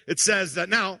 Okay? It says that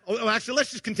now, actually, let's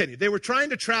just continue. They were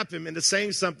trying to trap him into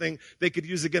saying something they could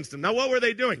use against him. Now, what were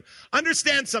they doing?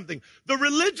 Understand something. The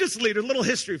religious leaders, little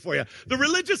history for you. The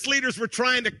religious leaders were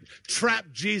trying to trap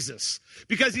Jesus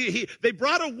because they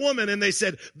brought a woman and they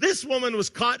said, this woman was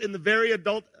caught in the very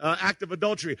act of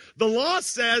adultery. The law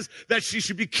says that she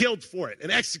should be killed for it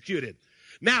and executed.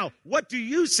 Now, what do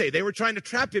you say? They were trying to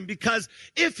trap him because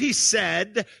if he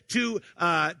said to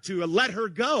let her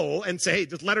go and say, hey,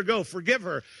 just let her go, forgive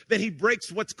her, then he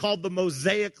breaks what's called the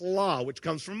Mosaic law, which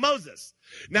comes from Moses.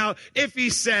 Now, if he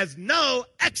says, no,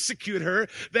 execute her,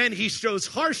 then he shows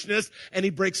harshness and he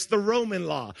breaks the Roman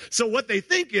law. So what they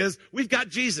think is, we've got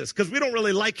Jesus, because we don't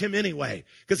really like him anyway,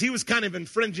 because he was kind of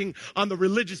infringing on the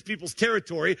religious people's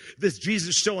territory. This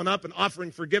Jesus showing up and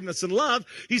offering forgiveness and love,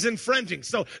 he's infringing.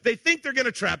 So they think they're going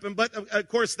to trap him, but of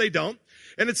course they don't.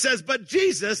 And it says, but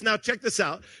Jesus, now check this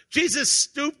out, Jesus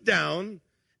stooped down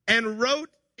and wrote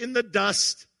in the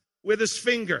dust with his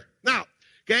finger. Now,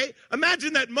 okay,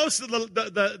 imagine that most of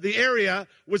the area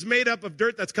was made up of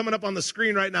dirt that's coming up on the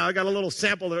screen right now. I got a little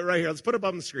sample of it right here. Let's put it up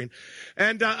on the screen.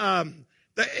 And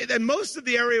most of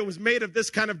the area was made of this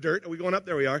kind of dirt. Are we going up?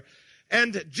 There we are.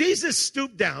 And Jesus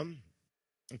stooped down.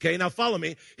 Okay, now follow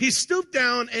me. He stooped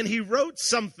down and he wrote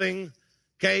something,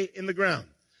 okay, in the ground.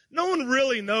 No one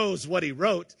really knows what he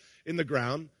wrote in the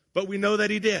ground, but we know that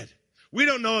he did. We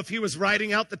don't know if he was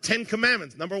writing out the 10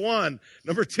 Commandments, number one.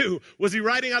 Number two, was he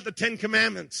writing out the 10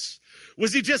 Commandments?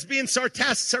 Was he just being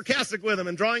sarcastic with them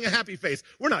and drawing a happy face?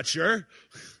 We're not sure.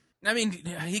 I mean,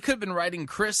 he could have been writing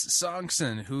Chris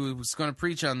Sonksen, who was going to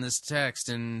preach on this text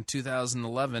in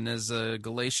 2011 as a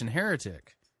Galatian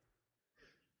heretic.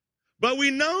 But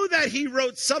we know that he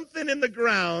wrote something in the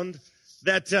ground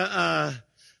that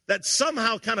that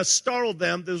somehow kind of startled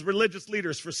them, those religious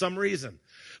leaders, for some reason.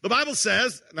 The Bible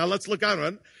says, now let's look on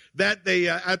it,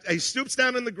 that he stoops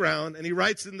down in the ground and he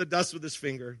writes in the dust with his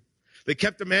finger. They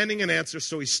kept demanding an answer,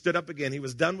 so he stood up again. He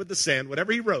was done with the sand,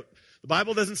 whatever he wrote. The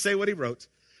Bible doesn't say what he wrote.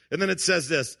 And then it says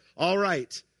this, all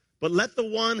right, but let the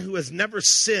one who has never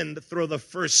sinned throw the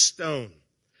first stone.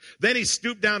 Then he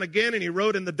stooped down again and he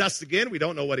wrote in the dust again. We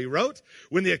don't know what he wrote.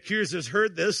 When the accusers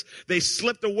heard this, they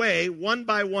slipped away one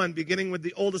by one, beginning with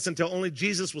the oldest until only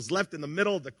Jesus was left in the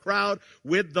middle of the crowd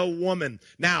with the woman.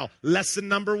 Now, lesson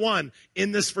number 1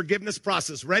 in this forgiveness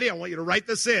process. Ready? I want you to write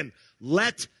this in.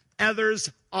 Let others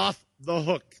off the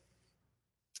hook.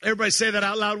 Everybody say that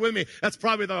out loud with me. That's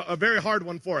probably a very hard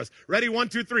one for us. Ready? 1,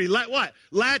 2, 3. Let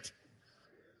what?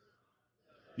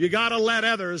 You got to let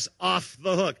others off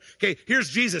the hook. Okay, here's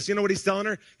Jesus. You know what he's telling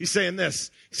her? He's saying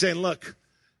this. He's saying, look,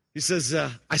 he says,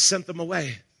 I sent them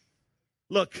away.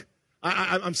 Look,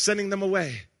 I'm sending them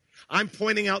away. I'm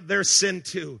pointing out their sin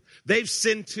too. They've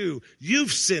sinned too.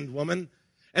 You've sinned, woman.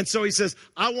 And so he says,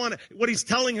 what he's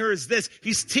telling her is this.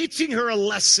 He's teaching her a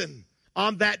lesson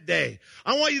on that day.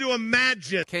 I want you to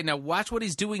imagine. Okay, now watch what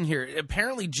he's doing here.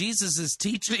 Apparently Jesus is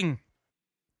teaching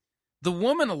the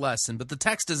woman a lesson, but the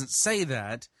text doesn't say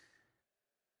that.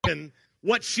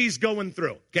 What she's going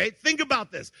through, okay? Think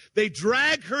about this. They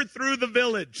drag her through the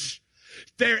village.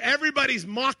 Everybody's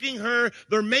mocking her.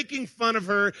 They're making fun of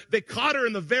her. They caught her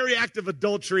in the very act of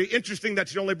adultery. Interesting that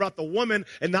she only brought the woman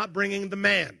and not bringing the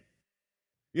man.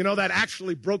 You know, that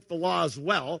actually broke the law as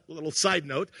well. A little side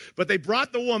note. But they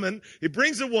brought the woman. He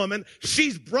brings a woman.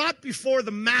 She's brought before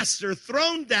the master,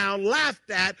 thrown down, laughed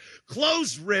at,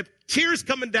 clothes ripped, tears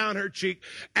coming down her cheek.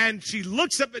 And she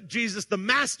looks up at Jesus, the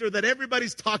master that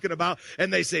everybody's talking about.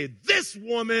 And they say, this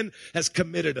woman has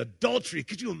committed adultery.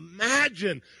 Could you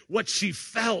imagine what she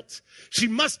felt? She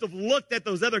must have looked at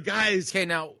those other guys. Okay,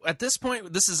 now, at this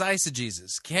point, this is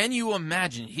Eisegesis. Can you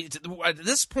imagine? At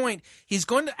this point, he's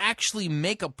going to actually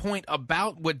make a point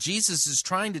about what Jesus is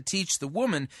trying to teach the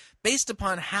woman based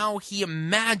upon how he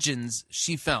imagines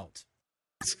she felt.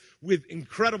 With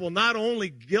incredible, not only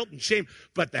guilt and shame,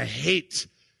 but the hate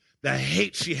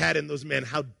she had in those men.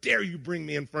 How dare you bring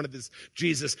me in front of this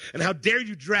Jesus? And how dare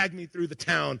you drag me through the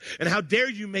town? And how dare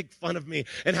you make fun of me?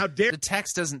 And how dare... The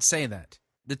text doesn't say that.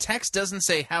 The text doesn't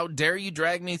say, how dare you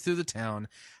drag me through the town?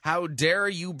 How dare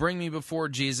you bring me before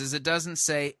Jesus? It doesn't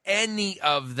say any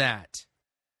of that.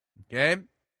 Okay?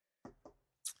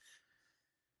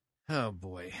 Oh,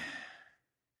 boy.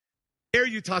 Dare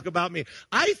you talk about me?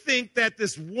 I think that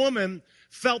this woman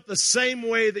felt the same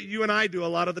way that you and I do a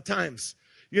lot of the times.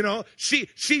 You know, she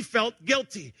felt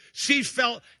guilty. She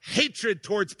felt hatred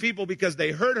towards people because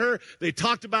they hurt her, they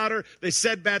talked about her, they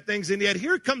said bad things. And yet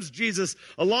here comes Jesus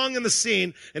along in the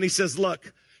scene, and he says,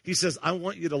 look, he says, I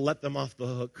want you to let them off the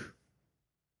hook.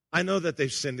 I know that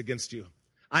they've sinned against you.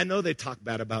 I know they talk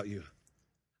bad about you.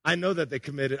 I know that they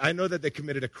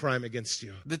committed a crime against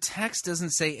you. The text doesn't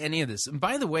say any of this. And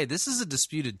by the way, this is a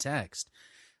disputed text.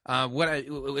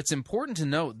 It's important to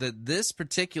note that this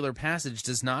particular passage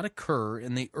does not occur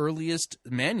in the earliest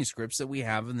manuscripts that we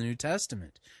have in the New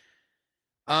Testament.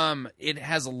 It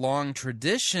has a long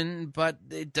tradition, but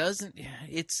it doesn't.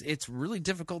 It's really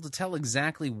difficult to tell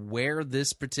exactly where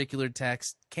this particular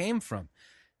text came from.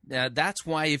 That's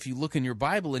why if you look in your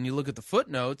Bible and you look at the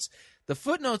footnotes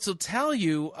will tell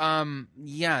you,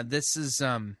 this is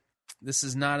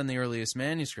not in the earliest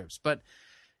manuscripts. But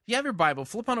if you have your Bible,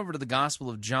 flip on over to the Gospel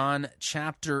of John,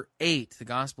 chapter 8. The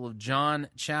Gospel of John,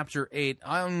 chapter 8.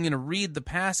 I'm going to read the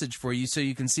passage for you so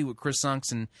you can see what Chris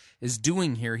Sonksen is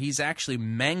doing here. He's actually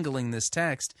mangling this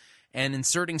text and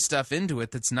inserting stuff into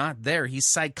it that's not there.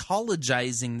 He's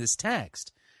psychologizing this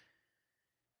text.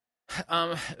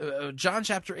 John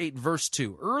chapter 8, verse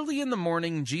 2. Early in the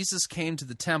morning, Jesus came to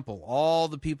the temple. All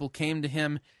the people came to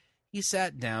him. He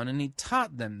sat down and he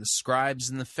taught them. The scribes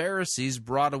and the Pharisees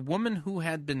brought a woman who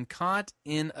had been caught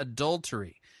in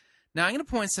adultery. Now, I'm going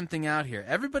to point something out here.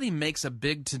 Everybody makes a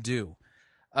big to-do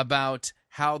about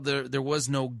how there was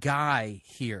no guy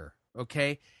here,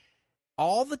 okay?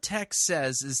 All the text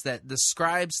says is that the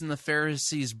scribes and the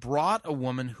Pharisees brought a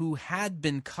woman who had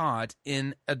been caught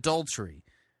in adultery.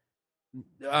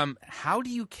 How do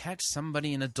you catch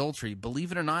somebody in adultery?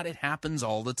 Believe it or not, it happens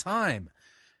all the time.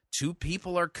 Two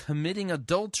people are committing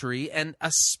adultery and a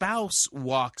spouse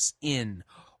walks in,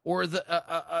 or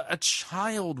a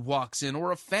child walks in,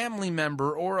 or a family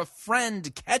member or a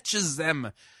friend catches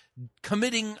them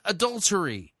committing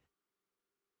adultery.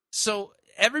 So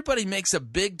everybody makes a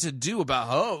big to-do about,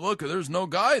 oh, look, there's no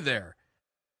guy there.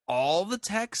 All the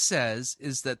text says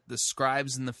is that the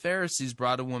scribes and the Pharisees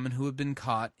brought a woman who had been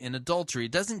caught in adultery.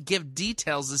 It doesn't give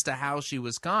details as to how she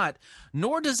was caught,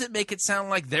 nor does it make it sound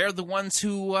like they're the ones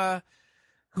who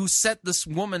set this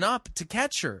woman up to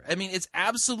catch her. I mean, it's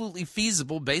absolutely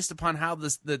feasible, based upon how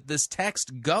this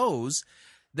text goes,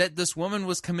 that this woman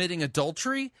was committing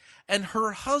adultery and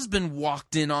her husband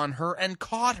walked in on her and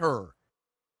caught her.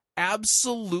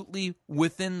 Absolutely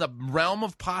within the realm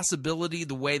of possibility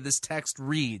the way this text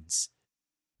reads.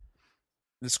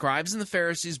 The scribes and the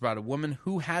Pharisees brought a woman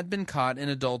who had been caught in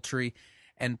adultery,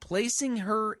 and placing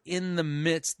her in the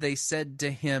midst, they said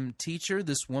to him, "Teacher,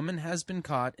 this woman has been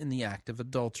caught in the act of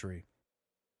adultery."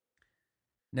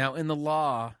 Now in the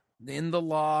law,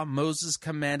 Moses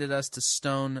commanded us to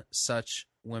stone such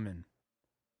women.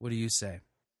 What do you say?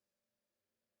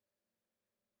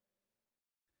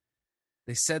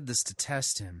 They said this to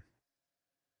test him,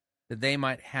 that they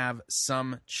might have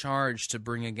some charge to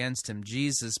bring against him.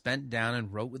 Jesus bent down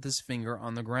and wrote with his finger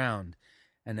on the ground.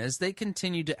 And as they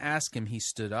continued to ask him, he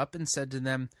stood up and said to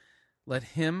them, "Let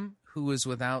him who is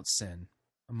without sin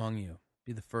among you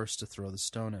be the first to throw the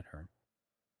stone at her."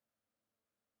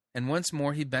 And once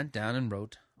more he bent down and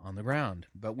wrote on the ground.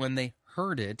 But when they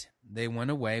heard it, they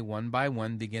went away one by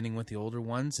one, beginning with the older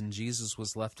ones, and Jesus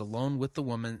was left alone with the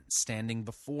woman standing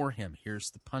before him.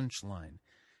 Here's the punchline.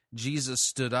 Jesus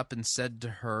stood up and said to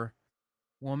her,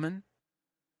 "Woman,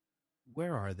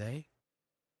 where are they?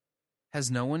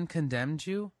 Has no one condemned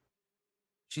you?"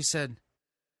 She said,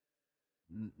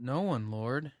 "No one,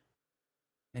 Lord."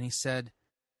 And he said,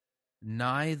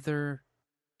 "Neither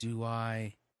do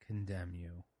I condemn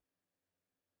you.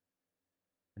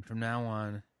 And from now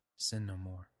on, sin no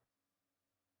more."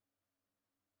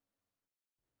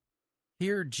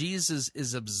 Here, Jesus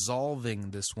is absolving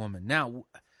this woman. Now,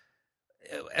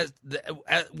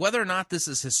 whether or not this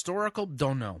is historical,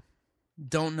 don't know.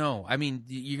 Don't know. I mean,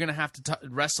 you're going to have to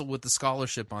wrestle with the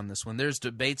scholarship on this one. There's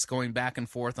debates going back and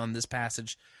forth on this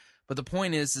passage. But the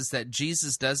point is that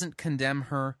Jesus doesn't condemn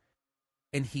her,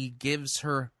 and he gives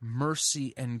her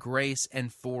mercy and grace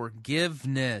and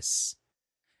forgiveness.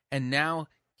 And now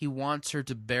he wants her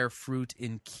to bear fruit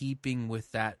in keeping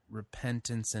with that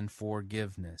repentance and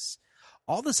forgiveness.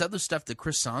 All this other stuff that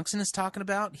Chris Sonksen is talking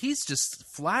about, he's just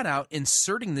flat out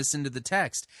inserting this into the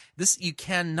text. You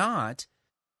cannot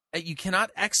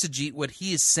exegete what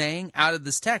he is saying out of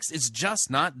this text. It's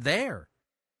just not there.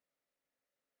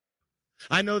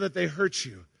 I know that they hurt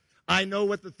you. I know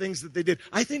what the things that they did.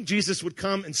 I think Jesus would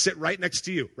come and sit right next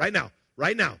to you, right now,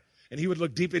 and he would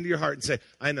look deep into your heart and say,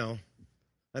 I know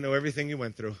everything you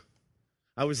went through.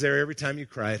 I was there every time you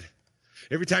cried.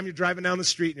 Every time you're driving down the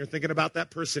street and you're thinking about that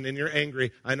person and you're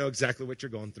angry, I know exactly what you're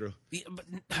going through. Yeah, but,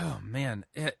 oh, man.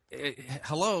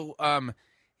 Hello.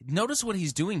 Notice what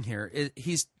he's doing here.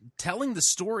 He's telling the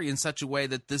story in such a way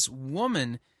that this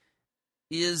woman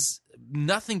is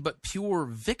nothing but pure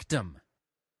victim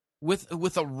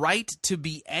with a right to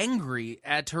be angry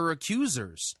at her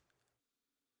accusers.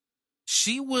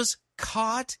 She was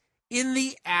caught in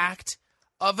the act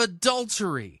of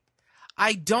adultery.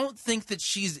 I don't think that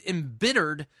she's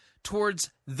embittered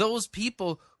towards those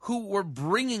people who were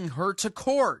bringing her to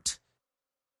court.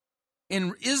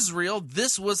 In Israel,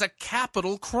 this was a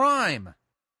capital crime.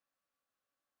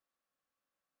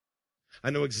 I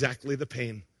know exactly the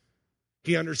pain.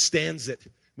 He understands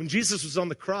it. When Jesus was on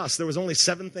the cross, there was only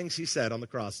 7 things he said on the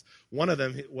cross. One of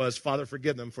them was, "Father,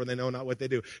 forgive them, for they know not what they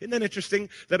do." Isn't that interesting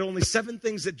that only 7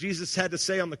 things that Jesus had to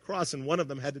say on the cross, and one of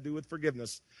them had to do with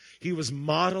forgiveness? He was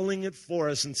modeling it for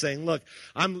us and saying, look,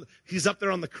 he's up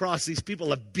there on the cross. These people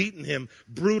have beaten him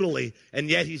brutally, and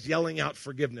yet he's yelling out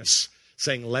forgiveness,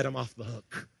 saying, let him off the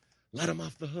hook. Let him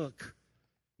off the hook.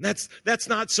 And that's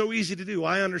not so easy to do.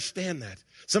 I understand that.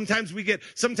 Sometimes we get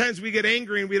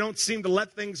angry and we don't seem to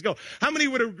let things go. How many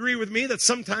would agree with me that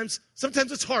sometimes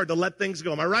it's hard to let things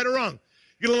go? Am I right or wrong?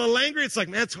 You get a little angry, it's like,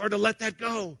 man, it's hard to let that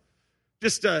go.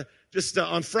 Just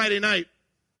on Friday night,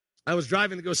 I was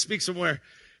driving to go speak somewhere,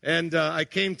 and I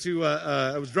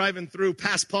was driving through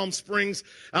past Palm Springs,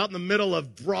 out in the middle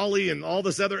of Brawley and all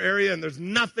this other area, and there's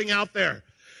nothing out there.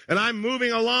 And I'm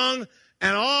moving along,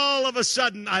 and all of a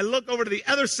sudden, I look over to the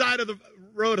other side of the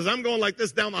road as I'm going like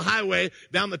this down the highway,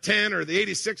 down the 10 or the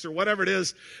 86 or whatever it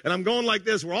is, and I'm going like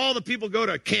this, where all the people go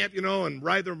to camp, and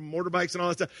ride their motorbikes and all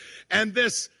that stuff. And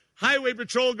this highway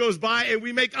patrol goes by, and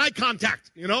we make eye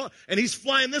contact, and he's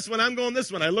flying this one, I'm going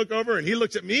this one. I look over, and he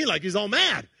looks at me like he's all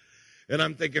mad. And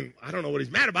I'm thinking, I don't know what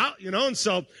he's mad about, and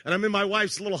I'm in my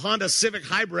wife's little Honda Civic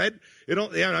Hybrid.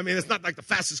 It's not like the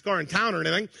fastest car in town or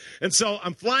anything. And so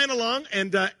I'm flying along,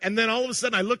 and then all of a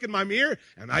sudden I look in my mirror,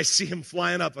 and I see him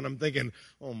flying up, and I'm thinking,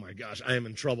 oh my gosh, I am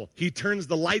in trouble. He turns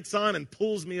the lights on and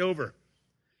pulls me over.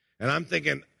 And I'm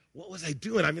thinking, what was I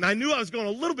doing? I knew I was going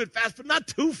a little bit fast, but not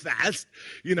too fast.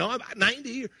 About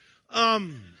 90.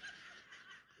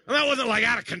 That wasn't like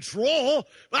out of control,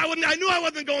 but I knew I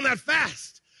wasn't going that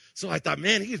fast. So I thought,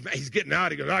 man, he's getting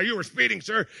out. He goes, oh, you were speeding,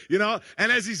 sir.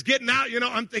 And as he's getting out,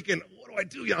 I'm thinking, what do I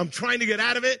do? I'm trying to get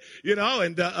out of it, and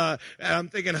I'm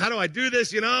thinking, how do I do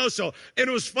this, So, and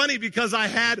it was funny because I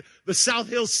had the South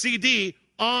Hills CD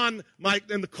in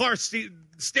the car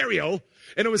stereo,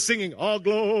 and it was singing, all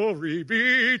glory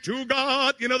be to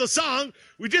God, the song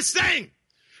we just sang.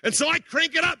 And so I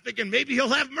crank it up thinking, maybe he'll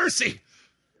have mercy.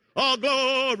 All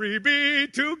glory be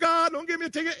to God. Don't give me a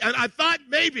ticket. And I thought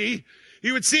maybe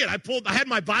he would see it. I had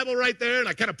my Bible right there, and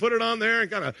I kind of put it on there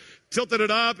and kind of tilted it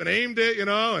up and aimed it,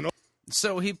 and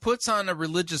So he puts on a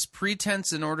religious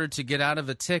pretense in order to get out of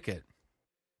a ticket.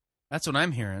 That's what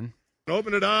I'm hearing.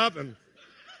 Open it up and...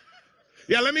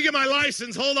 Yeah, let me get my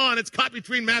license. Hold on. It's caught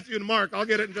between Matthew and Mark. I'll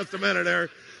get it in just a minute there.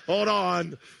 Hold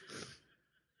on.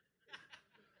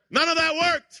 None of that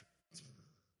worked.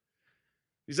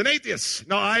 He's an atheist.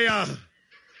 No,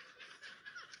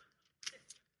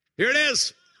 here it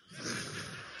is.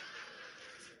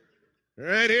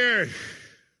 Right here.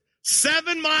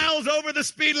 7 miles over the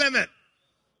speed limit.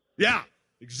 Yeah,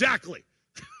 exactly.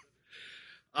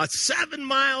 7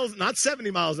 miles, not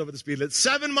 70 miles over the speed limit,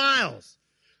 7 miles.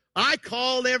 I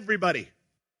called everybody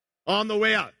on the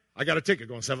way out. I got a ticket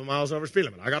going 7 miles over speed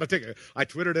limit. I got a ticket. I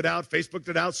Twittered it out, Facebooked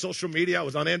it out, social media. I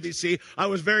was on NBC. I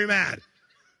was very mad.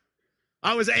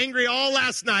 I was angry all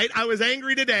last night. I was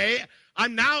angry today.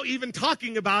 I'm now even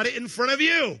talking about it in front of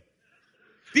you.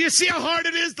 Do you see how hard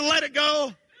it is to let it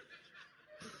go?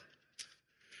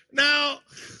 Now,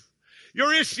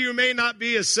 your issue may not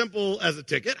be as simple as a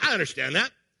ticket. I understand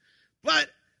that. But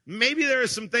maybe there are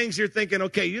some things you're thinking,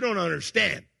 okay, you don't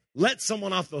understand. Let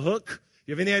someone off the hook.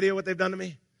 You have any idea what they've done to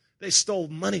me? They stole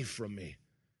money from me.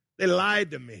 They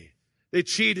lied to me. They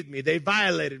cheated me. They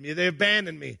violated me. They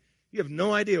abandoned me. You have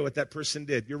no idea what that person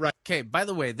did. You're right. Okay, by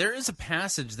the way, there is a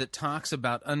passage that talks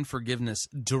about unforgiveness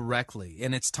directly,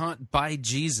 and it's taught by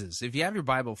Jesus. If you have your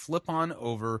Bible, flip on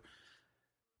over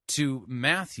to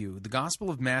Matthew, the Gospel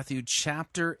of Matthew,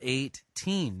 chapter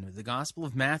 18. The Gospel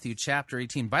of Matthew, chapter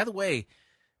 18. By the way,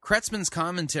 Kretzmann's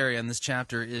commentary on this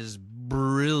chapter is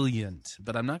brilliant,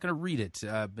 but I'm not going to read it.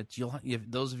 But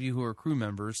those of you who are crew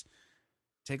members,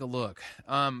 take a look.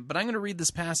 But I'm going to read this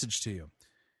passage to you.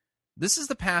 This is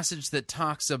the passage that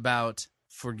talks about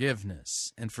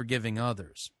forgiveness and forgiving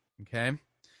others, okay?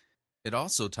 It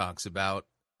also talks about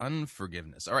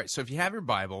unforgiveness. All right, so if you have your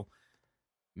Bible,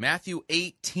 Matthew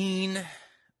 18,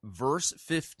 verse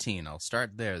 15. I'll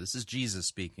start there. This is Jesus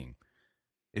speaking.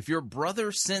 If your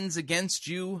brother sins against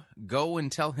you, go and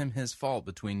tell him his fault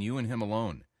between you and him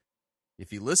alone.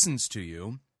 If he listens to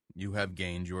you, you have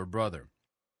gained your brother.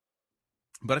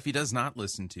 But if he does not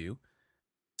listen to you,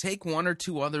 take one or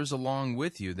two others along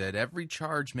with you, that every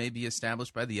charge may be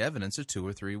established by the evidence of 2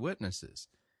 or 3 witnesses.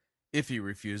 If he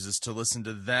refuses to listen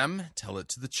to them, tell it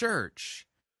to the church.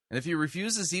 And if he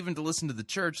refuses even to listen to the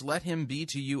church, let him be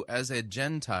to you as a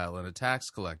Gentile and a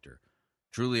tax collector.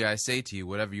 Truly I say to you,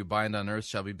 whatever you bind on earth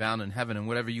shall be bound in heaven, and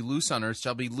whatever you loose on earth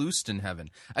shall be loosed in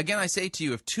heaven. Again I say to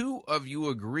you, if 2 of you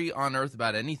agree on earth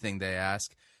about anything they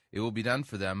ask, it will be done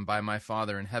for them by my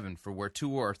Father in heaven. For where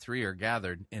 2 or 3 are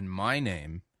gathered in my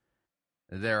name,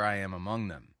 there I am among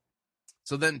them.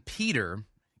 So then Peter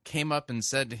came up and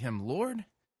said to him, Lord,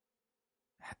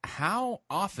 how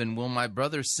often will my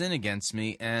brother sin against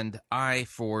me and I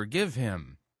forgive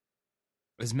him?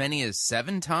 As many as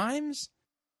 7 times?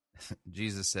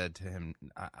 Jesus said to him,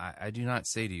 I do not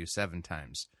say to you 7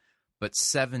 times, but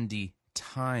 70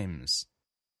 times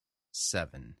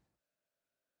 7.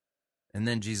 And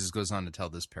then Jesus goes on to tell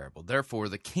this parable. Therefore,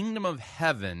 the kingdom of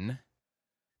heaven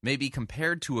may be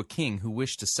compared to a king who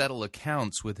wished to settle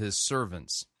accounts with his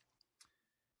servants.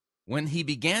 When he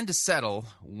began to settle,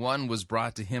 one was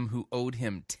brought to him who owed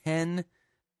him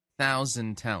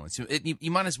 10,000 talents.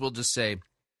 You might as well just say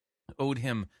owed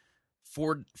him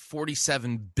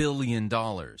 $47 billion.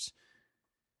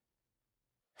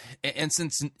 And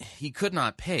since he could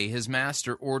not pay, his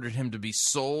master ordered him to be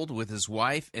sold with his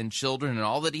wife and children and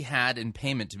all that he had in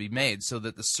payment to be made, so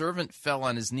that the servant fell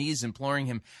on his knees imploring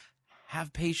him,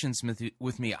 have patience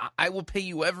with me, I will pay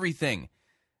you everything.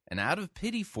 And out of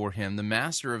pity for him, the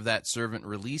master of that servant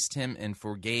released him and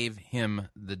forgave him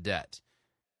the debt.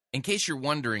 In case you're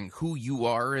wondering who you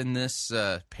are in this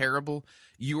parable,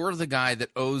 you're the guy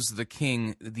that owes the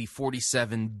king the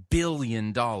 $47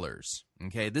 billion.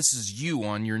 Okay, this is you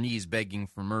on your knees begging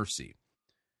for mercy.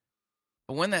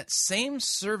 But when that same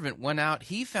servant went out,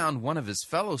 he found one of his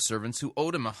fellow servants who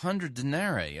owed him 100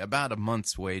 denarii, about a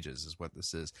month's wages is what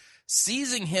this is.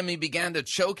 Seizing him, he began to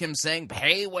choke him, saying,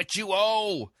 "Pay what you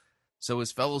owe." So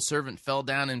his fellow servant fell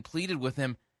down and pleaded with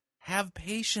him, "Have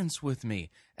patience with me,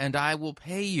 and I will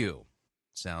pay you."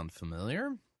 Sound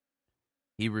familiar?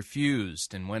 He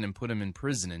refused and went and put him in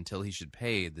prison until he should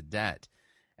pay the debt.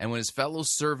 And when his fellow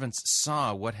servants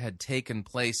saw what had taken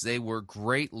place, they were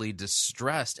greatly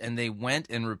distressed, and they went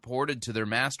and reported to their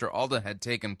master all that had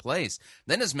taken place.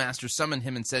 Then his master summoned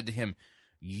him and said to him,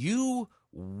 "You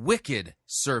wicked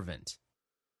servant,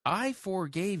 I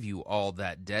forgave you all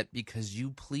that debt because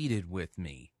you pleaded with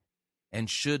me.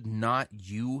 And should not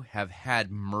you have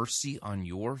had mercy on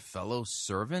your fellow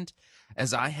servant,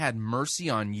 as I had mercy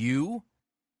on you?"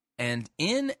 And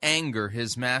in anger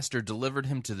his master delivered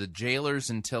him to the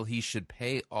jailers until he should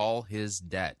pay all his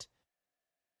debt.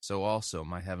 So also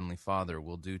my heavenly Father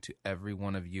will do to every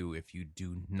one of you if you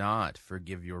do not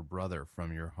forgive your brother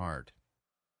from your heart.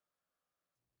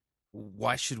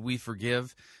 Why should we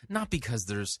forgive? Not because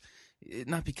you'll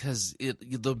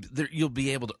be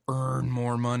able to earn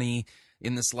more money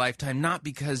in this lifetime, not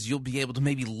because you'll be able to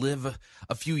maybe live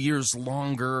a few years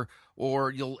longer,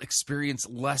 or you'll experience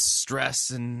less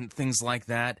stress and things like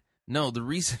that. No, the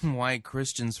reason why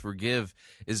Christians forgive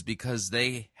is because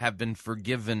they have been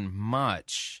forgiven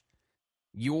much.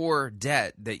 Your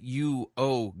debt that you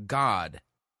owe God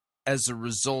as a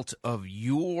result of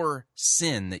your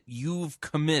sin that you've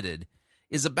committed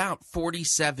is about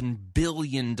 $47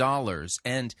 billion.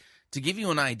 And to give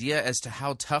you an idea as to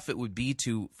how tough it would be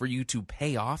for you to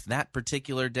pay off that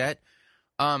particular debt,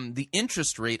 the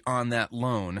interest rate on that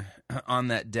loan, on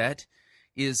that debt,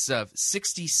 is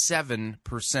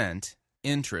 67%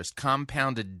 interest,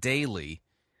 compounded daily,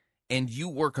 and you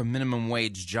work a minimum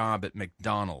wage job at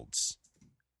McDonald's.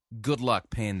 Good luck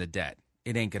paying the debt.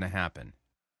 It ain't going to happen.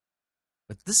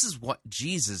 But this is what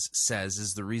Jesus says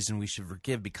is the reason we should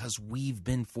forgive, because we've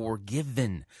been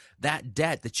forgiven. That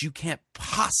debt that you can't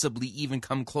possibly even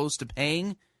come close to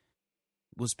paying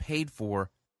was paid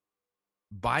for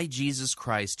by Jesus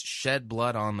Christ, shed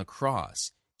blood on the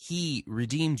cross. He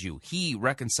redeemed you. He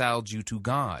reconciled you to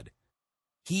God.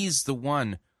 He's the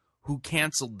one who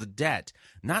canceled the debt.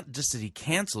 Not just that he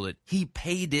canceled it, he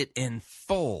paid it in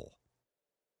full.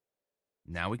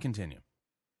 Now we continue.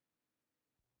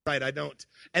 Right, I don't.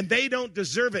 And they don't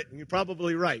deserve it. And you're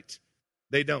probably right.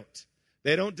 They don't.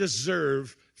 They don't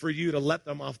deserve for you to let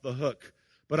them off the hook.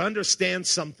 But understand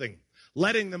something.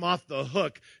 Letting them off the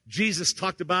hook. Jesus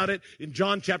talked about it in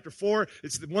John chapter 4.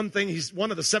 It's the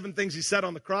one of the 7 things he said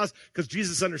on the cross, because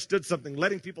Jesus understood something.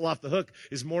 Letting people off the hook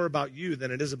is more about you than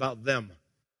it is about them.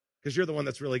 Because you're the one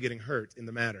that's really getting hurt in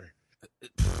the matter.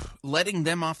 Letting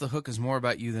them off the hook is more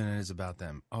about you than it is about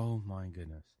them. Oh, my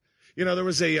goodness. You know, there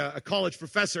was a college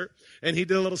professor, and he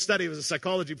did a little study. He was a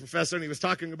psychology professor, and he was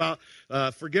talking about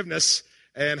forgiveness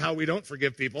and how we don't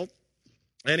forgive people.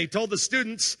 And he told the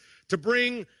students to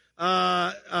bring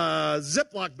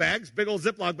Ziploc bags, big old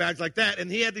Ziploc bags like that,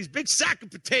 and he had these big sack of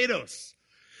potatoes.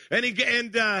 And he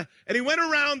went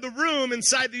around the room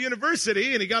inside the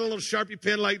university, and he got a little Sharpie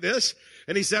pen like this,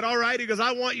 and he said, "All right," he goes,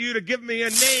 "I want you to give me a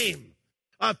name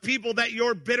of people that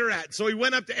you're bitter at." So he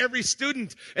went up to every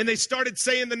student, and they started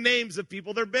saying the names of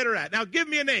people they're bitter at. Now, give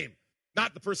me a name.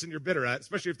 Not the person you're bitter at,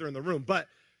 especially if they're in the room, but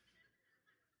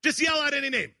just yell out any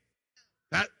name.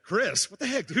 That Chris, what the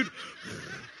heck, dude?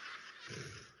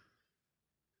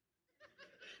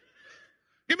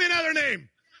 Give me another name.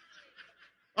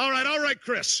 All right,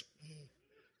 Chris.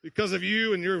 Because of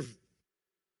you and your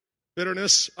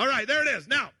bitterness. All right, there it is.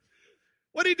 Now,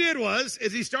 what he did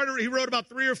he wrote about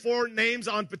 3 or 4 names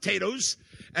on potatoes,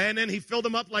 and then he filled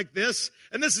them up like this.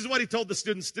 And this is what he told the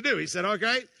students to do. He said,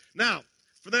 "Okay, now,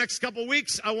 for the next couple of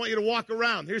weeks, I want you to walk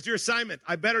around. Here's your assignment.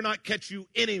 I better not catch you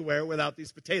anywhere without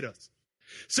these potatoes."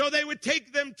 So they would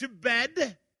take them to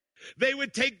bed. They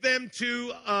would take them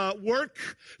to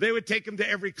work. They would take them to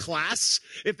every class.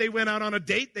 If they went out on a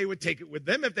date, they would take it with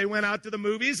them. If they went out to the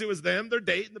movies, it was them, their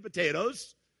date, and the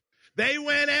potatoes. They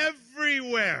went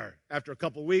everywhere. After a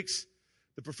couple weeks,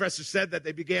 the professor said that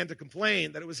they began to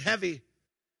complain that it was heavy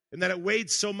and that it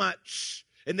weighed so much,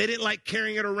 and they didn't like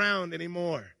carrying it around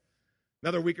anymore.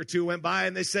 Another week or 2 went by,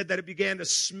 and they said that it began to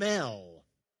smell.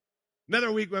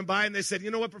 Another week went by, and they said, "You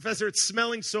know what, Professor, it's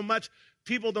smelling so much,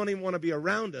 people don't even want to be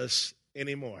around us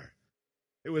anymore."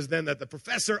 It was then that the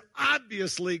professor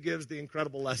obviously gives the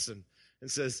incredible lesson and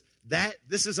says,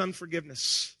 this is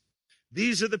unforgiveness.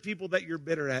 These are the people that you're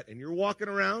bitter at, and you're walking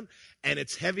around, and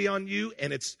it's heavy on you,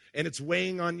 and it's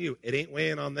weighing on you. It ain't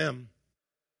weighing on them.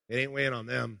 It ain't weighing on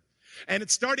them. And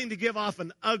it's starting to give off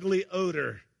an ugly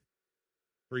odor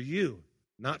for you,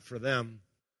 not for them.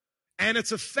 And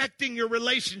it's affecting your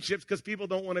relationships because people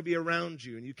don't want to be around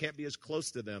you, and you can't be as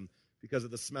close to them because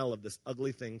of the smell of this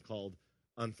ugly thing called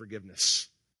unforgiveness.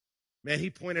 Man, he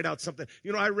pointed out something.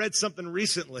 You know, I read something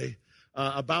recently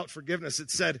about forgiveness. It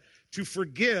said, to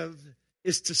forgive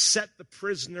is to set the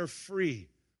prisoner free,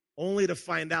 only to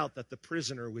find out that the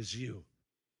prisoner was you.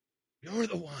 You're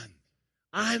the one.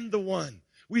 I'm the one.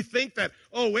 We think that,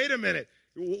 oh, wait a minute.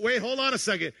 Wait, hold on a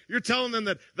second. You're telling them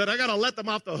that I got to let them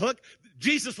off the hook?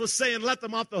 Jesus was saying let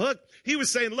them off the hook. He was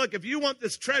saying, look, if you want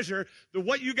this treasure,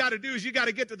 what you got to do is you got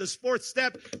to get to this fourth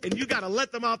step, and you got to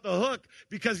let them off the hook,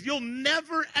 because you'll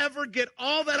never, ever get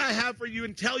all that I have for you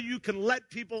until you can let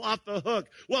people off the hook.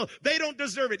 Well, they don't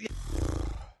deserve it.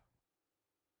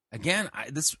 Again,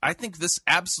 I think this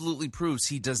absolutely proves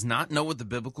he does not know what the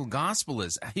biblical gospel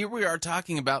is. Here we are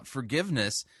talking about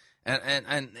forgiveness,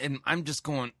 and I'm just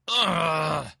going,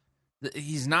 ugh.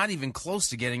 He's not even close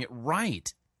to getting it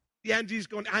right. Yeah, and he's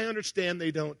going, I understand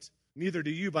they don't. Neither do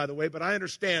you, by the way, but I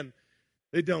understand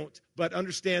they don't. But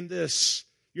understand this.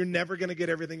 You're never going to get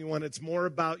everything you want. It's more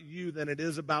about you than it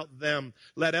is about them.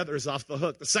 Let others off the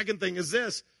hook. The second thing is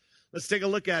this. Let's take a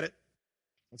look at it.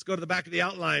 Let's go to the back of the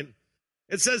outline.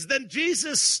 It says, then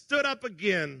Jesus stood up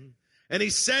again, and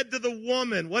he said to the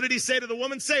woman, what did he say to the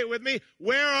woman? Say it with me.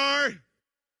 Where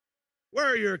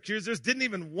are your accusers? Didn't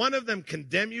even one of them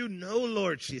condemn you? No,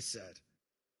 Lord, she said.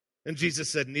 And Jesus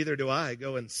said, neither do I.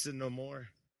 Go and sin no more.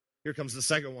 Here comes the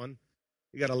second one.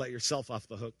 You got to let yourself off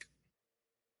the hook.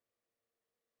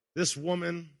 This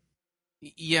woman.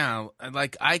 Yeah,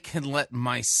 like I can let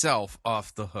myself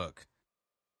off the hook.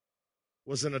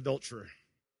 Was an adulterer.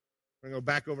 We're going to go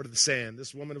back over to the sand.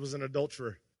 This woman was an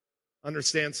adulterer.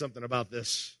 Understand something about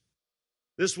this.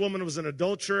 This woman was an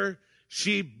adulterer.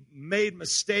 She made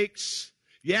mistakes.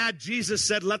 Yeah, Jesus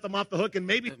said let them off the hook, and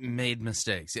maybe made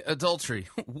mistakes. Adultery.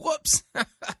 Whoops.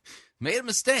 Made a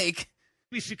mistake.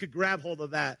 Maybe she could grab hold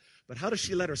of that. But how does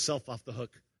she let herself off the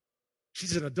hook?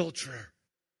 She's an adulterer.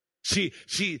 She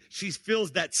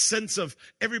feels that sense of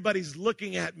everybody's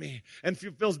looking at me, and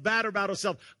feels bad about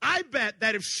herself. I bet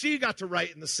that if she got to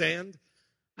write in the sand,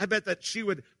 I bet that she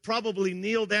would probably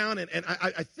kneel down, and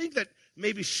I think that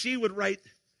maybe she would write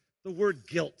the word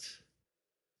guilt.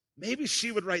 Maybe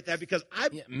she would write that because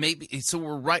maybe. So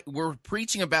we're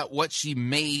preaching about what she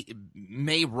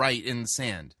may write in the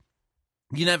sand.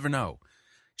 You never know.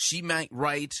 She might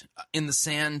write in the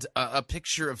sand a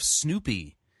picture of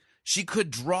Snoopy. She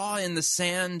could draw in the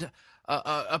sand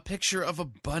a picture of a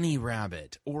bunny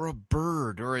rabbit or a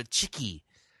bird or a chickie.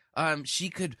 She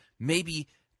could maybe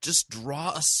just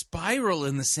draw a spiral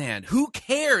in the sand. Who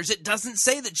cares? It doesn't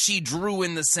say that she drew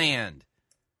in the sand.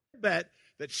 I bet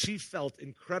that she felt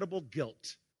incredible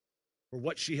guilt for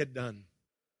what she had done.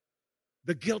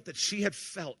 The guilt that she had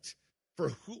felt for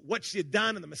what she had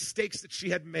done and the mistakes that she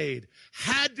had made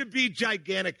had to be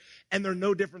gigantic, and they're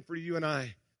no different for you and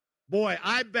I. Boy,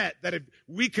 I bet that if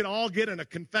we could all get in a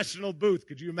confessional booth,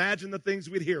 could you imagine the things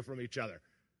we'd hear from each other?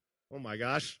 Oh my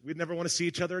gosh, we'd never want to see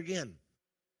each other again,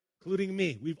 including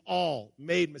me. We've all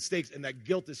made mistakes, and that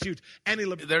guilt is huge.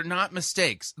 They're not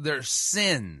mistakes. They're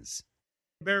sins.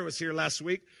 Barrett was here last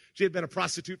week. She had been a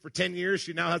prostitute for 10 years.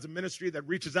 She now has a ministry that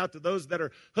reaches out to those that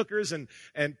are hookers and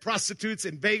prostitutes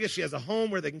in Vegas. She has a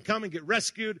home where they can come and get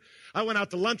rescued. I went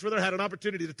out to lunch with her, had an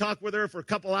opportunity to talk with her for a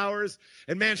couple hours.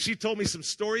 And man, she told me some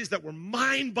stories that were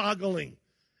mind-boggling.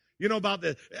 You know, about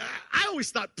I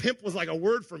always thought pimp was like a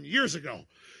word from years ago.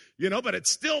 You know, but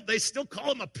they still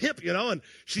call him a pimp, you know. And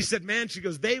she said, man, she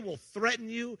goes, they will threaten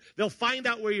you. They'll find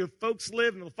out where your folks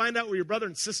live, and they'll find out where your brother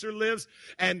and sister lives.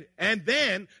 And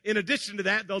then, in addition to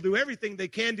that, they'll do everything they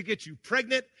can to get you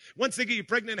pregnant. Once they get you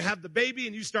pregnant and have the baby,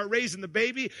 and you start raising the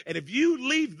baby, and if you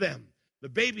leave them, the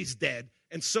baby's dead,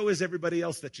 and so is everybody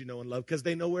else that you know and love, because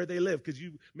they know where they live, because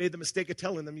you made the mistake of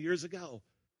telling them years ago.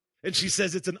 And she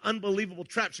says, it's an unbelievable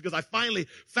trap. She goes, I finally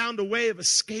found a way of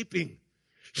escaping.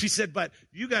 She said, but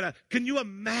can you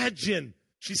imagine,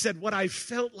 she said, what I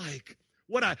felt like,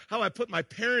 how I put my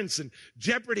parents in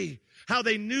jeopardy, how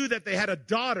they knew that they had a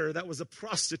daughter that was a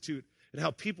prostitute, and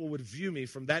how people would view me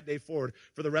from that day forward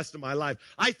for the rest of my life.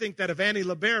 I think that if Annie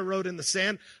LeBaire wrote in the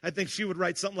sand, I think she would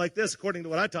write something like this, according to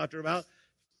what I talked to her about.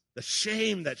 The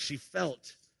shame that she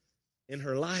felt in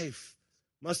her life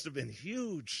must have been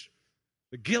huge.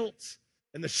 The guilt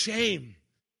and the shame.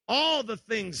 All the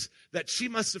things that she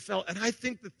must have felt. And I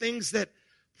think the things that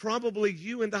probably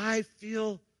you and I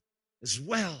feel as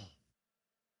well.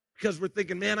 because we're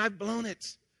thinking, man, I've blown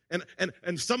it.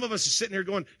 And some of us are sitting here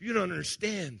going, you don't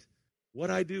understand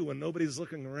what I do when nobody's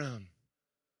looking around.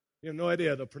 You have no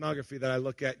idea the pornography that I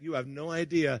look at. You have no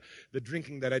idea the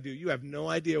drinking that I do. You have no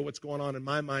idea what's going on in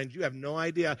my mind. You have no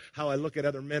idea how I look at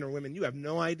other men or women. You have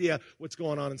no idea what's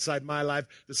going on inside my life,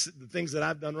 the things that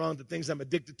I've done wrong, the things I'm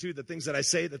addicted to, the things that I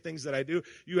say, the things that I do.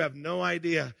 You have no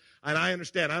idea. And I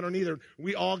understand. I don't either.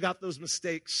 We all got those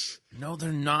mistakes. No,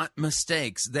 they're not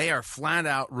mistakes. They are flat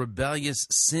out rebellious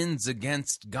sins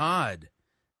against God.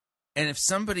 And if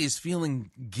somebody is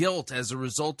feeling guilt as a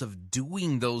result of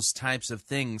doing those types of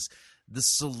things, the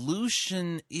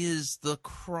solution is the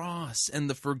cross and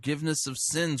the forgiveness of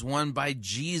sins won by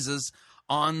Jesus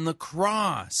on the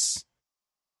cross.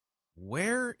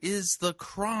 Where is the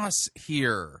cross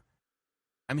here?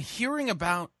 I'm hearing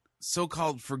about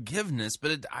so-called forgiveness,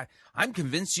 but I'm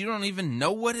convinced you don't even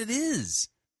know what it is.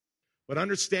 But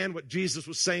understand what Jesus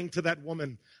was saying to that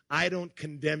woman. I don't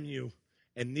condemn you,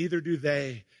 and neither do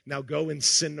they. Now go and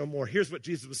sin no more. Here's what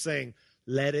Jesus was saying.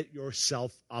 Let it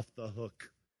yourself off the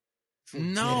hook.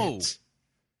 No.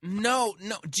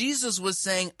 Jesus was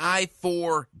saying, I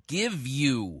forgive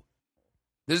you.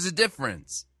 There's a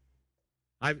difference.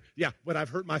 But I've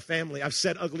hurt my family. I've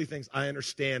said ugly things. I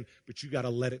understand, but you got to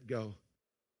let it go.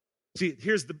 See,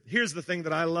 here's the thing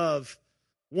that I love.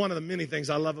 One of the many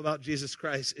things I love about Jesus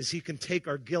Christ is he can take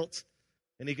our guilt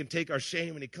and he can take our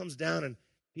shame, and he comes down and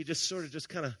he just sort of just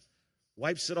kind of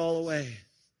wipes it all away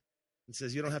and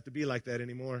says, you don't have to be like that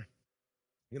anymore.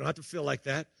 You don't have to feel like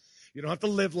that. You don't have to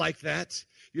live like that.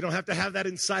 You don't have to have that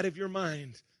inside of your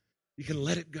mind. You can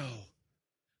let it go.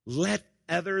 Let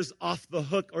others off the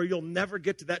hook, or you'll never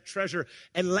get to that treasure.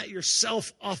 And let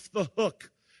yourself off the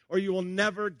hook, or you will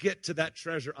never get to that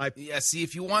treasure. See,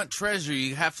 if you want treasure,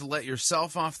 you have to let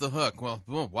yourself off the hook. Well,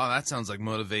 wow, that sounds like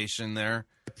motivation there.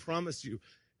 I promise you,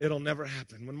 it'll never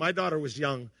happen. When my daughter was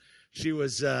young, she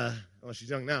was, she's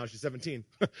young now, she's 17.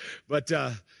 But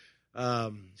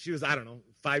she was,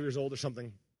 5 years old or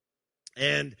something.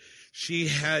 And she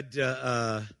had,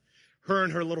 her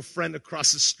and her little friend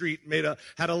across the street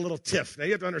had a little tiff. Now,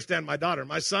 you have to understand my daughter.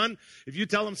 My son, if you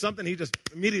tell him something, he just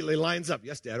immediately lines up.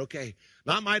 Yes, Dad, okay.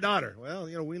 Not my daughter. Well,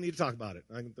 we need to talk about it.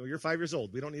 You're 5 years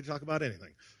old. We don't need to talk about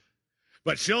anything.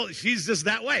 But she's just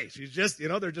that way. She's just,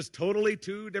 they're just totally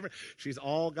two different. She's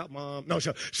all got mom. No,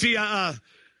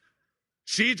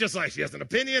 she just she has an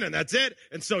opinion, and that's it.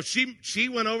 And so she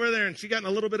went over there, and she got in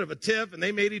a little bit of a tiff, and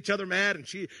they made each other mad. And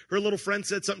her little friend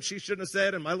said something she shouldn't have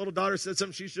said, and my little daughter said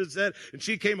something she should have said. And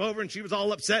she came over, and she was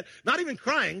all upset, not even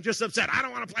crying, just upset. I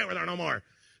don't want to play with her no more.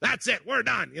 That's it. We're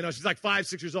done. She's like 5,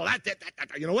 6 years old. That's it.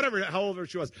 Whatever, how old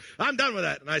she was. I'm done with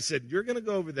that. And I said, you're going to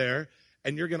go over there,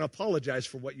 and you're going to apologize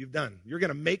for what you've done. You're going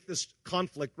to make this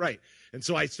conflict right. And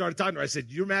so I started talking to her. I said,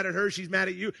 you're mad at her. She's mad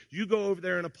at you. You go over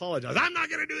there and apologize. I'm not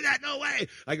going to do that. No way.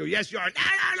 I go, yes, you are.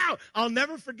 No. I'll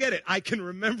never forget it. I can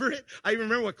remember it. I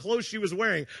remember what clothes she was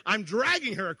wearing. I'm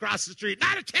dragging her across the street.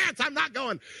 Not a chance. I'm not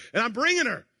going. And I'm bringing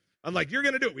her. I'm like, you're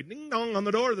going to do it. We ding dong on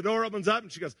the door. The door opens up,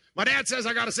 and she goes, my dad says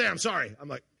I got to say I'm sorry. I'm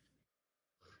like,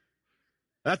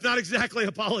 that's not exactly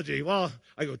apology. Well,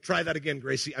 I go, try that again,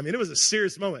 Gracie. It was a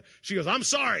serious moment. She goes, I'm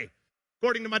sorry,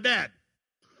 according to my dad.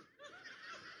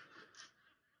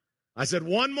 I said,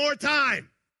 one more time.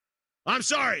 I'm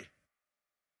sorry.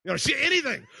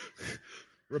 Anything.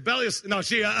 Rebellious. No,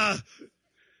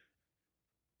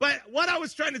 but what I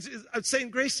was trying to do, I was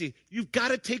saying, Gracie, you've got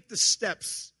to take the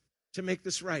steps to make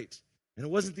this right. And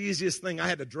it wasn't the easiest thing. I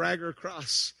had to drag her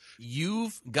across.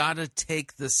 You've got to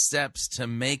take the steps to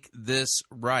make this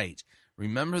right.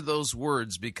 Remember those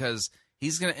words, because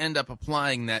he's going to end up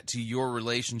applying that to your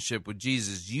relationship with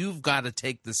Jesus. You've got to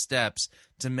take the steps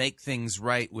to make things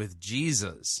right with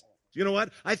Jesus. You know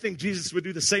what? I think Jesus would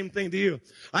do the same thing to you.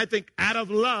 I think out of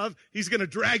love, he's going to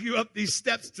drag you up these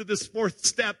steps to this fourth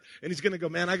step, and he's going to go,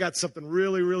 man, I got something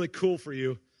really, really cool for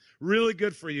you. Really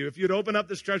good for you. If you'd open up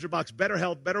this treasure box, better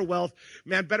health, better wealth,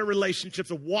 man, better relationships,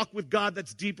 a walk with God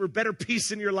that's deeper, better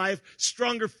peace in your life,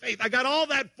 stronger faith. I got all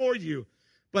that for you.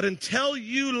 But until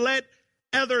you let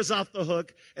others off the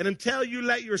hook, and until you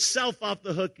let yourself off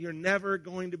the hook, you're never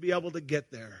going to be able to get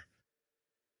there.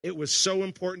 It was so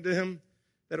important to him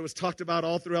that it was talked about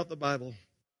all throughout the Bible.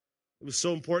 It was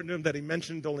so important to him that he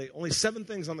mentioned only 7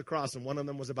 things on the cross, and one of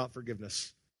them was about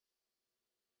forgiveness.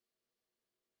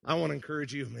 I want to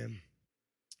encourage you, man.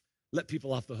 Let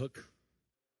people off the hook.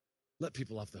 Let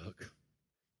people off the hook.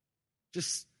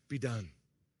 Just be done.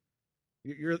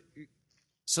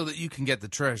 So that you can get the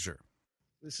treasure.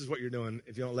 This is what you're doing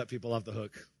if you don't let people off the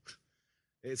hook.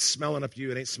 It's smelling up you.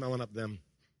 It ain't smelling up them.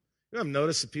 I've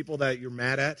noticed the people that you're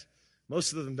mad at,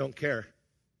 most of them don't care.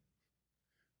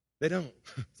 They don't.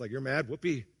 It's like, you're mad?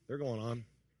 Whoopee. They're going on.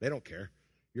 They don't care.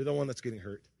 You're the one that's getting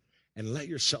hurt. And let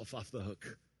yourself off the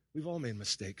hook. We've all made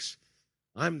mistakes.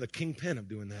 I'm the kingpin of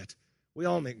doing that. We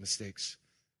all make mistakes.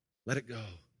 Let it go.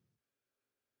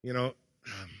 You know,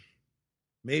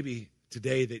 maybe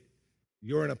today that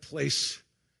you're in a place,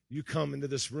 you come into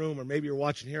this room, or maybe you're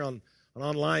watching here on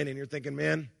online and you're thinking,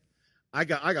 man, I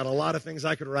got a lot of things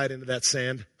I could write into that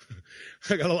sand.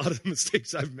 I got a lot of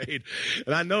mistakes I've made.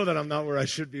 And I know that I'm not where I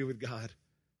should be with God.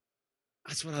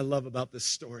 That's what I love about this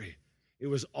story. It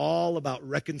was all about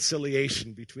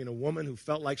reconciliation between a woman who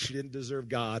felt like she didn't deserve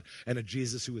God and a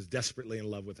Jesus who was desperately in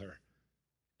love with her.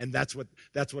 And that's what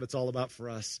it's all about for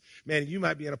us. Man, you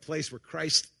might be in a place where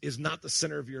Christ is not the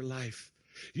center of your life.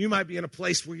 You might be in a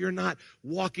place where you're not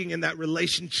walking in that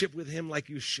relationship with him like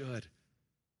you should.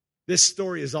 This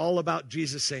story is all about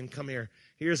Jesus saying, come here.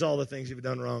 Here's all the things you've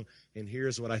done wrong, and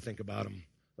here's what I think about them.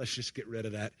 Let's just get rid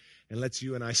of that, and let's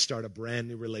you and I start a brand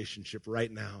new relationship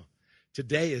right now.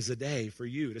 Today is a day for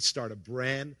you to start a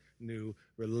brand new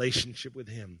relationship with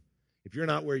him. If you're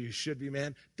not where you should be,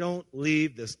 man, don't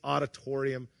leave this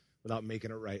auditorium without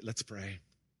making it right. Let's pray.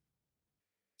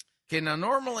 Okay, now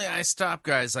normally I stop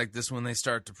guys like this when they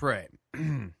start to pray.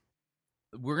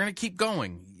 We're going to keep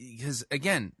going because,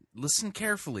 again, listen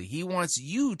carefully. He wants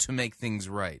you to make things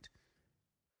right.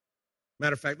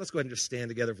 Matter of fact, let's go ahead and just stand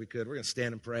together if we could. We're going to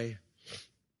stand and pray.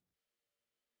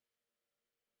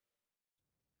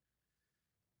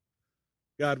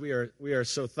 God, we are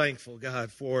so thankful, God,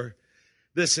 for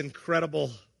this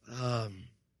incredible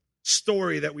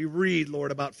story that we read,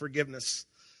 Lord, about forgiveness,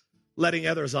 letting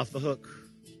others off the hook.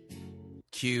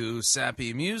 Cue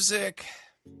sappy music.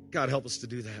 God, help us to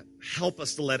do that. Help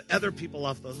us to let other people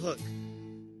off the hook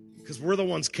because we're the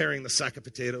ones carrying the sack of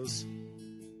potatoes.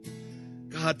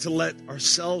 God, to let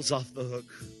ourselves off the hook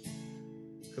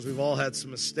because we've all had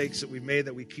some mistakes that we've made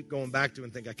that we keep going back to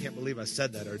and think, I can't believe I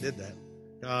said that or did that.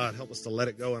 God, help us to let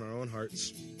it go in our own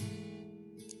hearts.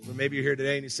 But maybe you're here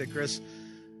today and you say, Chris,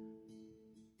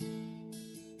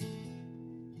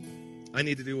 I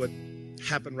need to do what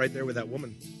happened right there with that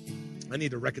woman. I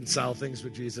need to reconcile things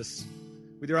with Jesus.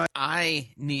 With your I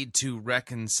need to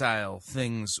reconcile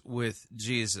things with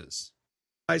Jesus.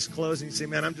 Eyes closed and you say,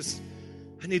 man,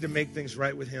 I need to make things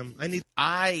right with him.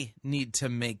 I need to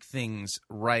make things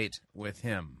right with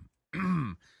him. If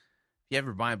you have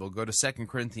your Bible, go to 2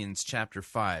 Corinthians chapter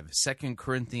 5. 2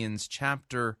 Corinthians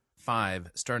chapter 5,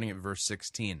 starting at verse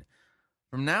 16.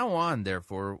 From now on,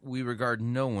 therefore, we regard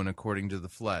no one according to the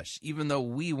flesh, even though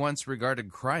we once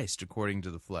regarded Christ according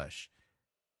to the flesh.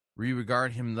 We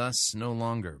regard him thus no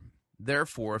longer.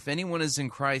 Therefore, if anyone is in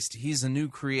Christ, he's a new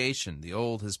creation. The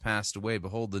old has passed away.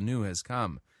 Behold, the new has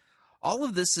come. All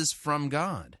of this is from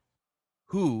God,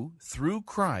 who, through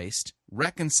Christ,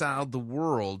 reconciled the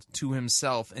world to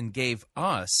himself and gave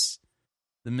us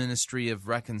the ministry of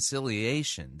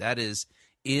reconciliation. That is,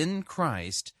 in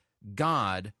Christ,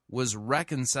 God was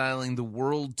reconciling the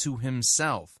world to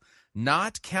himself,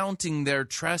 not counting their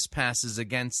trespasses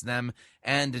against them,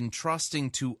 and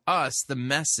entrusting to us the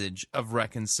message of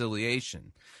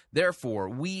reconciliation. Therefore,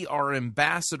 we are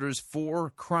ambassadors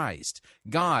for Christ.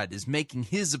 God is making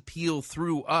his appeal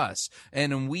through us,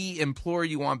 and we implore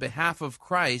you on behalf of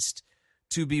Christ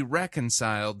to be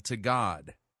reconciled to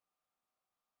God.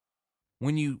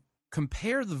 When you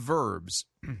compare the verbs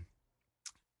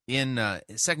in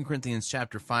 2 Corinthians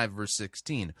chapter 5, verse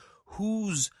 16,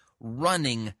 who's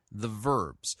running the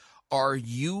verbs? Are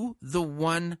you the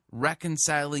one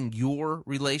reconciling your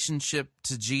relationship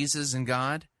to Jesus and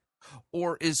God?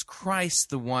 Or is Christ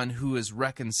the one who is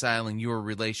reconciling your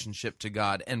relationship to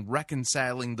God and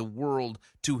reconciling the world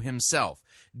to himself?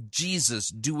 Jesus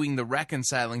doing the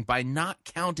reconciling by not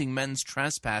counting men's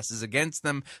trespasses against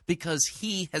them because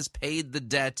he has paid the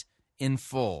debt in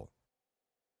full.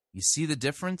 You see the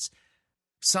difference?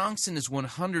 Songson is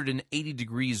 180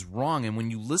 degrees wrong, and when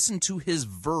you listen to his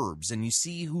verbs and you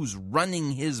see who's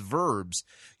running his verbs,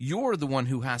 you're the one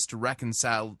who has to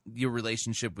reconcile your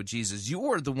relationship with Jesus.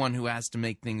 You're the one who has to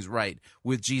make things right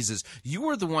with Jesus.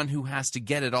 You're the one who has to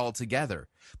get it all together.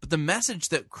 But the message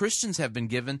that Christians have been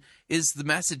given is the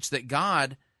message that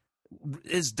God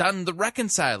has done the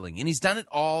reconciling, and he's done it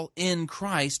all in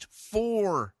Christ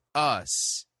for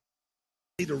us.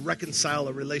 To reconcile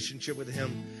a relationship with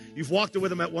him. You've walked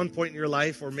with him at one point in your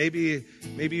life, or maybe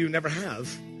you never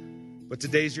have, but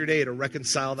today's your day to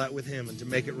reconcile that with him and to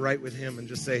make it right with him and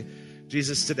just say,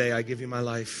 Jesus, today I give you my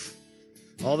life.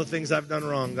 All the things I've done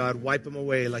wrong, God, wipe them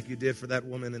away like you did for that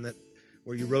woman and that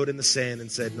where you wrote in the sand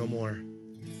and said no more.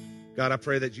 God, I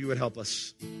pray that you would help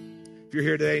us. If you're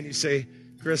here today and you say,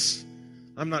 Chris,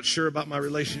 I'm not sure about my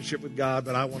relationship with God,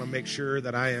 but I want to make sure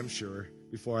that I am sure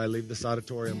before I leave this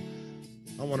auditorium.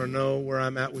 I want to know where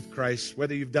I'm at with Christ.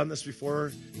 Whether you've done this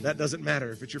before, that doesn't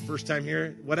matter. If it's your first time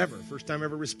here, whatever, first time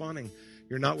ever responding.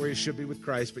 You're not where you should be with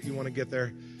Christ, but you want to get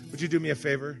there. Would you do me a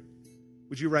favor?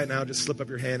 Would you right now just slip up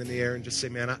your hand in the air and just say,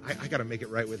 man, I got to make it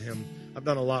right with him. I've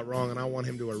done a lot wrong, and I want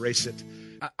him to erase it.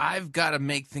 I've got to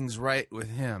make things right with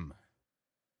him.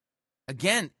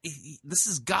 Again, this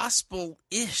is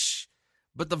gospel-ish,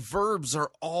 but the verbs are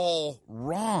all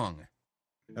wrong.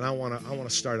 And I want to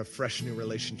start a fresh new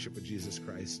relationship with Jesus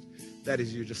Christ. That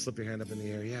is you. Just slip your hand up in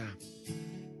the air. Yeah.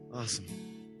 Awesome.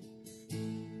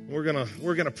 We're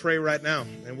gonna pray right now,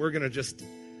 and we're gonna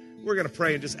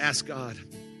pray and just ask God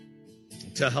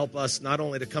to help us not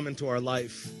only to come into our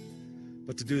life,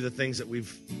 but to do the things that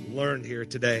we've learned here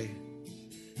today.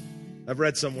 I've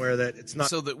read somewhere that it's not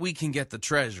so that we can get the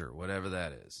treasure, whatever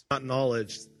that is. Not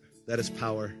knowledge that is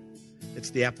power.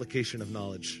 It's the application of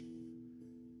knowledge.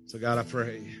 So God, I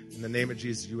pray in the name of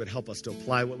Jesus, you would help us to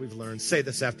apply what we've learned. Say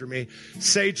this after me.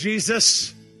 Say,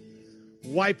 Jesus,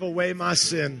 wipe away my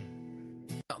sin.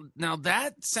 Now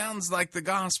that sounds like the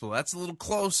gospel. That's a little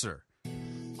closer.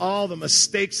 All the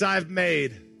mistakes I've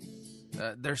made.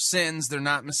 They're sins, they're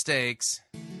not mistakes.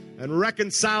 And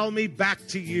reconcile me back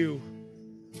to you.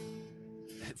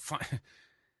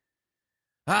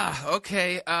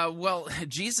 Okay. Well,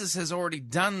 Jesus has already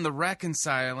done the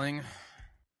reconciling.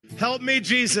 Help me,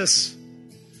 Jesus,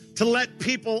 to let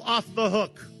people off the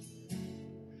hook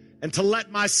and to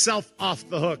let myself off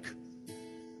the hook,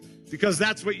 because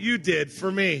that's what you did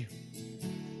for me.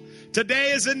 Today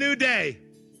is a new day.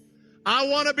 I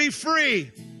want to be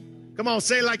free. Come on,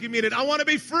 say it like you mean it. I want to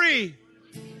be free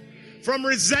from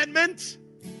resentment,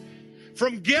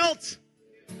 from guilt,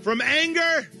 from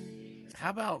anger. How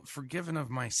about forgiven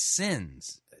of my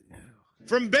sins?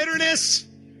 From bitterness.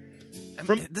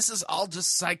 This is all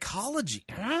just psychology.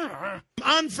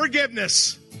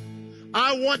 Unforgiveness.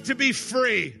 I want to be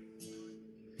free.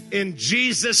 In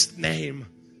Jesus' name.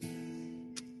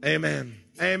 Amen.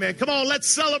 Amen. Come on, let's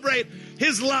celebrate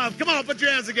his love. Come on, put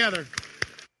your hands together.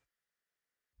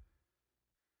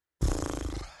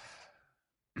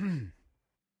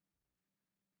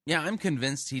 Yeah, I'm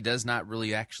convinced he does not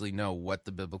really actually know what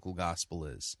the biblical gospel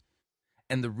is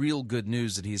and the real good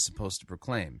news that he's supposed to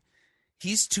proclaim.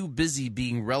 He's too busy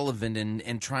being relevant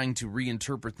and trying to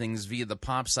reinterpret things via the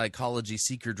pop psychology,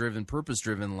 seeker-driven,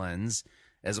 purpose-driven lens.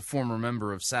 As a former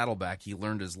member of Saddleback, he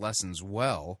learned his lessons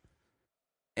well.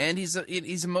 And he's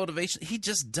a motivation. He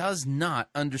just does not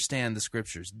understand the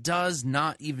scriptures, does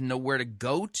not even know where to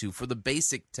go to for the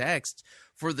basic text,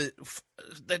 for the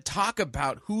talk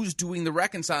about who's doing the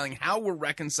reconciling, how we're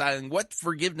reconciling, what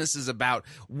forgiveness is about,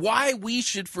 why we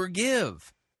should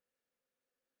forgive.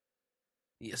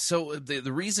 So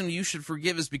the reason you should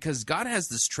forgive is because God has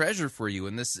this treasure for you,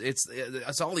 and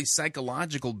it's all these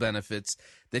psychological benefits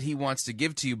that he wants to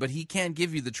give to you, but he can't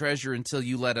give you the treasure until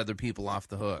you let other people off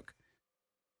the hook.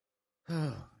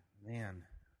 Oh, man,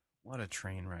 what a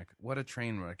train wreck. What a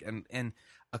train wreck. And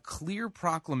a clear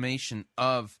proclamation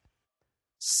of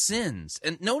sins.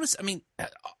 And notice, I mean,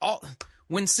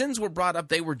 when sins were brought up,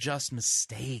 they were just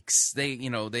mistakes. They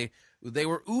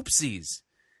were oopsies.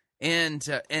 And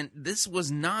this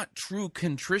was not true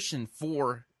contrition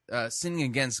for sinning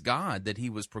against God that he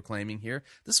was proclaiming here.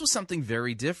 This was something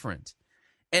very different.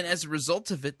 And as a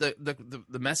result of it, the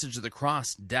message of the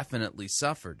cross definitely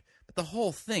suffered. But the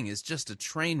whole thing is just a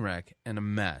train wreck and a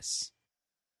mess.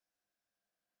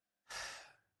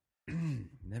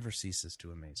 Never ceases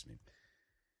to amaze me.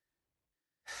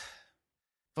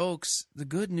 Folks, the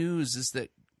good news is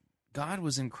that God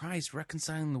was in Christ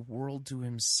reconciling the world to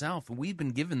himself. We've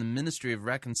been given the ministry of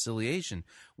reconciliation.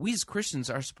 We as Christians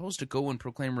are supposed to go and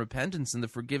proclaim repentance and the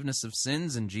forgiveness of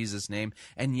sins in Jesus' name.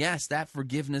 And yes, that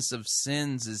forgiveness of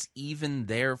sins is even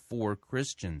there for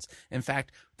Christians. In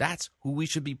fact, that's who we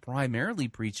should be primarily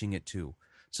preaching it to,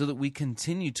 so that we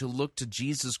continue to look to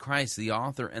Jesus Christ, the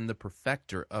author and the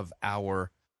perfecter of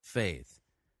our faith.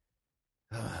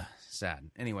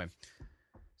 Sad. Anyway.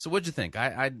 So what'd you think?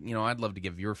 I'd love to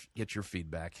get your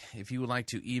feedback. If you would like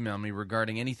to email me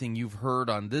regarding anything you've heard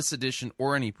on this edition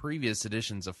or any previous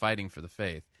editions of Fighting for the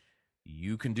Faith,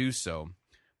 you can do so.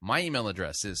 My email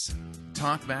address is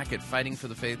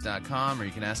talkback@fightingforthefaith.com, or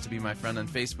you can ask to be my friend on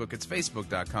Facebook. It's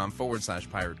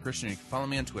facebook.com/Pirate Christian. You can follow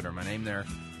me on Twitter. My name there,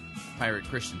 Pirate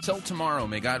Christian. Till tomorrow,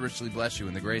 may God richly bless you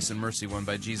in the grace and mercy won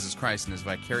by Jesus Christ and his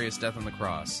vicarious death on the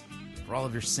cross. For all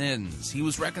of your sins. He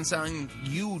was reconciling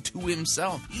you to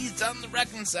himself. He's done the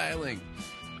reconciling.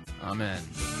 Amen.